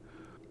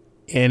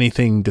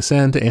 anti-anything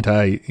dissent,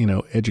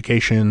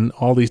 anti-education,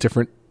 all these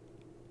different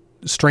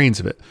strains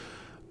of it,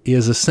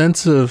 is a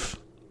sense of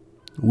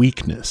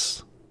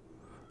weakness.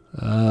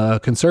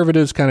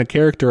 Conservatives kind of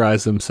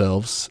characterize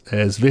themselves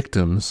as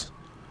victims,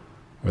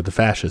 or the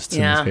fascists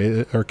in this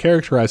case, are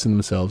characterizing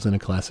themselves in a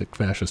classic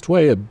fascist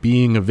way of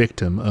being a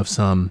victim of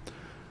some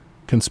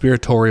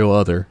conspiratorial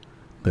other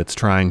that's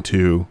trying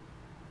to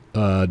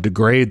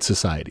degrade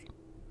society.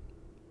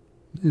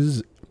 This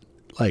is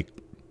like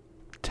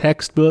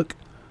textbook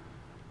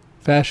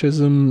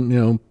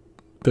fascism,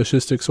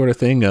 fascistic sort of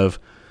thing of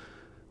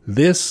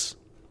this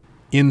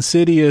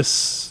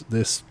insidious,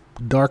 this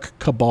dark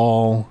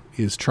cabal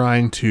is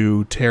trying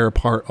to tear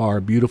apart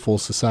our beautiful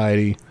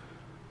society.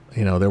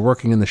 They're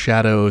working in the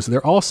shadows.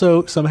 They're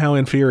also somehow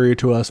inferior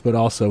to us, but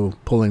also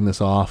pulling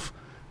this off.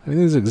 I mean,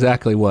 this is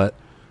exactly what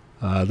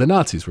the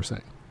Nazis were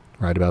saying,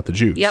 right, about the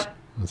Jews. Yep.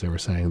 As they were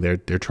saying, they're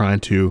trying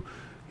to,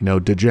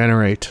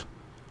 degenerate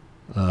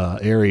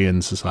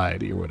Aryan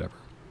society or whatever.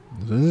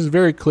 So there's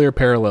very clear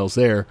parallels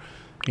there.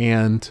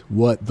 And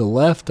what the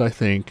left, I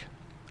think,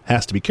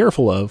 has to be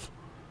careful of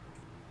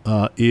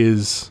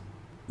is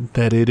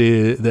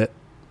that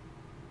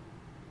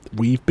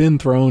we've been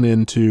thrown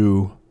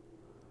into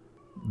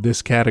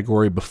this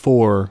category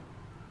before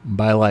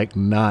by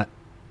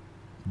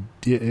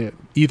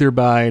either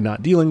by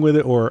not dealing with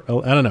it or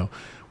I don't know.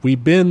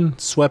 We've been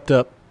swept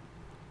up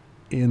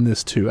in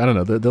this too. I don't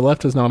know. The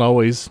left has not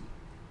always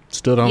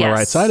stood on the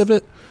right side of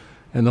it,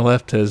 and the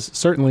left has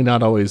certainly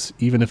not always,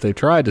 even if they've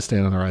tried to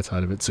stand on the right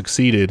side of it,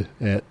 succeeded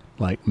at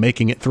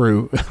making it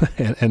through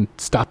and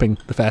stopping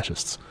the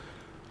fascists.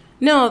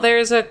 No,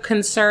 there's a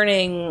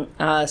concerning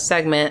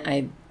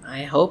segment,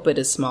 I hope it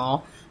is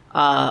small,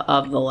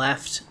 of the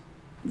left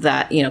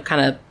that,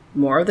 kind of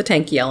more of the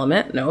tanky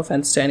element, no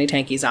offense to any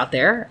tankies out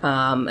there,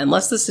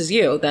 unless this is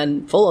you,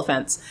 then full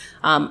offense,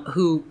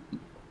 who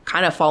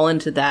kind of fall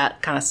into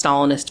that kind of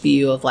Stalinist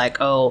view of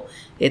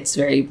it's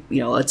very,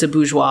 it's a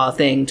bourgeois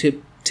thing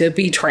to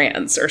be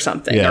trans or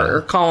something,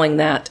 or calling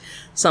that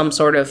some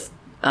sort of,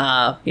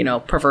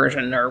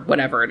 perversion or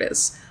whatever it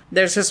is.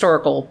 There's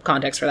historical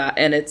context for that,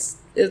 and it's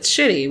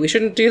shitty. We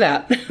shouldn't do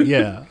that.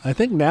 Yeah. I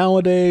think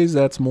nowadays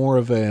that's more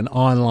of an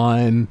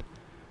online,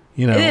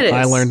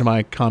 I learned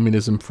my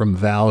communism from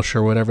Valsh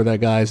or whatever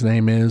that guy's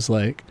name is.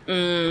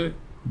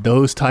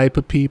 Those type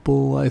of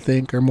people, I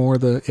think, are more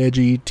the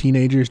edgy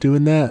teenagers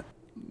doing that.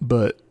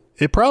 But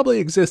it probably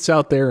exists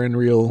out there in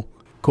real,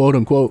 quote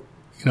unquote,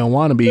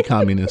 wannabe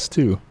communists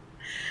too.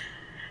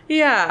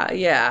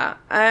 Yeah.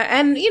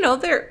 And,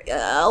 they're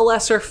a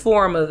lesser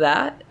form of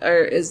that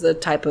is the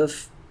type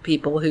of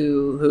people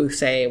who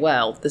say,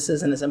 well, this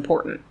isn't as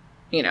important,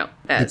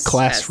 as the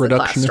class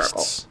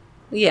reductionists.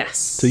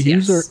 Yes.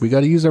 We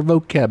got to use our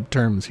vocab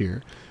terms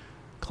here.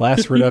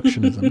 Class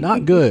reductionism.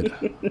 Not good.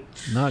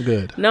 Not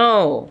good.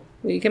 No.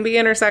 You can be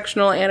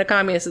intersectional and a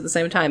communist at the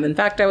same time. In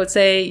fact, I would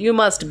say you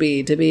must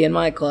be to be in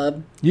my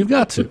club. You've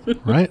got to,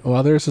 right?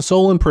 While there's a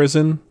soul in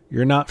prison,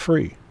 you're not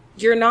free.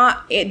 You're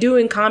not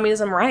doing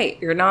communism right.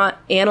 You're not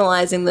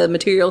analyzing the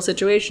material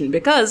situation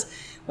because,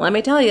 let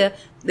me tell you,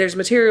 there's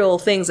material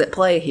things at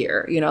play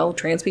here.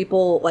 Trans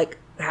people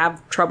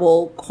have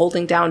trouble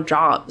holding down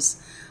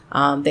jobs.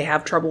 They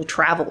have trouble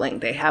traveling.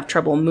 They have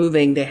trouble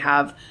moving. They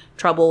have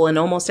trouble in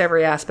almost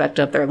every aspect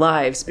of their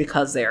lives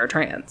because they are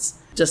trans.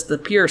 Just the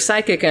pure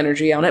psychic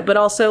energy on it, but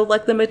also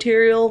the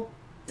material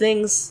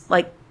things,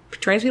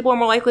 trans people are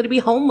more likely to be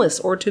homeless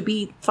or to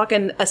be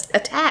fucking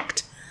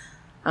attacked.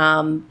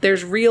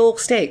 There's real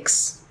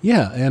stakes.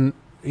 Yeah, and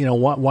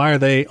why are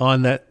they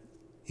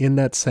in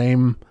that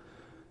same?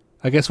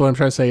 I guess what I'm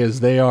trying to say is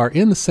they are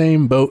in the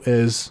same boat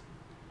as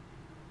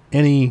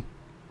any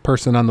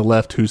person on the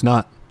left who's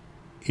not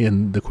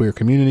in the queer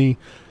community.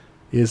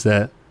 Is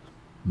that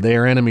they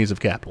are enemies of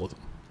capitalism.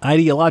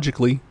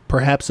 Ideologically,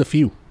 perhaps a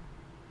few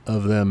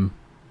of them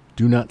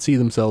do not see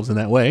themselves in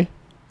that way.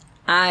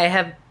 I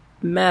have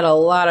met a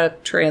lot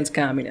of trans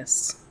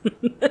communists.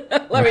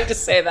 Let me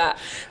just say that.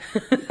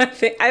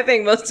 I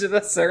think most of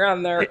us are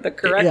on the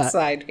correct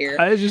side here.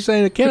 I was just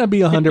saying it cannot be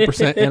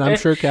 100%, and I'm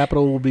sure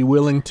Capital will be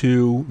willing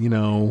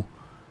to,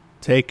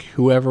 take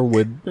whoever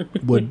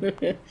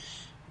would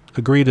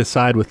agree to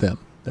side with them.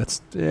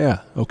 That's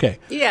okay.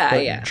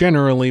 Yeah.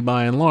 Generally,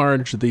 by and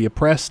large, the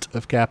oppressed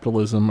of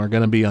capitalism are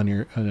going to be on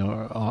your,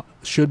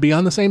 should be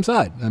on the same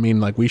side. I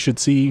mean, we should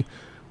see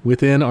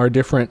within our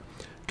different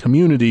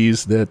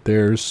communities that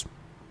there's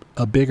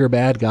a bigger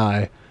bad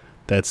guy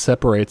that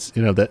separates,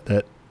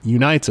 that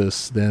unites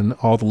us than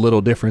all the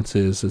little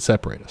differences that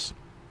separate us.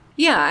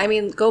 Yeah, I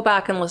mean, go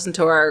back and listen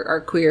to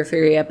our queer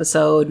theory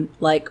episode.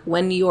 Like,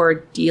 when you're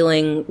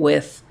dealing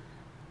with,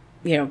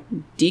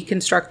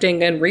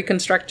 deconstructing and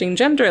reconstructing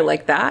gender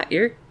like that,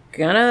 you're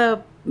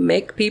gonna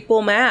make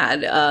people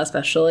mad,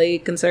 especially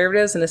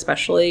conservatives and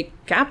especially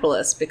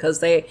capitalists,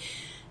 because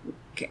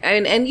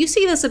and you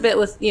see this a bit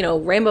with,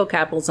 rainbow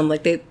capitalism.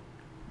 Like,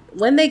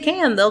 when they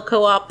can, they'll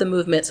co-opt the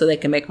movement so they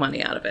can make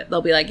money out of it.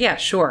 They'll be like, yeah,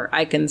 sure,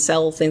 I can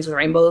sell things with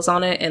rainbows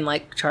on it and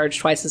like charge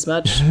twice as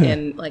much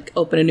and like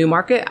open a new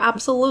market.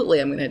 Absolutely,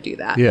 I'm going to do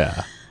that.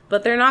 Yeah.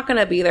 But they're not going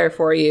to be there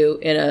for you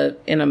in a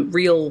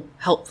real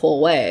helpful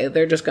way.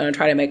 They're just going to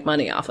try to make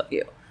money off of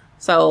you.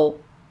 So,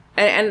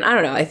 and I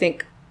don't know, I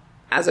think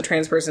as a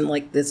trans person,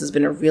 like, this has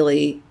been a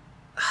really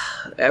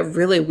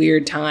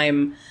weird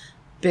time,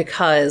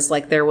 because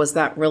like there was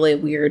that really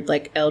weird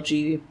like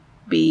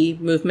LGBT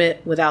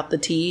movement without the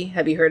T.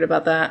 Have you heard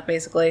about that,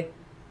 basically?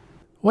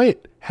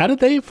 Wait, how did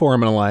they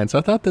form an alliance?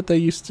 I thought that they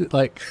used to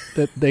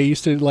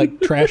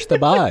trash the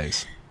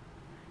bis.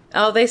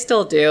 Oh, they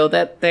still do.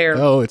 That they're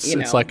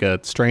it's like a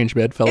strange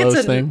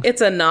bedfellows thing.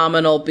 It's a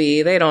nominal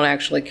B. They don't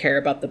actually care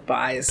about the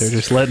bis. They're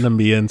just letting them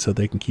be in so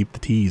they can keep the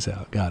T's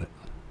out. Got it.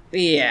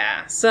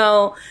 Yeah.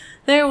 So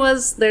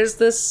there's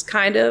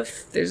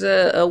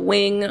a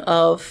wing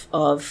of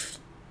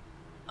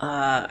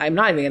I'm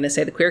not even going to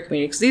say the queer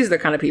community, because these are the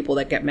kind of people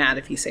that get mad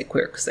if you say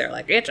queer, because they're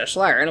like, it's a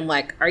slur. And I'm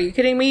like, are you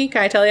kidding me?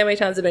 Can I tell you how many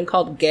times I've been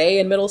called gay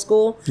in middle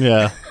school?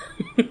 Yeah.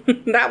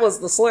 That was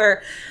the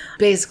slur.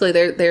 Basically,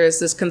 there's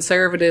this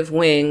conservative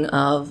wing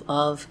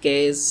of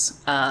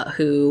gays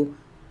who,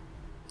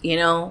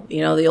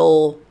 the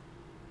old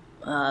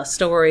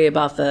story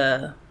about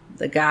the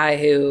guy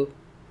who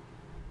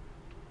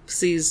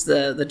sees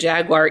the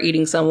jaguar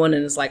eating someone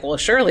and is like, well,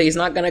 surely he's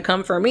not going to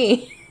come for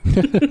me.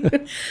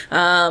 They're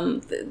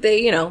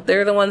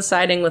the ones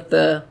siding with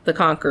the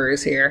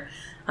conquerors here,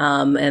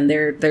 and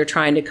they're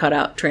trying to cut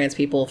out trans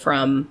people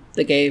from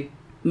the gay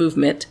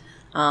movement.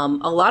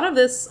 A lot of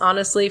this,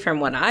 honestly, from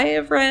what I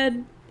have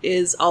read,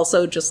 is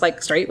also just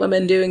like straight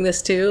women doing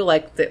this too.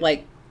 Like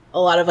a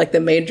lot of like the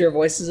major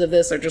voices of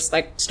this are just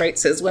like straight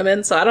cis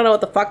women. So I don't know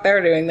what the fuck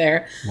they're doing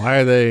there. Why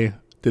are they?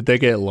 Did they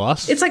get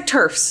lost? It's like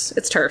TERFs.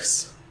 It's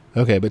TERFs.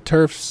 Okay, but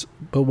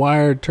why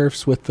are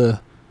TERFs with the?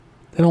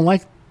 They don't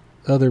like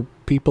other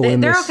people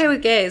in this. They're okay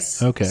with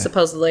gays, okay,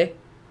 supposedly,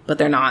 but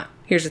they're not.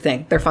 Here's the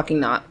thing, they're fucking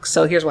not.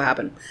 So here's what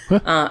happened.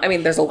 I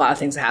mean, there's a lot of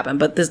things that happen,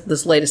 but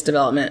this latest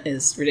development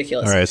is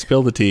ridiculous. All right,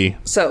 spill the tea.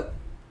 So,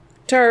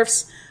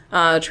 TERFs,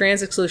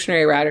 trans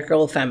exclusionary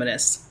radical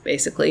feminists,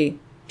 basically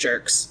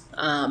jerks.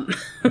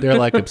 They're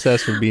like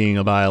obsessed with being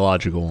a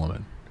biological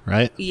woman,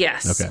 right?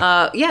 Yes.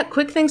 Okay.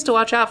 Quick things to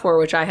watch out for,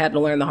 which I had to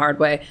learn the hard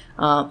way.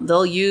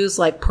 They'll use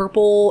like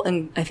purple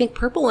and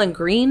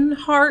green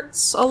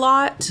hearts a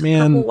lot.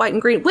 Man. Purple, white,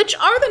 and green, which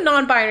are the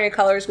non-binary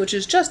colors, which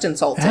is just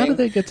insulting. How do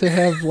they get to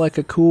have like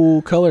a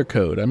cool color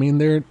code? I mean,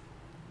 they're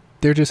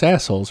just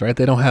assholes, right?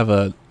 They don't have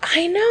a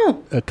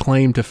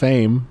claim to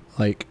fame.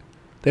 Like,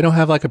 they don't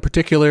have like a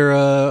particular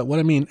I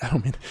don't mean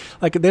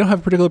like they don't have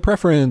a particular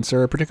preference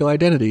or a particular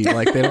identity.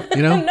 Like, they don't,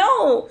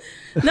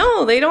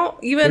 No, they don't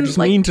even. They're just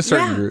like, mean to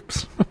certain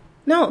groups.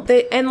 No,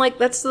 that's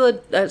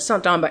it's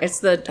not non-binary. I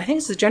think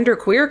it's the gender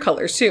queer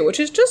colors too, which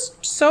is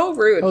just so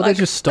rude. Oh, like,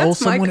 they just stole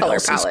someone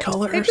else's palette.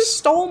 colors. They just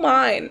stole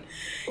mine.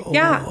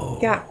 Oh.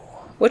 Yeah.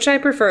 Which I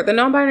prefer. The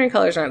non-binary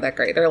colors aren't that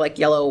great. They're like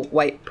yellow,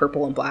 white,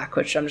 purple, and black,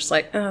 which I'm just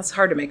like, it's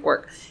hard to make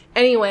work.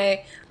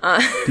 Anyway. Do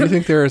you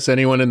think there is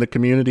anyone in the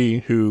community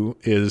who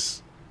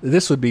is...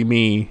 This would be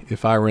me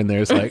if I were in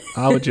there. It's like,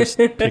 I would just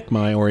pick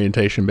my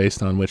orientation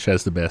based on which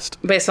has the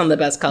best. Based on the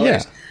best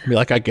colors. Yeah. I'd be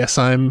like, I guess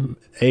I'm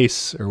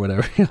ace or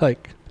whatever.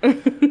 Like...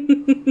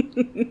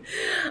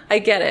 I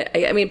get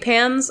it. I mean,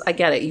 pans, I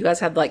get it. You guys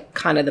have like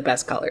kind of the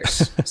best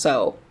colors.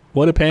 So...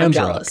 What do pans I'm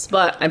jealous, rock?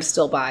 But I'm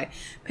still bi.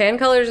 Pan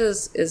colors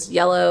is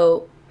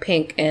yellow,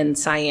 pink, and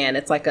cyan.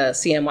 It's like a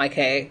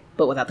CMYK,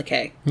 but without the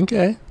K.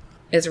 Okay.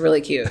 It's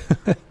really cute.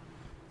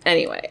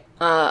 Anyway,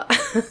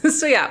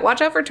 so yeah,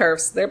 watch out for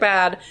TERFs. They're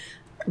bad.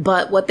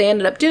 But what they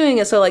ended up doing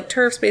is, so like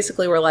TERFs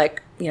basically were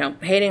like,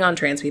 hating on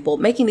trans people,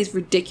 making these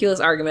ridiculous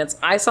arguments.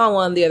 I saw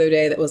one the other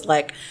day that was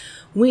like,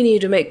 we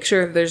need to make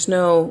sure there's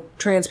no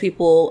trans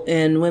people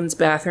in women's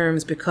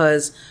bathrooms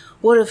because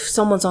what if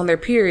someone's on their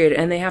period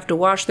and they have to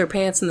wash their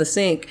pants in the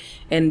sink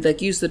and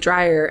like use the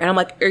dryer? And I'm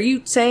like, are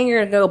you saying you're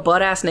gonna go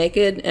butt ass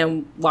naked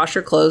and wash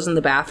your clothes in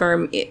the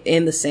bathroom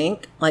in the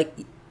sink? Like,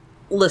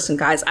 listen,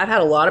 guys, I've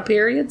had a lot of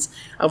periods.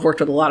 I've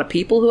worked with a lot of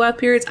people who have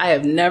periods. I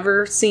have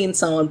never seen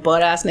someone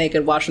butt ass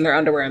naked washing their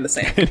underwear in the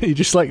sink. You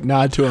just like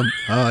nod to them.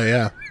 Oh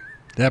yeah,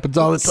 it happens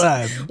all the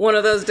time. One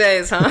of those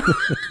days, huh?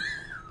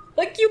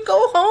 Like, you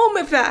go home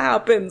if that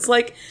happens.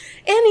 Like,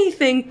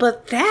 anything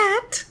but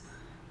that.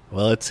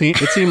 Well, it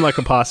seemed like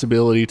a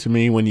possibility to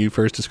me when you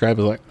first described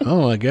it. Like,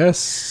 oh, I guess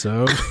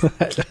so.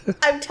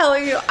 I'm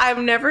telling you, I've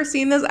never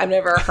seen this. I've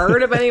never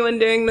heard of anyone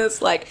doing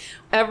this. Like,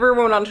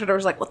 everyone on Twitter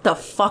was like, what the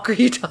fuck are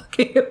you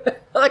talking about?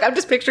 Like, I'm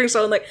just picturing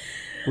someone like...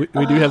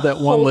 We do have that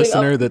one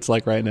listener that's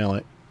like right now,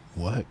 like,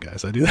 What,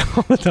 guys? I do that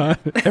all the time.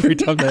 Every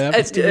time that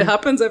happens. It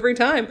happens every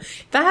time.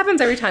 That happens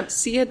every time.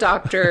 See a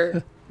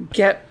doctor,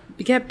 get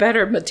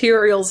better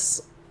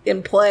materials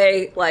in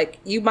play. Like,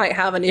 you might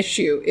have an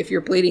issue if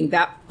you're bleeding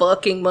that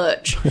fucking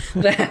much.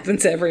 That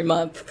happens every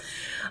month.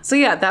 So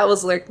yeah, that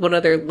was like one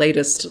of their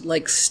latest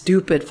like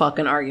stupid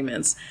fucking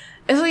arguments.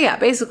 And so yeah,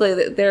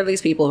 basically there are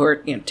these people who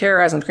are, you know,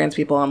 terrorizing trans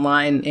people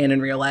online and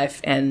in real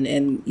life,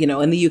 and you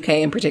know, in the UK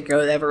in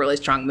particular, they have a really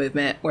strong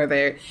movement where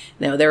they're,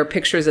 you know, there are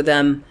pictures of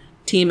them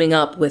teaming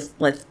up with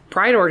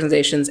pride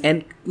organizations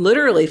and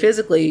literally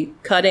physically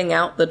cutting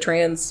out the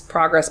trans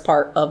progress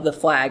part of the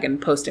flag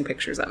and posting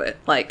pictures of it.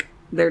 Like,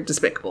 they're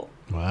despicable.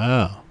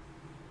 Wow.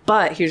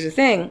 But here's the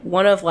thing.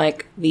 One of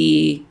like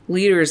the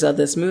leaders of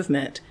this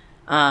movement,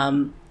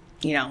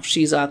 you know,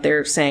 she's out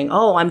there saying,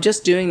 oh, I'm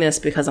just doing this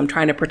because I'm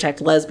trying to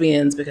protect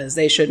lesbians because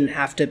they shouldn't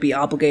have to be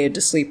obligated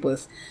to sleep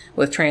with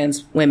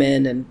trans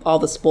women and all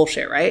this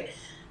bullshit, right?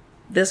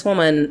 This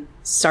woman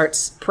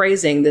starts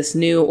praising this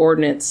new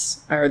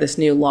ordinance or this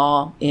new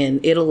law in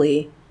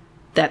Italy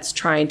that's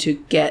trying to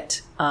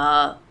get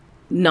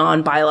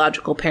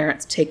non-biological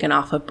parents taken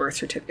off of birth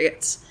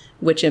certificates,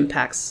 which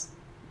impacts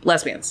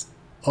lesbians.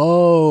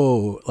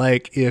 Oh,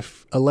 like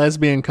if a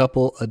lesbian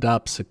couple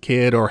adopts a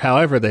kid or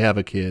however they have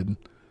a kid.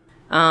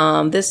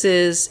 This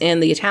is in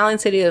the Italian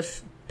city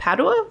of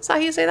Padua. Is that how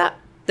you say that?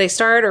 They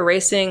started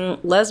erasing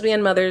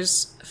lesbian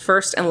mothers'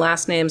 first and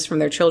last names from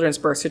their children's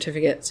birth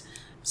certificates.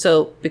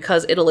 So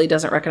because Italy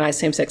doesn't recognize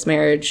same-sex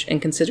marriage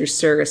and considers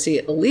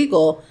surrogacy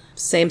illegal,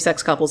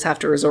 same-sex couples have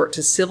to resort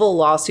to civil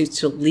lawsuits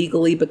to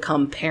legally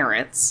become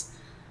parents.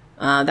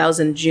 That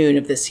was in June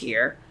of this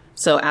year.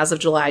 So as of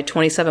July,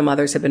 27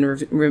 mothers have been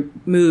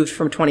removed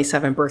from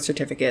 27 birth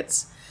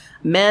certificates.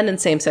 Men and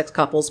same-sex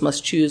couples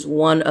must choose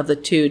one of the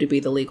two to be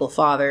the legal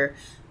father.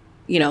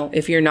 You know,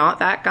 if you're not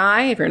that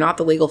guy, if you're not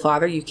the legal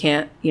father, you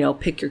can't, you know,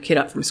 pick your kid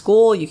up from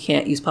school. You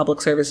can't use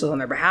public services on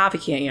their behalf. You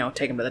can't, you know,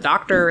 take them to the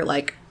doctor.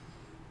 Like,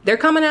 they're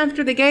coming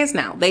after the gays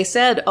now. They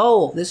said,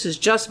 oh, this is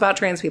just about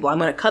trans people. I'm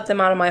going to cut them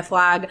out of my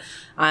flag.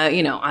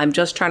 You know, I'm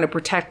just trying to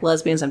protect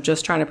lesbians. I'm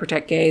just trying to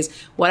protect gays.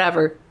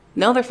 Whatever.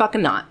 No, they're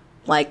fucking not.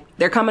 Like,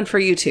 they're coming for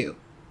you too.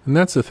 And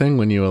that's the thing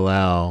when you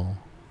allow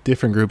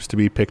different groups to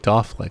be picked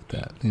off like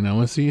that. You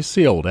know, it's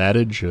the old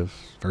adage of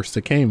first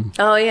it came.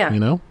 Oh, yeah. You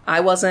know?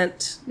 I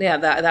wasn't, yeah,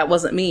 that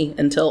wasn't me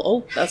until,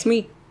 oh, that's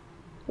me.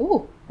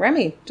 Ooh,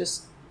 Remy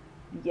just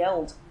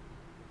yelled.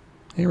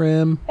 Hey,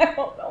 Rem. I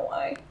don't know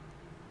why.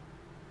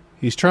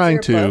 He's trying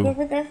Is there a bug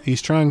over to, there?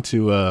 he's trying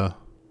to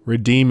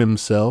redeem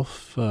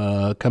himself,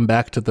 come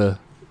back to the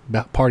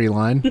party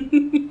line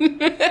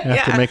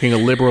after making a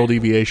liberal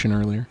deviation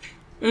earlier.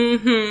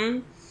 Mm-hmm.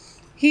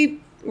 He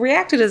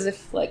reacted as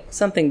if, like,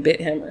 something bit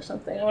him or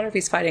something. I wonder if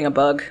he's fighting a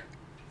bug.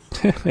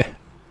 Good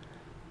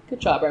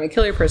job, Remy.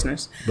 Kill your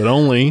prisoners. But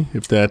only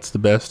if that's the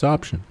best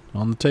option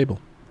on the table.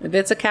 If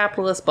it's a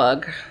capitalist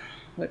bug,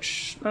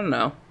 which, I don't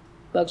know.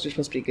 Bugs are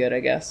supposed to be good,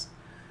 I guess.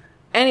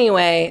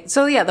 Anyway,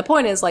 so yeah, the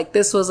point is, like,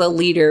 this was a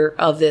leader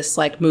of this,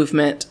 like,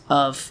 movement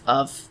of,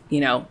 you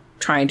know,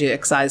 trying to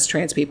excise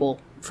trans people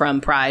from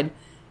Pride.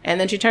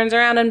 And then she turns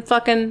around and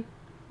fucking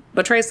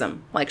betrays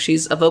them. Like,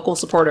 she's a vocal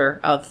supporter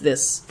of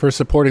this. For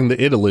supporting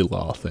the Italy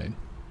law thing.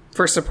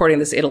 For supporting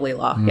this Italy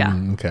law, yeah.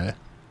 Okay.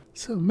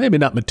 So maybe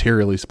not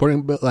materially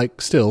supporting, but,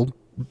 like, still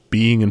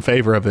being in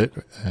favor of it.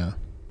 Yeah.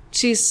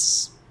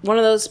 She's one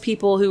of those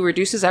people who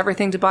reduces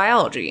everything to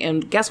biology.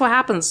 And guess what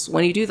happens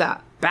when you do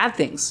that? Bad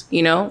things,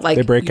 you know? Like,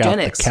 they break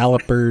eugenics. out the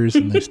calipers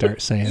and they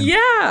start saying...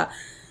 Yeah!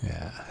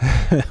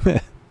 Yeah.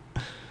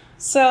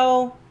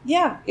 So...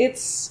 yeah,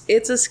 it's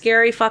a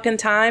scary fucking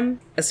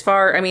time. As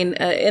far, I mean,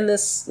 in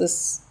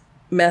this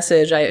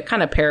message, I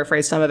kind of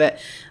paraphrased some of it.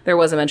 There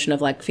was a mention of,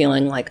 like,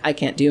 feeling like I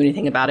can't do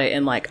anything about it,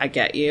 and, like, I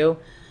get you.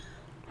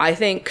 I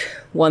think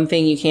one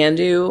thing you can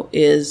do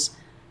is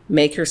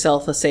make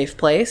yourself a safe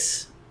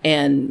place,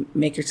 and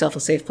make yourself a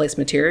safe place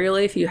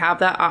materially if you have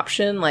that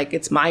option. Like,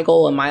 it's my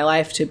goal in my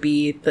life to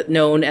be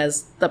known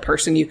as the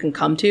person you can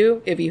come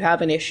to if you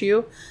have an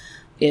issue.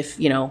 If,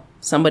 you know,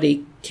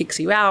 somebody kicks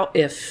you out,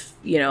 if,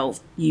 you know,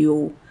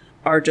 you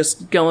are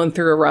just going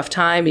through a rough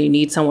time and you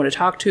need someone to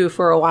talk to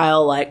for a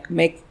while, like,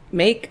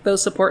 make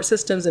those support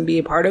systems and be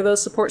a part of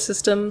those support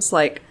systems.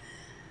 Like,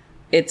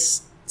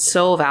 it's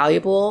so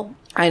valuable.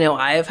 I know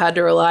I have had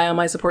to rely on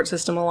my support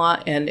system a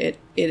lot, and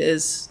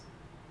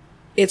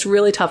it's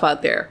really tough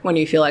out there when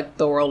you feel like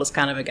the world is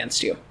kind of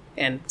against you.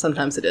 And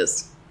sometimes it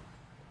is.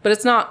 But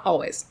it's not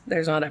always.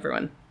 There's not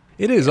everyone.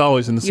 It is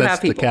always in the You sense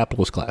have that the people.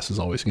 capitalist class is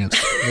always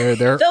against you.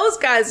 They're Those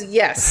guys,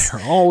 yes.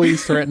 they're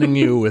always threatening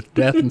you with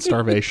death and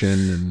starvation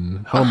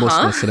and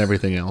homelessness and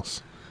everything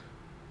else.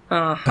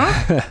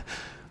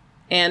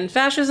 And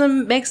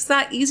fascism makes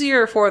that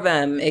easier for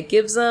them. It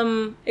gets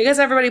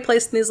everybody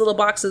placed in these little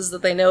boxes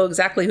that they know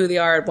exactly who they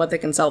are and what they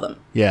can sell them.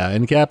 Yeah,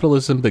 in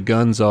capitalism, the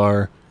guns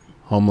are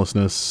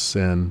homelessness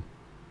and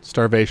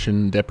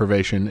starvation,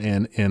 deprivation,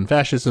 and in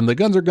fascism, the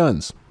guns are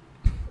guns.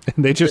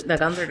 And they just The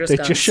guns are just they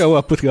guns. just show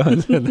up with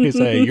guns and they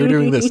say, "You're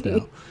doing this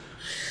now,"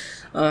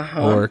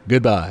 or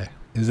 "Goodbye."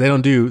 is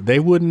they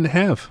wouldn't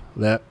have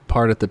that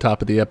part at the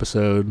top of the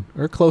episode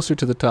or closer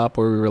to the top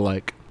where we were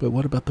like, but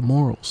what about the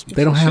morals?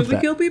 They don't have that. Should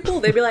we kill people?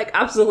 They'd be like,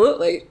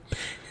 absolutely.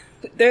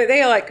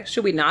 They're like,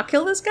 should we not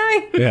kill this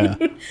guy? Yeah.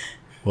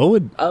 Oh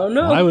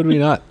no. Why would we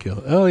not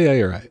kill? Oh yeah,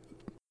 you're right.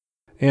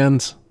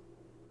 And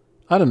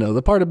I don't know,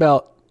 the part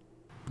about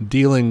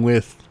dealing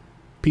with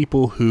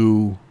people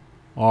who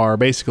are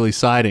basically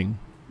siding,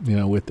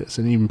 with this,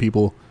 and even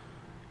people,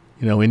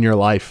 in your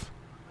life,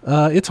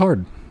 it's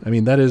hard. I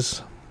mean, that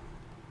is,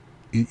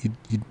 you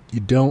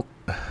don't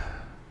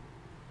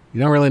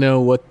really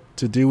know what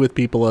to do with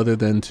people other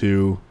than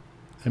to,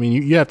 I mean,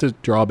 you have to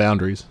draw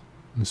boundaries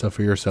and stuff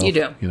for yourself. You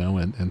do.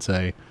 And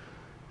say,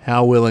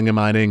 how willing am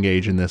I to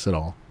engage in this at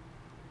all?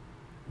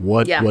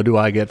 What do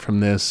I get from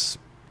this?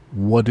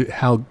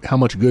 How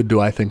much good do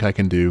I think I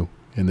can do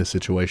in this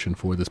situation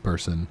for this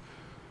person?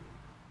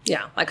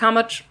 Yeah, like how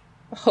much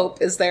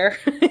hope is there?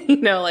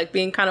 Like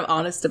being kind of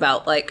honest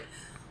about like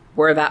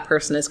where that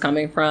person is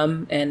coming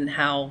from and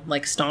how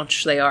like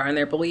staunch they are in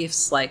their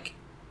beliefs. Like,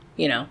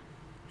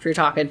 if you're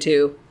talking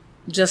to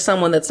just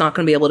someone that's not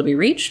going to be able to be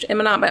reached, it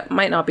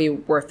might not be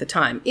worth the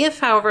time. If,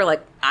 however,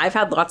 like I've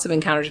had lots of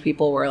encounters with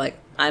people where like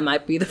I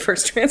might be the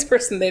first trans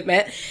person they've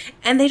met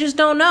and they just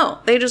don't know.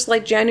 They just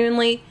like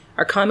genuinely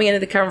are coming into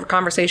the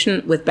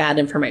conversation with bad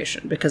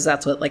information because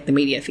that's what like the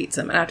media feeds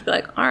them. And I have to be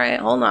like, all right,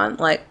 hold on.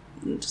 Like,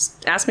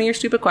 just ask me your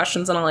stupid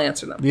questions and I'll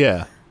answer them.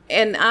 Yeah.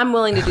 And I'm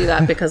willing to do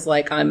that because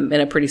like I'm in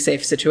a pretty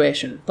safe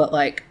situation, but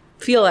like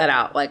feel that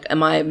out. Like,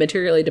 am I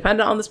materially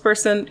dependent on this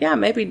person? Yeah,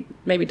 maybe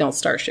don't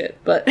start shit,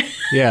 but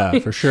yeah,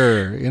 for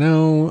sure.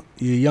 You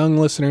young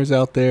listeners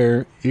out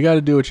there, you got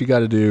to do what you got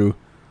to do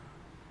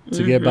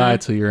to get by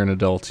till you're an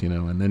adult,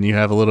 and then you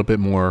have a little bit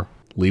more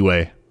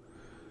leeway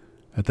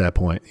at that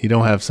point. You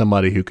don't have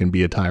somebody who can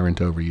be a tyrant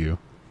over you.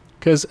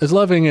 Because as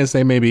loving as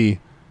they may be,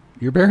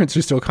 your parents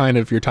are still kind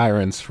of your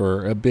tyrants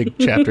for a big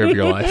chapter of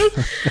your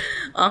life.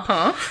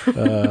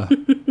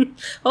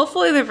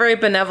 Hopefully they're very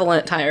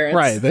benevolent tyrants.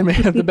 Right. They may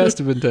have the best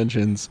of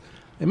intentions.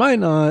 They might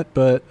not,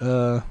 but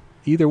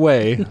either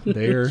way,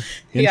 they're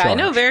in charge. I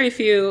know very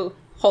few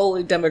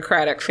wholly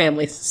democratic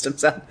family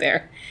systems out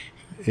there.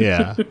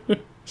 Yeah.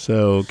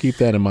 So keep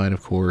that in mind,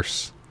 of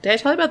course. Did I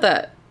tell you about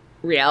that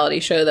reality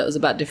show that was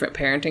about different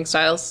parenting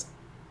styles?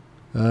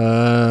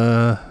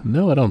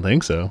 No, I don't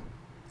think so.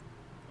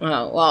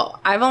 Oh, well,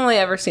 I've only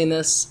ever seen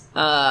this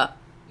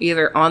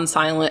either on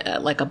silent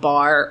at like a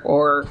bar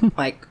or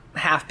like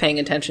half paying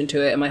attention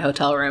to it in my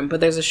hotel room. But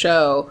there's a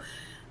show,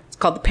 it's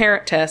called The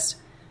Parent Test,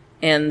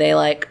 and they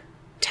like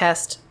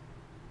test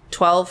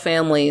 12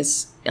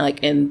 families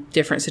like in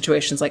different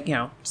situations, like,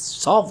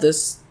 solve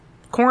this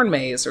corn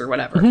maze or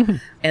whatever.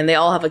 And they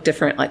all have like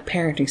different like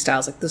parenting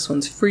styles. Like this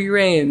one's free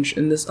range,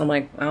 and this, I'm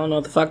like, I don't know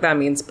what the fuck that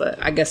means,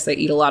 but I guess they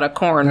eat a lot of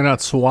corn. They're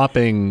not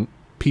swapping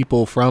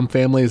people from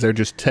families, they're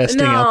just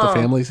testing out the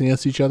families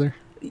against each other.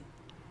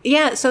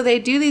 Yeah, so they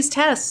do these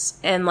tests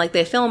and like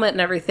they film it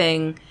and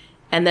everything,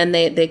 and then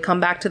they come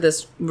back to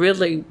this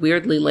really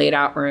weirdly laid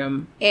out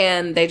room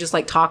and they just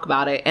like talk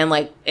about it, and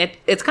like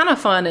it's kind of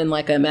fun in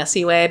like a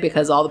messy way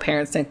because all the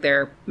parents think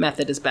their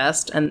method is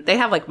best, and they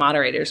have like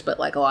moderators, but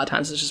like a lot of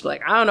times it's just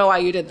like, I don't know why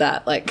you did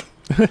that, like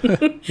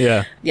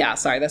yeah,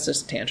 sorry, that's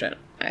just a tangent.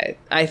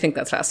 I think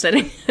that's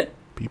fascinating.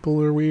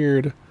 People are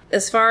weird.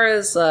 As far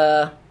as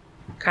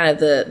kind of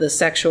the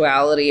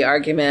sexuality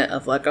argument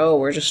of like, oh,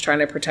 we're just trying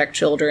to protect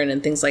children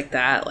and things like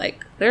that,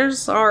 like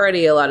there's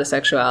already a lot of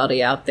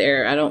sexuality out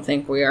there. I don't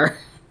think we are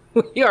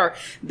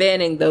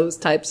banning those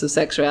types of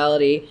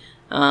sexuality.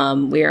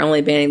 We are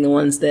only banning the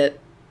ones that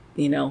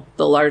the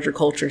larger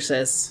culture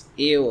says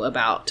ew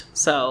about.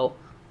 So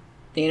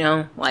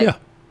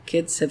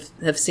kids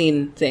have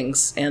seen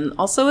things, and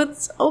also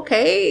it's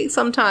okay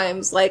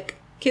sometimes, like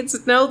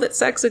kids know that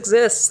sex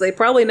exists. They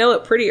probably know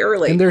it pretty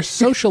early. And they're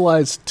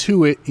socialized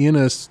to it in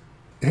a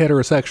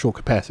heterosexual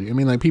capacity. I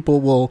mean, like people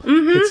will,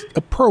 it's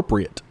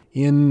appropriate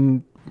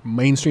in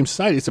mainstream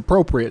society. It's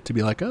appropriate to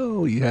be like,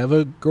 oh, you have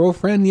a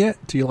girlfriend yet?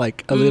 To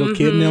like a little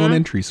kid in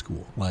elementary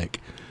school.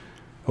 Like,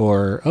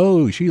 or,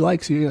 oh, she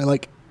likes you.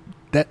 Like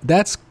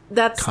that's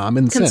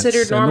common sense.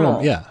 Considered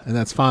normal. Yeah. And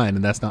that's fine.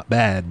 And that's not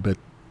bad. But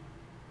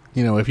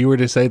if you were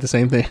to say the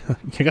same thing,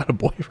 you got a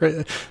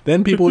boyfriend,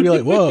 then people would be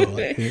like, whoa.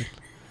 Like,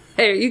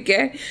 hey, are you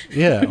gay?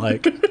 Yeah,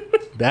 like,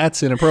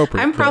 that's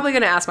inappropriate. I'm probably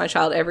going to ask my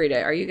child every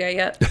day, are you gay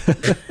yet?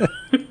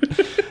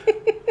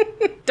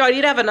 Do I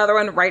need to have another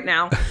one right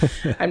now?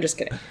 I'm just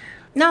kidding.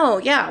 No,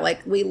 yeah,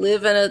 like, we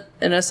live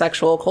in a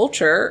sexual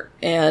culture,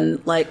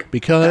 and, like,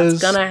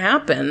 because that's going to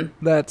happen.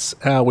 That's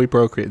how we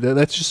procreate.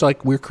 That's just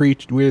like we're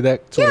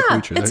that sort of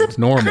creature. It's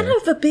normal. Kind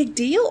of a big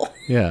deal.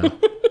 Yeah.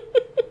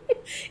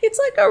 It's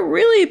like a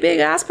really big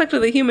aspect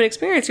of the human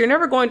experience. You're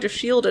never going to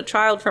shield a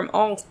child from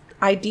all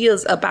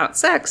ideas about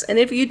sex, and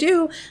if you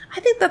do, I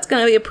think that's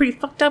going to be a pretty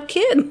fucked up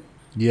kid.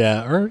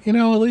 Yeah, or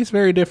at least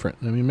very different.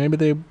 I mean, maybe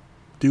they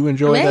do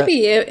enjoy that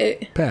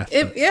path.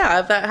 If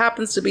that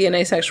happens to be an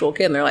asexual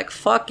kid, and they're like,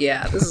 "Fuck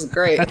yeah, this is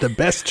great." Had the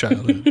best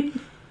childhood.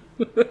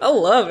 I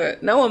love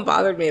it. No one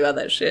bothered me about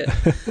that shit.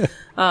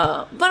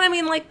 But I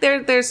mean, like,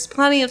 there's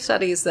plenty of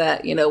studies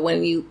that, you know,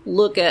 when you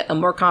look at a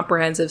more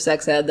comprehensive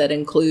sex ed that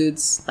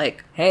includes,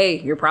 like, hey,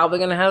 you're probably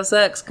going to have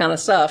sex kind of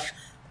stuff,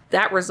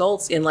 that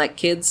results in, like,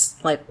 kids,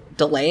 like,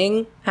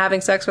 delaying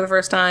having sex for the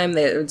first time.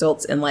 It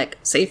results in, like,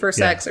 safer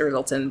sex. It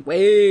results in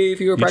way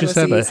fewer pregnancies.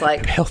 You just have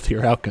like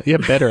healthier outcome. You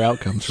have better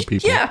outcomes for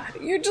people. Yeah,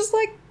 you're just,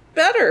 like,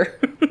 better.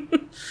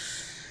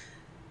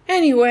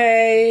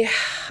 Anyway,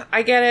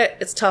 I get it.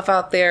 It's tough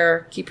out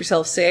there. Keep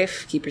yourself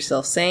safe. Keep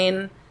yourself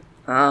sane.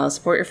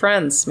 Support your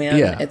friends, man.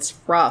 Yeah. It's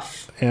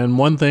rough. And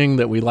one thing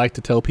that we like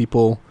to tell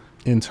people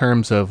in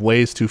terms of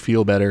ways to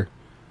feel better,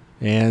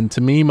 and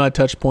to me, my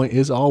touch point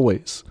is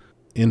always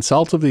in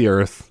Salt of the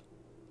Earth,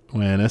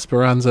 when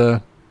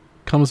Esperanza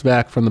comes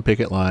back from the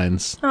picket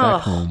lines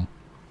back home,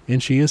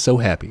 and she is so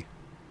happy.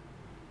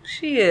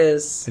 She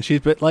is. And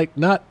she's, but like,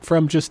 not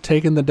from just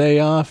taking the day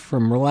off,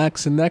 from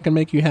relaxing, that can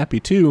make you happy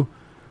too,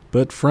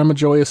 but from a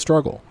joyous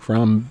struggle,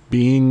 from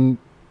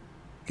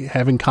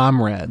having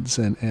comrades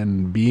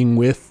and being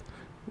with,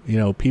 you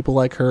know, people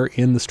like her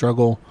in the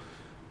struggle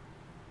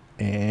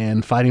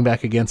and fighting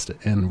back against it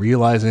and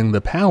realizing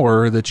the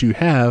power that you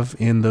have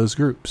in those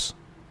groups.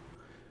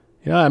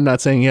 Yeah, I'm not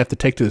saying you have to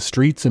take to the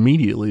streets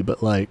immediately,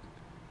 but like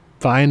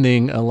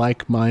finding a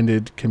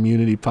like-minded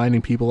community,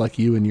 finding people like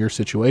you in your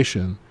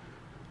situation,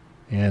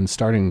 and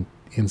starting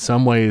in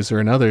some ways or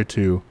another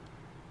to,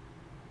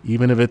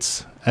 even if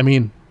it's, I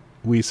mean,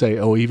 we say,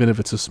 oh, even if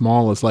it's as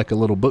small as like a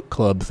little book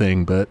club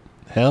thing, but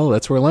hell,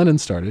 that's where Lennon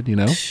started, you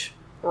know?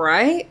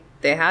 Right?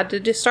 They had to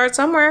just start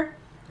somewhere.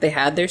 They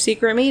had their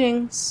secret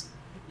meetings.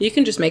 You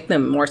can just make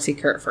them more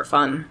secret for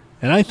fun.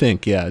 And I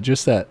think, yeah,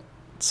 just that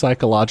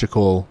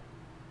psychological,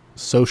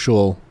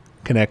 social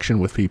connection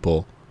with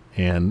people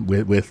and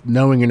with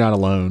knowing you're not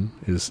alone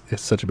is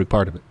such a big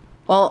part of it.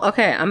 Well,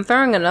 okay, I'm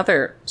throwing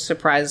another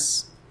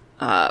surprise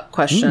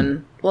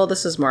question. Well,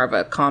 this is more of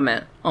a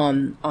comment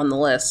on the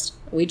list.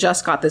 We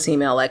just got this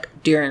email, like,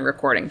 during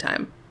recording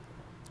time.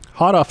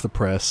 Hot off the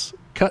press,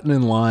 cutting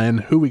in line,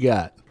 who we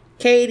got?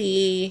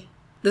 Katie.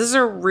 This is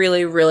a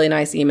really, really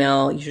nice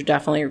email. You should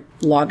definitely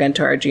log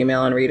into our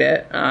Gmail and read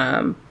it.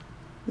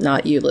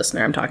 Not you,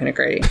 listener. I'm talking to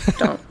Grady.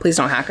 Please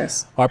don't hack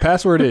us. Our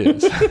password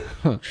is...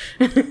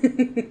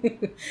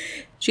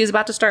 She's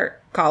about to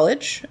start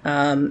college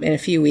in a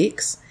few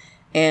weeks.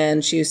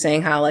 And she was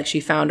saying how, like, she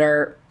found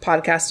our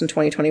podcast in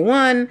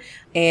 2021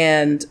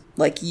 and,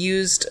 like,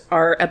 used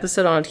our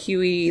episode on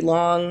Huey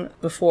Long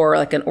before,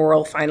 like, an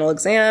oral final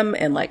exam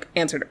and, like,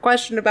 answered a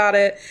question about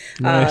it.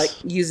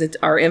 Nice. Used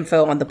our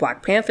info on the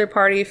Black Panther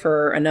Party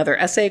for another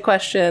essay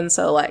question.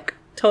 So, like,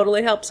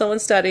 totally helped someone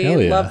study.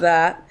 Hell yeah. Love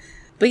that.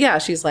 But yeah,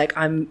 she's like,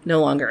 I'm no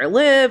longer a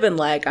lib and,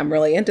 like, I'm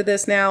really into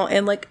this now.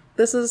 And, like,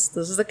 this is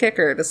the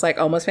kicker. This, like,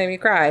 almost made me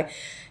cry.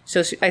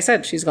 So I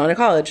said she's going to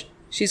college.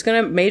 She's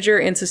going to major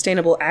in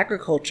sustainable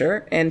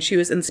agriculture, and she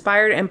was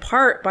inspired in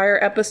part by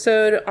our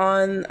episode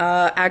on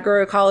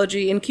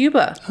agroecology in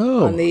Cuba,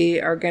 on the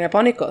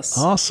organoponicos.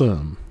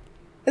 Awesome.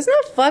 Isn't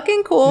that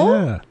fucking cool?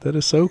 Yeah, that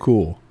is so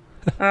cool.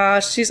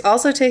 She's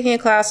also taking a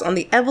class on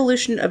the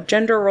evolution of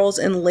gender roles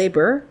in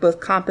labor,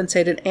 both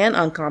compensated and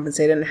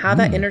uncompensated, and how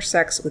that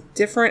intersects with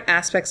different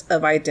aspects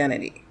of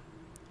identity.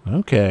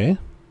 Okay.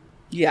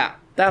 Yeah,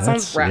 that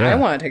sounds rad. Yeah. I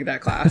want to take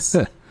that class.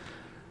 That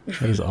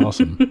is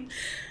awesome.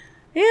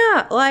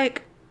 Yeah,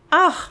 like,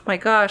 oh my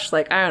gosh,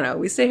 like, I don't know.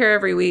 We stay here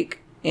every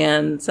week,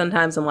 and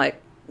sometimes I'm like,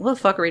 what the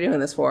fuck are we doing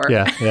this for?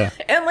 Yeah.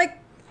 And, like,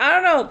 I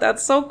don't know.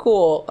 That's so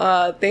cool.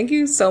 Thank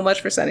you so much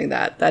for sending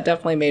that. That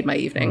definitely made my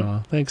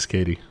evening. Thanks,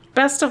 Katie.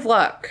 Best of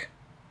luck.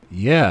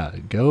 Yeah,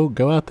 go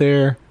out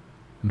there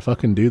and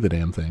fucking do the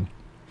damn thing.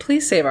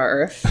 Please save our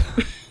Earth.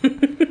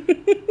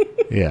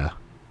 Yeah.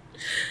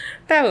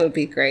 That would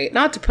be great.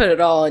 Not to put it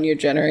all on your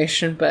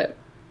generation, but...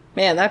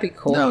 man, that'd be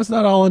cool. No, it's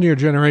not all in your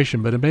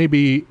generation, but it may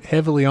be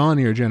heavily on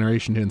your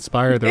generation to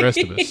inspire the rest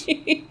of us.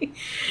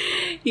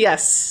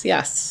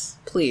 Yes,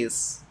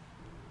 please.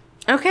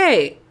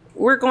 Okay,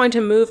 we're going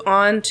to move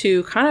on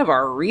to kind of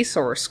our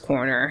resource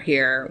corner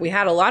here. We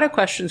had a lot of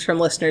questions from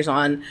listeners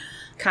on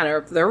kind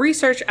of the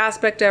research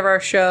aspect of our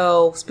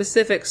show,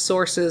 specific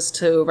sources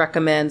to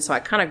recommend, so I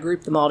kind of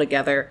grouped them all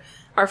together.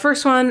 Our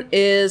first one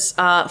is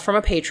from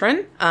a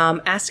patron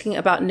asking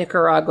about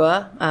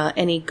Nicaragua,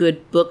 any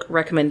good book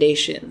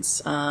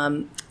recommendations.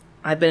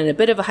 I've been in a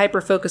bit of a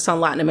hyper-focus on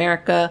Latin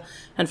America.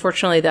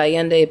 Unfortunately, the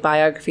Allende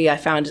biography I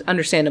found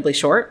understandably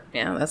short.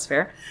 Yeah, that's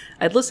fair.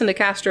 I'd listened to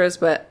Castro's,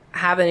 but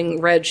having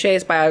read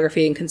Shea's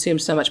biography and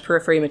consumed so much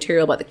periphery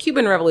material about the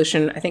Cuban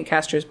Revolution, I think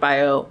Castro's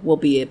bio will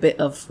be a bit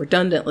of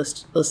redundant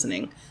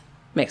listening.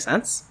 Makes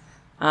sense.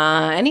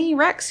 Any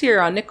recs here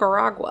on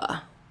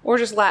Nicaragua? Or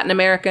just Latin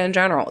America in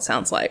general, it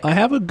sounds like. I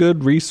have a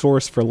good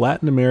resource for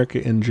Latin America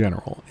in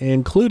general,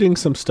 including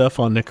some stuff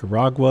on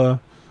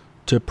Nicaragua.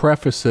 To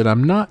preface it,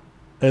 I'm not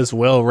as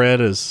well read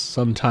as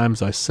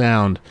sometimes I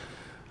sound.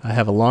 I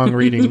have a long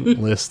reading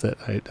list that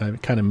I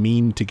kind of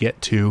mean to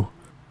get to.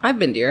 I've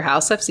been to your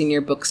house. I've seen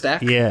your book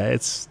stack. Yeah,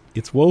 it's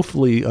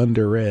woefully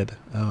underread.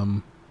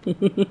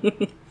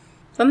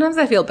 Sometimes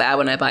I feel bad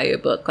when I buy you a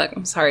book. Like,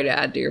 I'm sorry to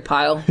add to your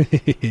pile.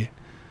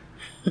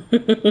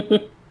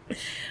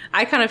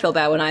 I kind of feel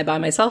bad when I buy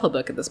myself a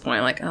book at this point.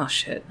 I'm like, oh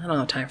shit, I don't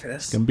have time for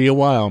this. It's gonna be a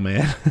while,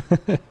 man.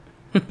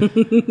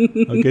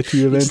 I'll get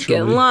you eventually. Just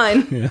get in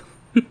line. Yeah.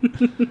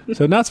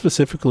 So not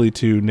specifically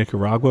to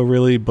Nicaragua,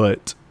 really,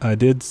 but I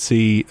did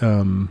see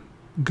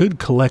good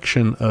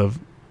collection of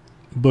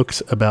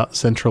books about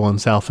Central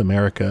and South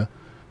America.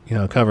 You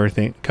know,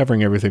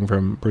 covering everything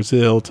from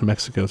Brazil to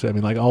Mexico. So I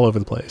mean, like all over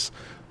the place.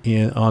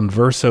 On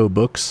Verso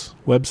Books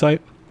website.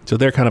 So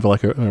they're kind of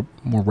like a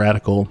more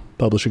radical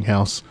publishing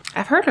house.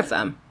 I've heard of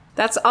them.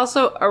 That's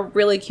also a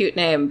really cute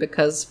name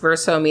because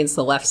Verso means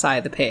the left side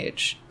of the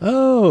page.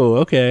 Oh,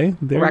 okay.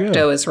 There you go.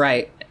 Recto is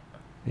right.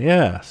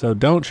 Yeah, so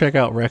don't check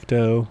out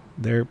Recto.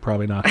 They're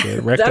probably not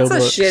good. Recto That's a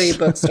books. shitty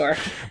bookstore.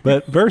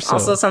 But Verso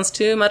Also sounds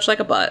too much like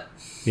a butt.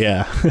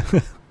 Yeah.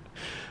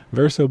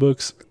 Verso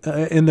Books,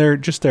 in their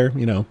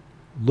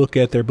look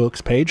at their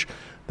books page,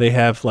 they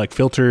have like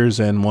filters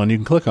and one you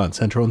can click on,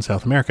 Central and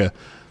South America.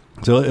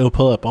 So it'll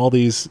pull up all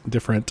these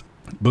different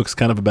books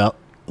kind of about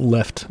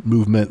left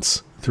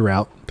movements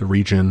throughout the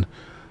region.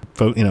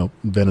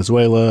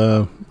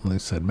 Venezuela, like I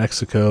said,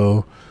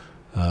 Mexico,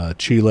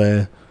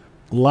 Chile,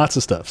 lots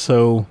of stuff.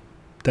 So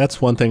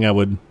that's one thing I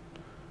would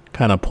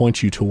kind of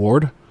point you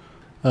toward.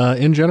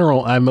 In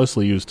general, I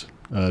mostly used,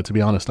 to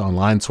be honest,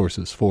 online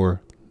sources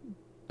for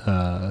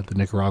the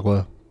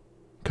Nicaragua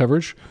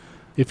coverage.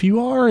 If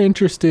you are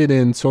interested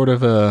in sort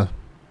of a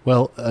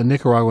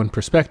Nicaraguan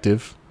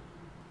perspective,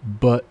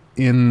 but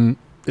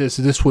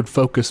this would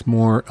focus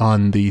more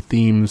on the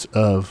themes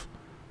of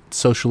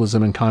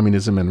socialism and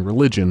communism and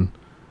religion,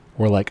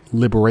 or like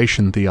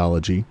liberation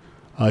theology,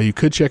 you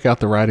could check out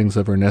the writings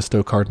of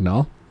Ernesto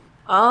Cardenal.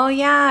 Oh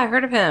yeah, I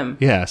heard of him.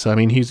 Yeah, so I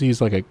mean,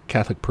 he's like a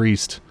Catholic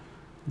priest,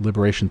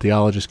 liberation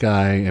theologist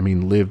guy. I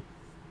mean, lived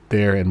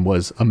there and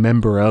was a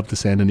member of the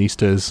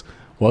Sandinistas,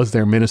 was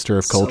their minister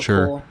of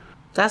culture. So cool.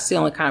 That's the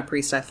only kind of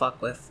priest I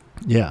fuck with.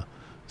 Yeah.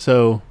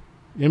 So,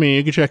 I mean,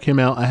 you can check him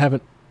out. I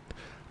haven't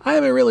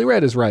really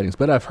read his writings,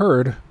 but I've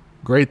heard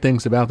great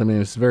things about them.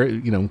 And it's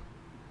very,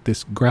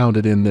 this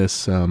grounded in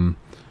this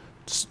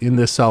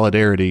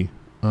solidarity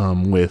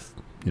with,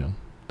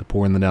 the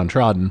poor and the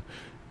downtrodden,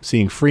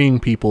 seeing freeing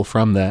people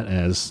from that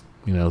as,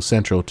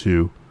 central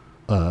to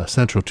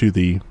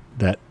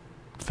that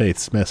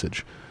faith's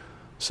message.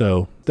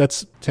 So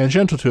that's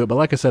tangential to it. But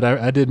like I said,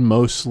 I did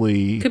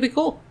mostly... Could be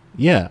cool.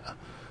 Yeah.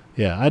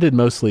 Yeah, I did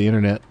mostly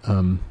internet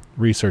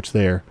research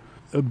there.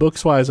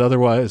 Books-wise,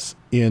 otherwise,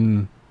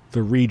 in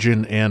the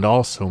region and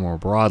also more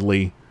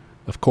broadly,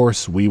 of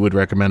course, we would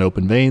recommend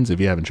Open Veins if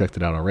you haven't checked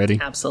it out already.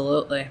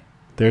 Absolutely.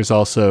 There's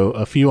also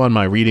a few on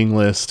my reading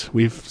list.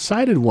 We've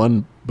cited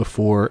one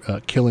before,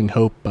 Killing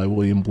Hope by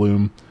William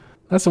Bloom.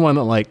 That's the one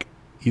that, like,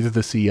 either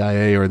the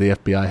CIA or the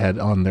FBI had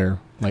on their,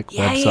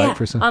 website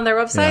for some... On their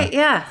website,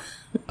 yeah.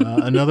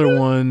 Another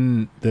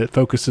one that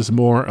focuses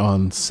more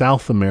on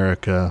South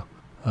America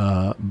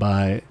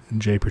by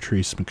J.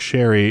 Patrice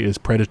McSherry is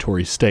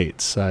Predatory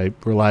States. I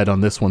relied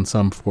on this one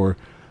some for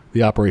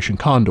the Operation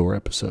Condor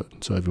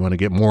episode, so if you want to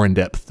get more in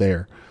depth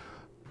there.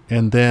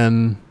 And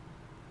then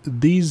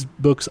these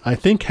books, I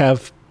think,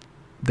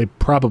 they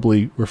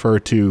probably refer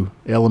to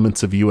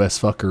elements of U.S.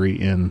 fuckery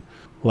in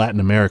Latin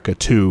America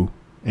too,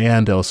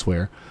 and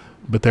elsewhere,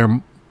 but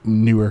they're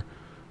newer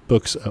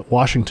books.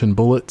 Washington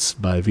Bullets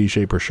by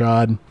Vijay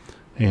Prashad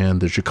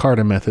and The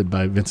Jakarta Method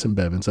by Vincent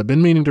Bevins. I've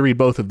been meaning to read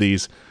both of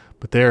these,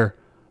 but they're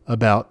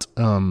about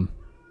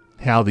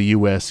how the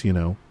U.S.,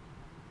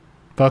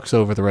 fucks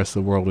over the rest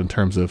of the world in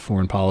terms of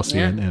foreign policy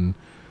and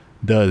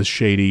does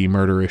shady,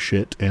 murderous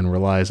shit and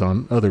relies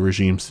on other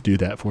regimes to do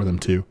that for them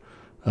too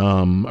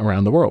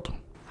around the world.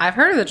 I've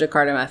heard of the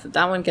Jakarta Method.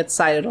 That one gets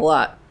cited a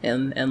lot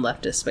in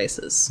leftist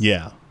spaces.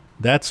 Yeah.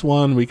 That's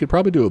one. We could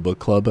probably do a book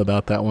club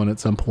about that one at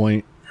some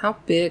point. How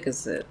big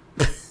is it?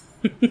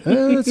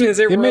 Is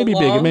it may be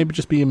long? big. It may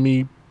just be a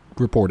me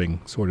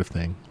reporting sort of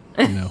thing.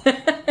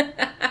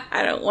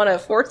 I don't want to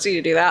force you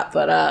to do that,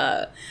 but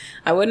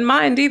I wouldn't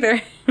mind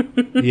either.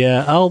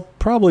 Yeah, I'll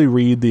probably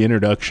read the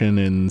introduction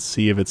and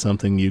see if it's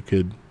something you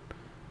could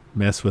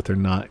mess with or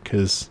not,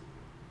 because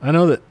I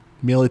know that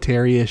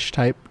military-ish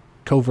type,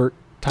 covert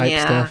type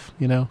stuff,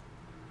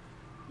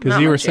 Because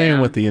you were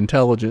saying with the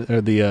intelligence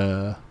or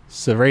the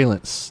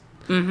surveillance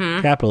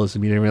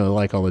capitalism, you didn't really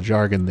like all the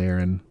jargon there,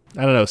 and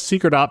I don't know,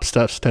 secret ops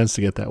stuff tends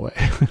to get that way.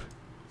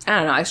 I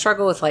don't know. I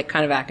struggle with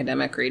kind of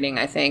academic reading,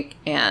 I think,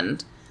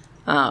 and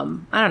I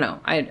don't know.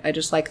 I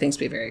just like things to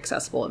be very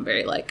accessible and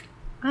very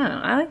I don't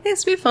know. I like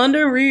things to be fun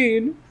to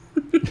read.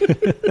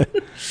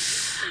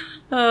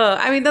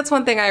 I mean, that's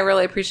one thing I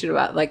really appreciate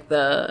about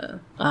the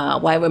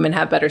Why Women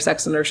Have Better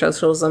Sex Under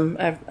Socialism.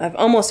 I've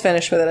almost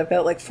finished with it. I've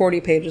got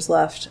 40 pages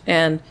left,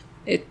 and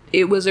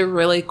it was a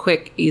really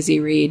quick, easy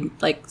read,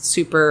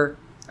 super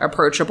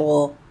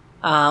approachable.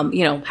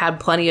 Had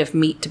plenty of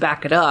meat to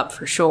back it up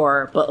for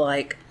sure, but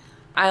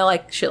I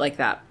like shit like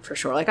that for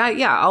sure.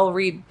 I'll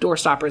read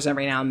Doorstoppers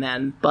every now and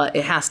then, but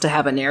it has to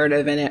have a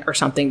narrative in it or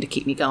something to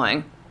keep me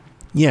going.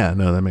 Yeah,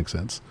 no, that makes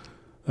sense.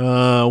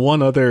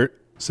 One other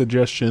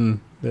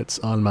suggestion that's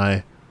on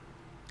my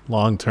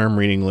long-term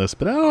reading list,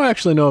 but I don't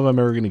actually know if I'm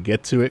ever going to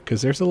get to it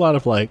because there's a lot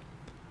of like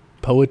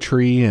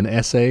poetry and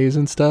essays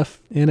and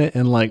stuff in it,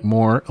 and like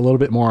a little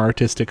bit more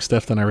artistic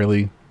stuff than I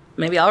really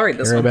Maybe I'll read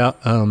this care one.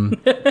 about.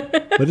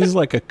 But this is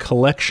like a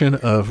collection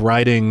of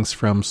writings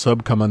from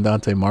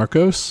Subcomandante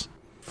Marcos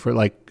for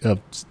like the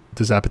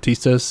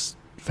Zapatistas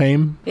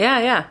fame,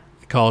 Yeah.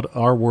 called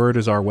Our Word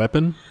is Our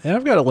Weapon. And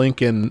I've got a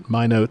link in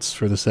my notes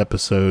for this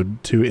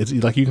episode too. It's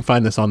like you can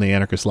find this on the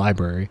Anarchist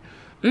Library.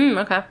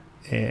 Okay.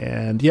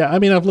 And yeah, I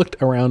mean, I've looked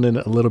around in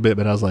it a little bit,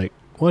 but I was like,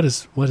 what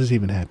is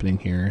even happening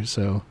here?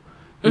 So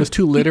it was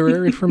too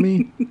literary for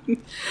me.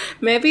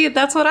 Maybe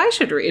that's what I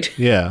should read.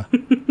 Yeah.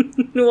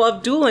 We'll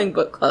have dueling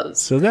book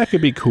clubs. So that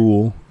could be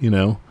cool,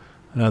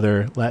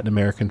 another Latin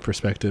American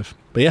perspective.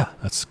 But yeah,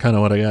 that's kind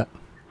of what I got.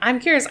 I'm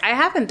curious. I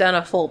haven't done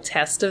a full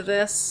test of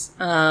this,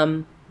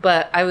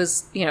 but I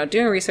was,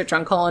 doing research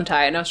on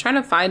Kollontai, and I was trying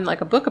to find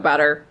like a book about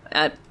her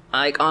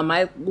on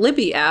my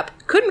Libby app.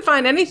 Couldn't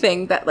find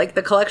anything that like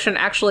the collection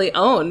actually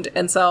owned,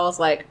 and so I was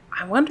like,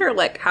 I wonder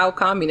like how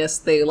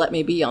communist they let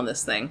me be on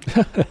this thing.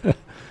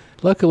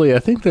 Luckily, I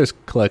think there's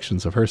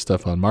collections of her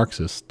stuff on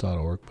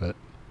Marxist.org, but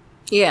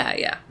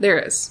Yeah, there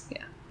is.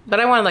 Yeah, but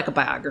I wanted like a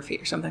biography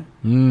or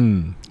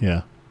something.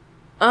 Yeah.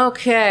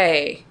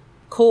 Okay,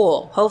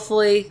 cool.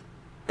 Hopefully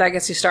that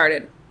gets you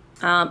started.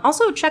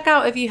 Also, check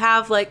out if you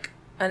have like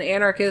an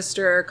anarchist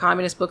or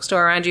communist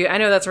bookstore around you. I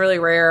know that's really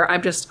rare.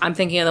 I'm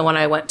thinking of the one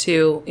I went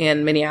to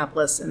in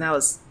Minneapolis, and that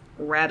was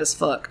rad as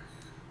fuck.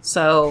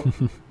 So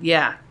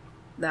yeah,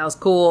 that was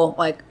cool.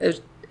 Like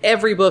there's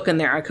every book in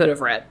there I could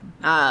have read.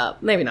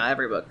 Maybe not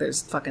every book.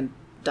 There's fucking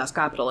Das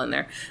Kapital in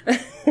there.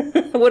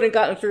 I wouldn't have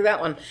gotten through that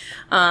one.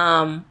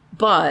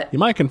 But You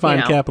might can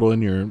find Capital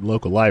in your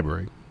local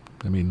library.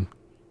 I mean,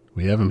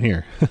 we have them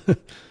here.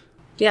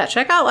 Yeah,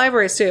 check out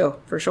libraries too,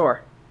 for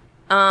sure.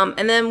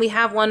 And then we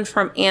have one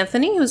from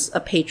Anthony, who's a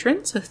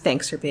patron, so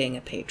thanks for being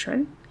a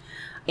patron.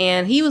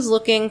 And he was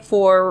looking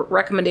for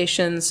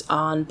recommendations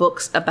on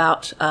books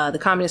about the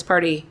Communist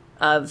Party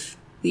of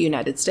the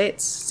United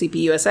States,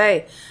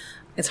 CPUSA.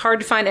 It's hard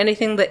to find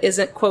anything that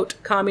isn't, quote,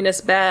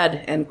 communist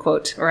bad, end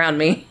quote, around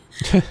me.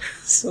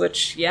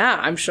 Which, yeah,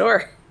 I'm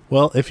sure.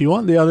 Well, if you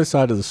want the other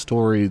side of the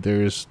story,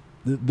 there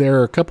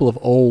are a couple of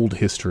old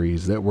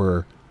histories that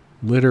were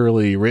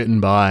literally written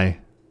by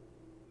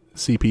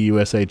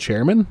CPUSA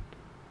chairman.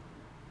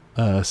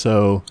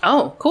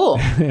 Oh, cool.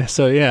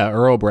 So yeah,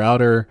 Earl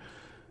Browder,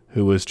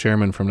 who was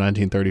chairman from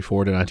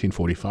 1934 to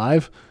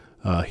 1945,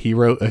 he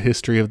wrote a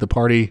history of the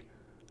party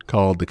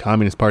called the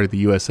Communist Party of the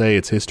USA,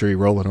 Its History,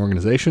 Role, and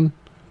Organization.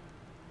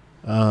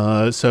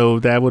 So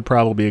that would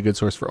probably be a good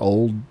source for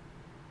old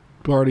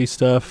party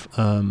stuff.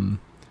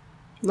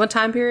 What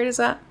time period is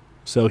that?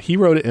 So he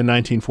wrote it in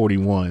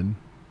 1941,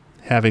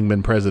 having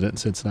been president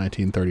since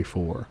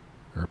 1934,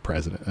 or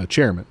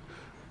chairman.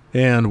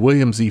 And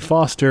William Z.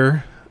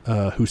 Foster,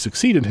 who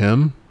succeeded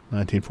him,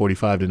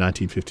 1945 to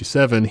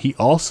 1957, he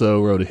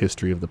also wrote a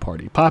history of the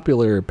party.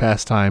 Popular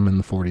pastime in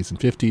the 40s and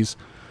 50s.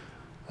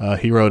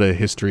 He wrote a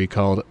history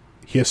called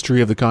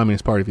History of the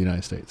Communist Party of the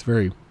United States.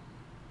 Very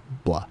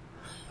blah.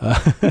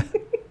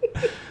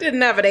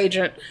 Didn't have an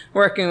agent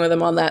working with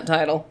him on that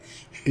title.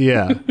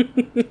 Yeah.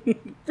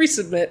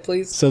 Resubmit,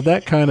 please. So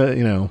that kind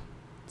of,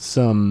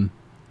 some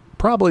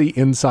probably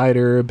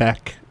insider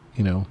back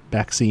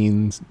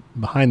scenes,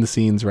 behind the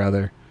scenes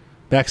rather.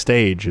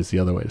 Backstage is the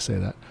other way to say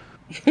that.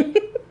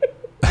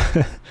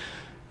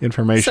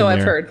 Information So I've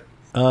there.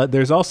 heard.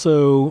 There's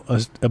also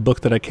a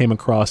book that I came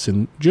across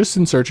in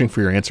searching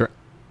for your answer.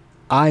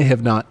 I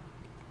have not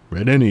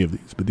read any of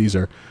these, but these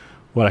are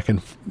what I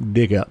can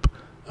dig up.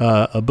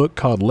 A book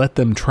called Let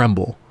Them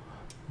Tremble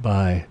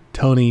by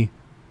Tony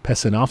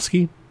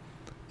Pesanovsky,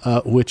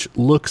 which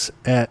looks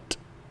at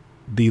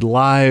the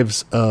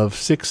lives of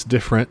 6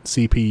 different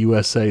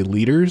CPUSA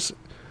leaders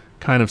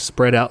kind of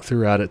spread out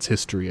throughout its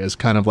history as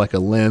kind of like a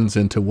lens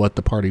into what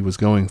the party was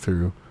going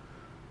through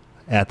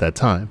at that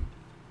time.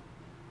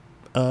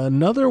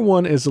 Another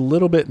one is a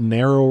little bit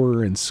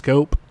narrower in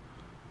scope.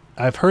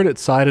 I've heard it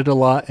cited a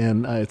lot,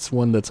 and it's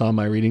one that's on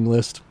my reading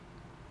list,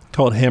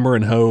 called Hammer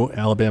and Hoe,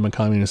 Alabama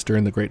Communists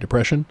During the Great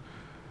Depression.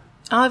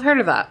 Oh, I've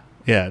heard of that.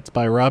 Yeah, it's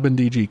by Robin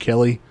D.G.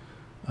 Kelly.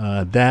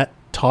 That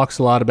talks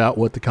a lot about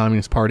what the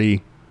Communist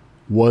Party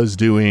was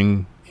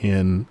doing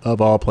in,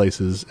 of all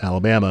places,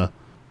 Alabama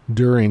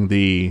during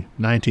the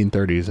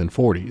 1930s and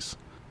 40s.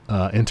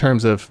 In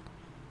terms of,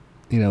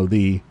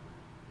 the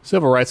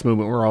civil rights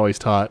movement, we're always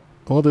taught,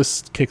 well,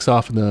 this kicks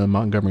off in the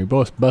Montgomery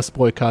bus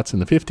boycotts in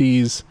the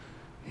 50s,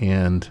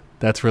 and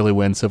that's really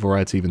when civil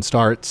rights even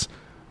starts.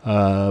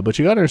 But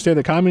you got to understand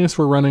that communists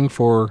were running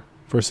for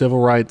civil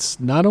rights.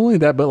 Not only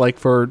that, but like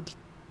for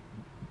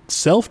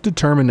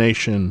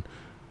self-determination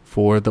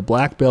for the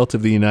black belt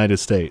of the United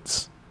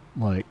States.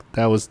 Like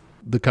that was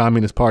the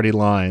Communist Party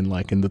line,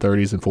 like in the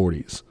 30s and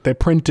 40s. They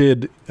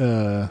printed,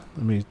 let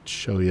me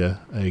show you,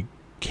 a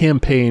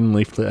campaign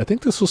leaflet. I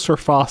think this was for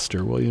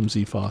Foster, William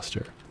Z.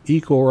 Foster.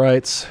 Equal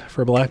rights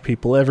for black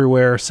people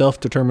everywhere,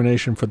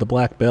 self-determination for the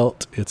black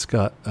belt. It's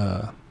got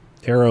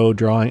arrow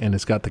drawing, and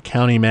it's got the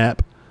county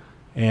map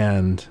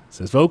And it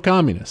says, vote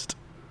communist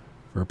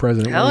for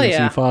President Hell William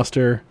yeah. C.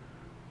 Foster,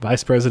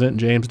 Vice President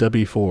James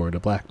W. Ford, a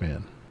black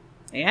man.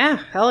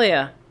 Yeah, hell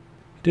yeah.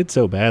 He did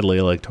so badly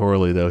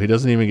electorally, though. He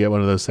doesn't even get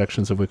one of those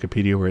sections of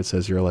Wikipedia where it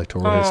says your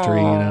electoral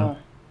history, you know?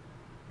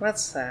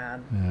 That's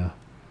sad. Yeah.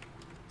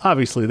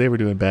 Obviously, they were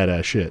doing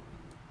badass shit.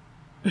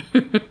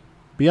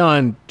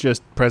 Beyond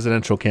just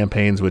presidential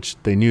campaigns, which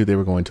they knew they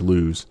were going to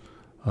lose,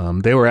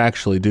 they were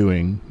actually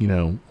doing,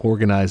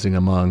 organizing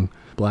among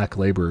black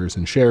laborers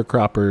and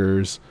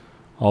sharecroppers,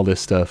 all this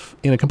stuff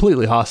in a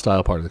completely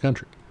hostile part of the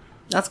country.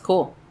 That's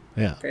cool.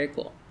 Yeah. Very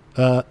cool.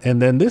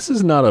 And then this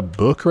is not a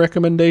book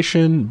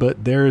recommendation,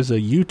 but there's a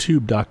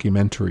YouTube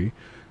documentary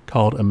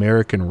called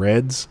American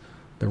Reds,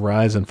 The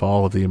Rise and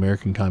Fall of the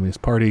American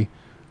Communist Party.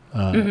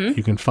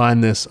 You can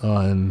find this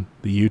on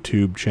the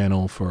YouTube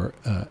channel for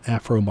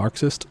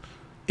Afro-Marxist.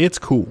 It's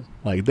cool.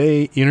 Like,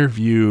 they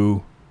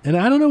interview, and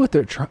I don't know what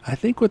I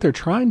think what they're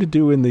trying to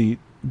do in the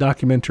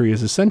documentary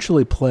is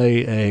essentially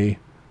play a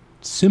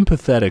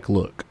sympathetic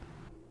look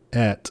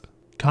at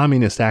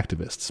communist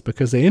activists,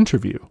 because they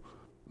interview.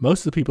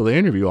 Most of the people they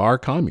interview are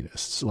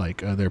communists.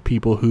 Like, they're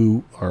people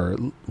who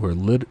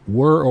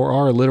were or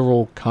are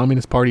literal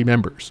Communist Party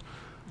members,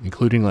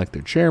 including like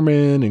their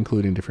chairman,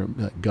 including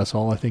different, Gus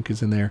Hall, I think,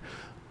 is in there.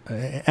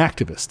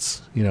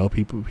 Activists,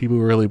 people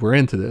who really were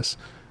into this.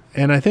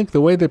 And I think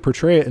the way they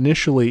portray it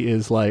initially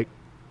is like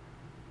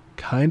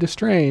kind of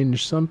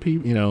strange. Some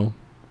people,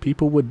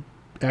 people would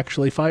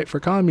actually fight for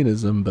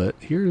communism, but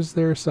here's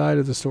their side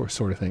of the story,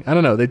 sort of thing. I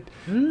don't know.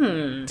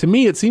 To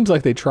me, it seems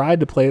like they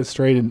tried to play it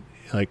straight, and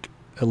like,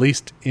 at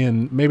least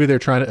maybe they're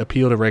trying to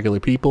appeal to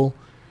regular people.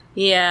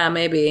 Yeah,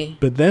 maybe.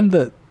 But then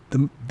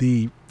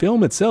the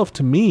film itself,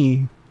 to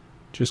me,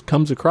 just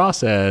comes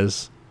across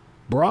as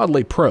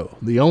broadly pro.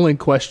 The only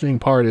questioning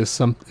part is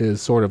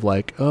sort of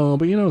like, oh,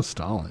 but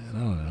Stalin. I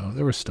don't know.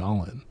 There was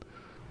Stalin.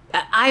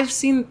 I've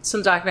seen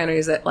some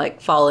documentaries that like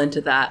fall into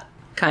that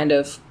kind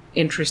of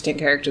interesting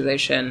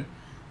characterization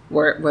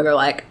where they're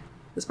like,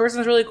 this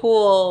person's really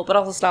cool, but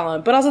also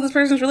Stalin, but also this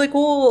person's really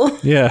cool.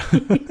 Yeah.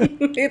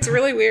 It's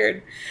really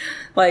weird.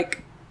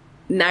 Like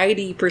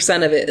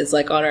 90% of it is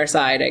like on our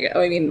side.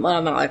 I mean,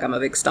 well, not like I'm a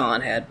big Stalin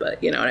head,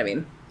 but you know what I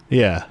mean?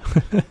 Yeah.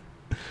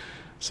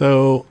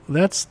 So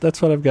that's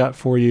what I've got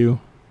for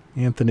you,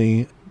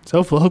 Anthony.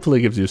 So hopefully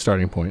it gives you a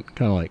starting point,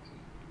 kind of like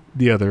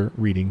the other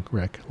reading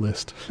rec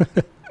list.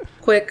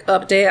 Quick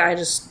update, I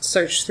just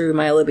searched through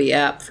my Libby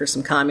app for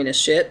some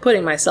communist shit,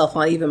 putting myself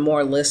on even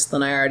more lists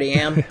than I already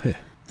am.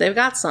 They've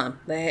got some.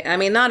 I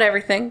mean, not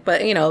everything,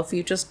 but, if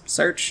you just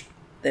search,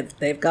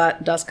 they've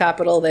got Das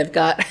Kapital, they've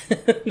got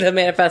the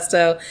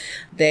Manifesto,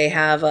 they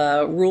have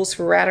Rules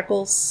for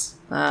Radicals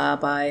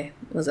by,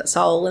 was that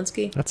Saul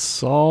Alinsky? That's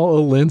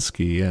Saul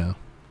Alinsky, yeah.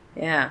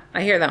 Yeah,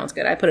 I hear that one's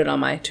good. I put it on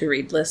my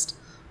to-read list.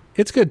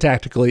 It's good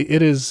tactically.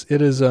 It is,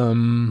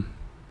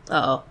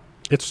 Uh-oh.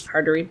 It's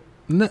hard to read?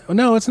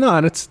 No, it's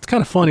not. It's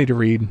kind of funny to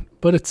read,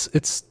 but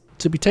it's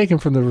to be taken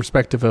from the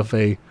perspective of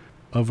a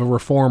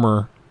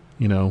reformer,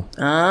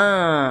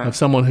 of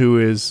someone who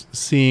is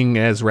seeing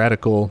as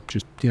radical,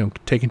 just,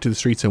 taking to the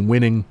streets and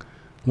winning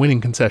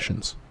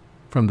concessions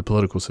from the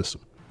political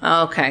system.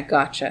 Okay,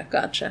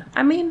 gotcha.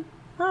 I mean,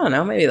 I don't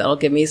know. Maybe that'll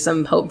give me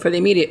some hope for the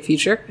immediate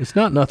future. It's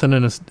not nothing,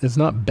 and it's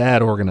not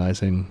bad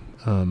organizing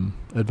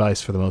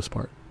advice for the most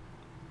part.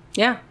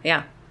 Yeah.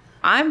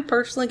 I'm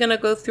personally going to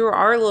go through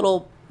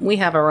we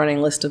have a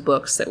running list of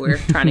books that we're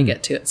trying to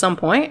get to at some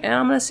point, and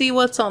I'm going to see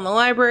what's on the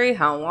library,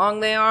 how long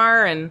they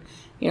are, and,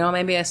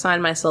 maybe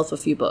assign myself a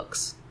few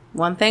books.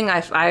 One thing I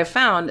have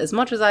found, as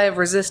much as I have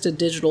resisted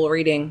digital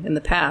reading in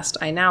the past,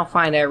 I now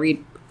find I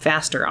read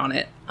faster on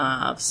it.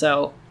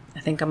 So I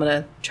think I'm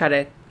going to try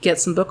to get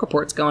some book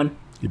reports going.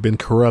 You've been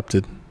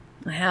corrupted.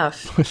 I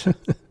have.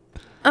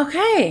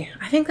 Okay,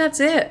 I think that's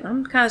it.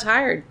 I'm kind of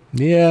tired.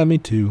 Yeah, me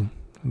too.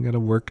 I got to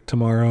work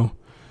tomorrow.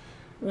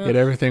 Get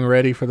everything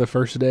ready for the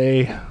first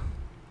day.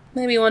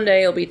 Maybe one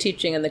day you'll be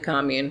teaching in the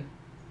commune.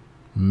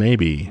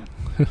 Maybe.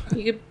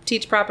 You could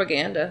teach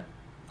propaganda.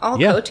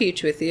 I'll Yeah.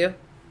 co-teach with you.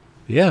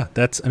 Yeah,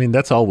 that's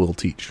all we'll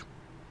teach.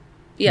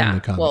 Yeah,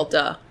 commune. well,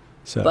 duh.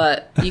 So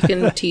But you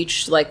can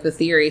teach like the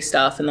theory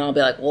stuff, and then I'll be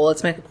like, well,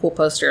 let's make a cool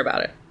poster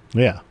about it.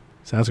 yeah,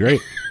 sounds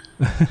great.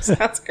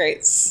 Sounds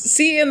great.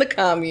 See you in the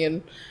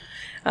commune.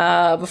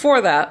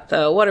 Before that,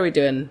 though, what are we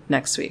doing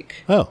next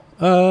week?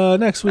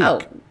 Next week.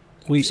 Oh,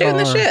 We shooting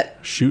the are shit.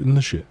 Shooting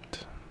the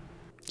shit.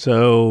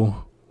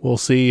 So we'll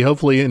see.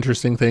 Hopefully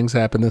interesting things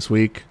happen this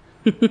week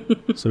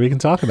so we can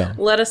talk about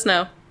them. Let us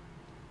know.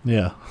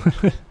 Yeah.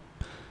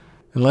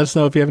 And let us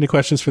know if you have any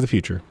questions for the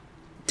future.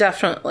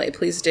 Definitely.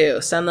 Please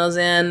do. Send those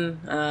in.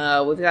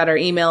 We've got our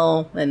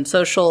email and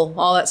social.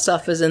 All that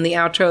stuff is in the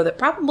outro that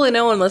probably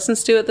no one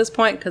listens to at this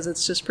point because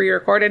it's just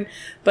pre-recorded.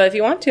 But if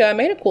you want to, I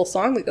made a cool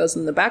song that goes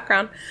in the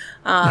background.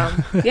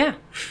 Yeah.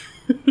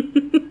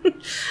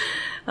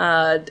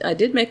 I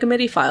did make a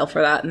MIDI file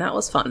for that, and that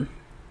was fun.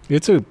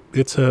 It's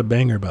a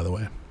banger, by the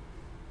way.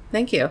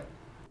 Thank you.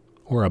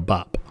 Or a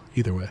bop.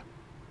 Either way.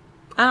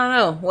 I don't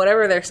know.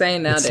 Whatever they're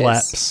saying nowadays.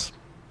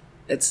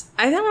 It slaps.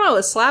 I don't know.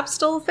 Is slap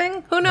still a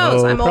thing? Who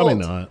knows? I'm probably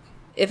old. not.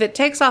 If it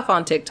takes off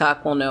on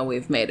TikTok, we'll know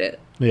we've made it.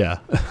 Yeah.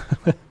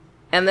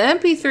 And the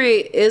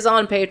MP3 is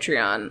on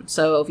Patreon.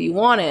 So if you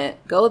want it,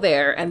 go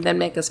there and then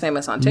make us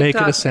famous on TikTok. Make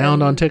it a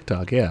sound on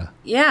TikTok, yeah.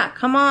 Yeah,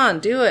 come on,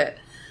 do it.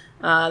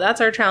 That's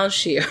our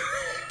challenge to you.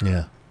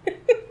 Yeah.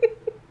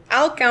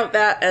 I'll count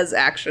that as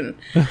action,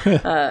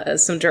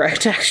 as some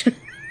direct action.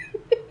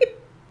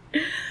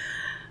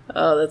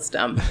 Oh, that's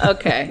dumb.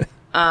 Okay.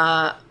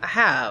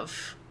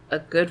 Have a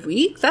good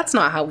week. That's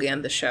not how we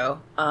end the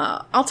show.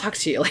 I'll talk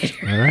to you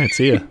later. All right,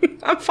 see ya.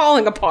 I'm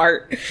falling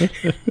apart.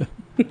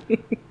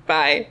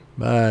 Bye.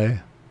 Bye.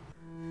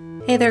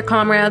 Hey there,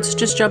 comrades.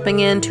 Just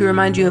jumping in to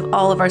remind you of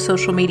all of our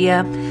social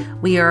media.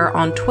 We are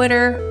on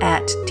Twitter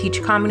at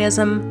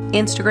TeachCommunism,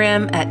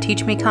 Instagram at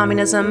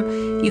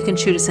TeachMeCommunism. You can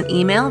shoot us an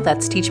email.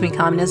 That's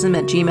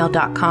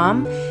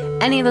teachmecommunism@gmail.com.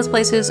 Any of those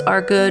places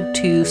are good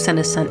to send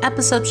us an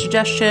episode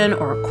suggestion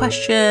or a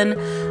question,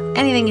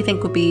 anything you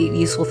think would be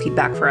useful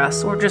feedback for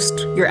us, or just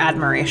your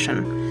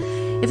admiration.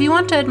 If you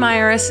want to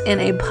admire us in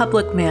a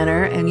public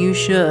manner, and you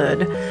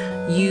should,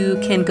 you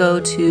can go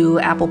to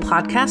Apple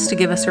Podcasts to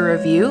give us a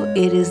review.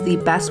 It is the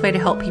best way to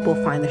help people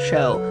find the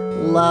show.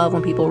 Love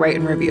when people rate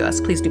and review us.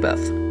 Please do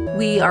both.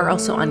 We are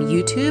also on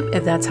YouTube,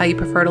 if that's how you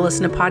prefer to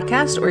listen to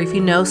podcasts, or if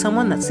you know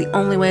someone that's the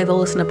only way they'll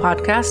listen to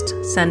podcasts,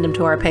 send them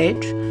to our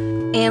page.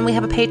 And we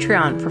have a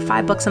Patreon. For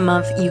 $5 a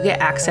month, you get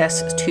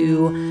access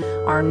to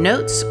our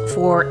notes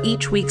for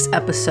each week's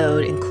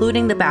episode,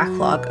 including the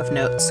backlog of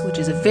notes, which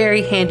is a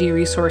very handy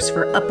resource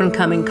for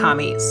up-and-coming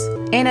commies.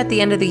 And at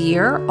the end of the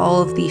year,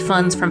 all of the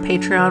funds from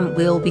Patreon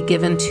will be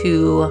given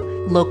to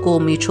local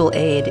mutual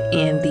aid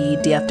in the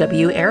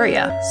DFW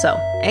area. So,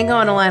 ain't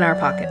going to line our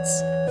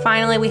pockets.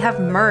 Finally, we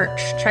have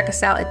merch. Check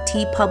us out at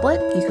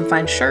TeePublic. You can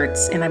find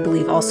shirts and I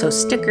believe also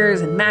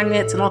stickers and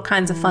magnets and all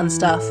kinds of fun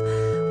stuff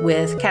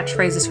with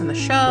catchphrases from the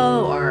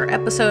show or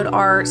episode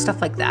art,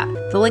 stuff like that.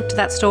 The link to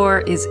that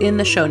store is in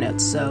the show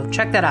notes, so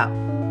check that out.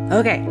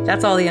 Okay,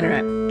 that's all the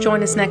internet.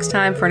 Join us next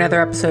time for another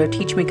episode of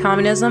Teach Me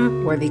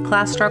Communism, where the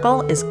class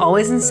struggle is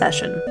always in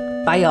session.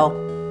 Bye,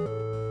 y'all.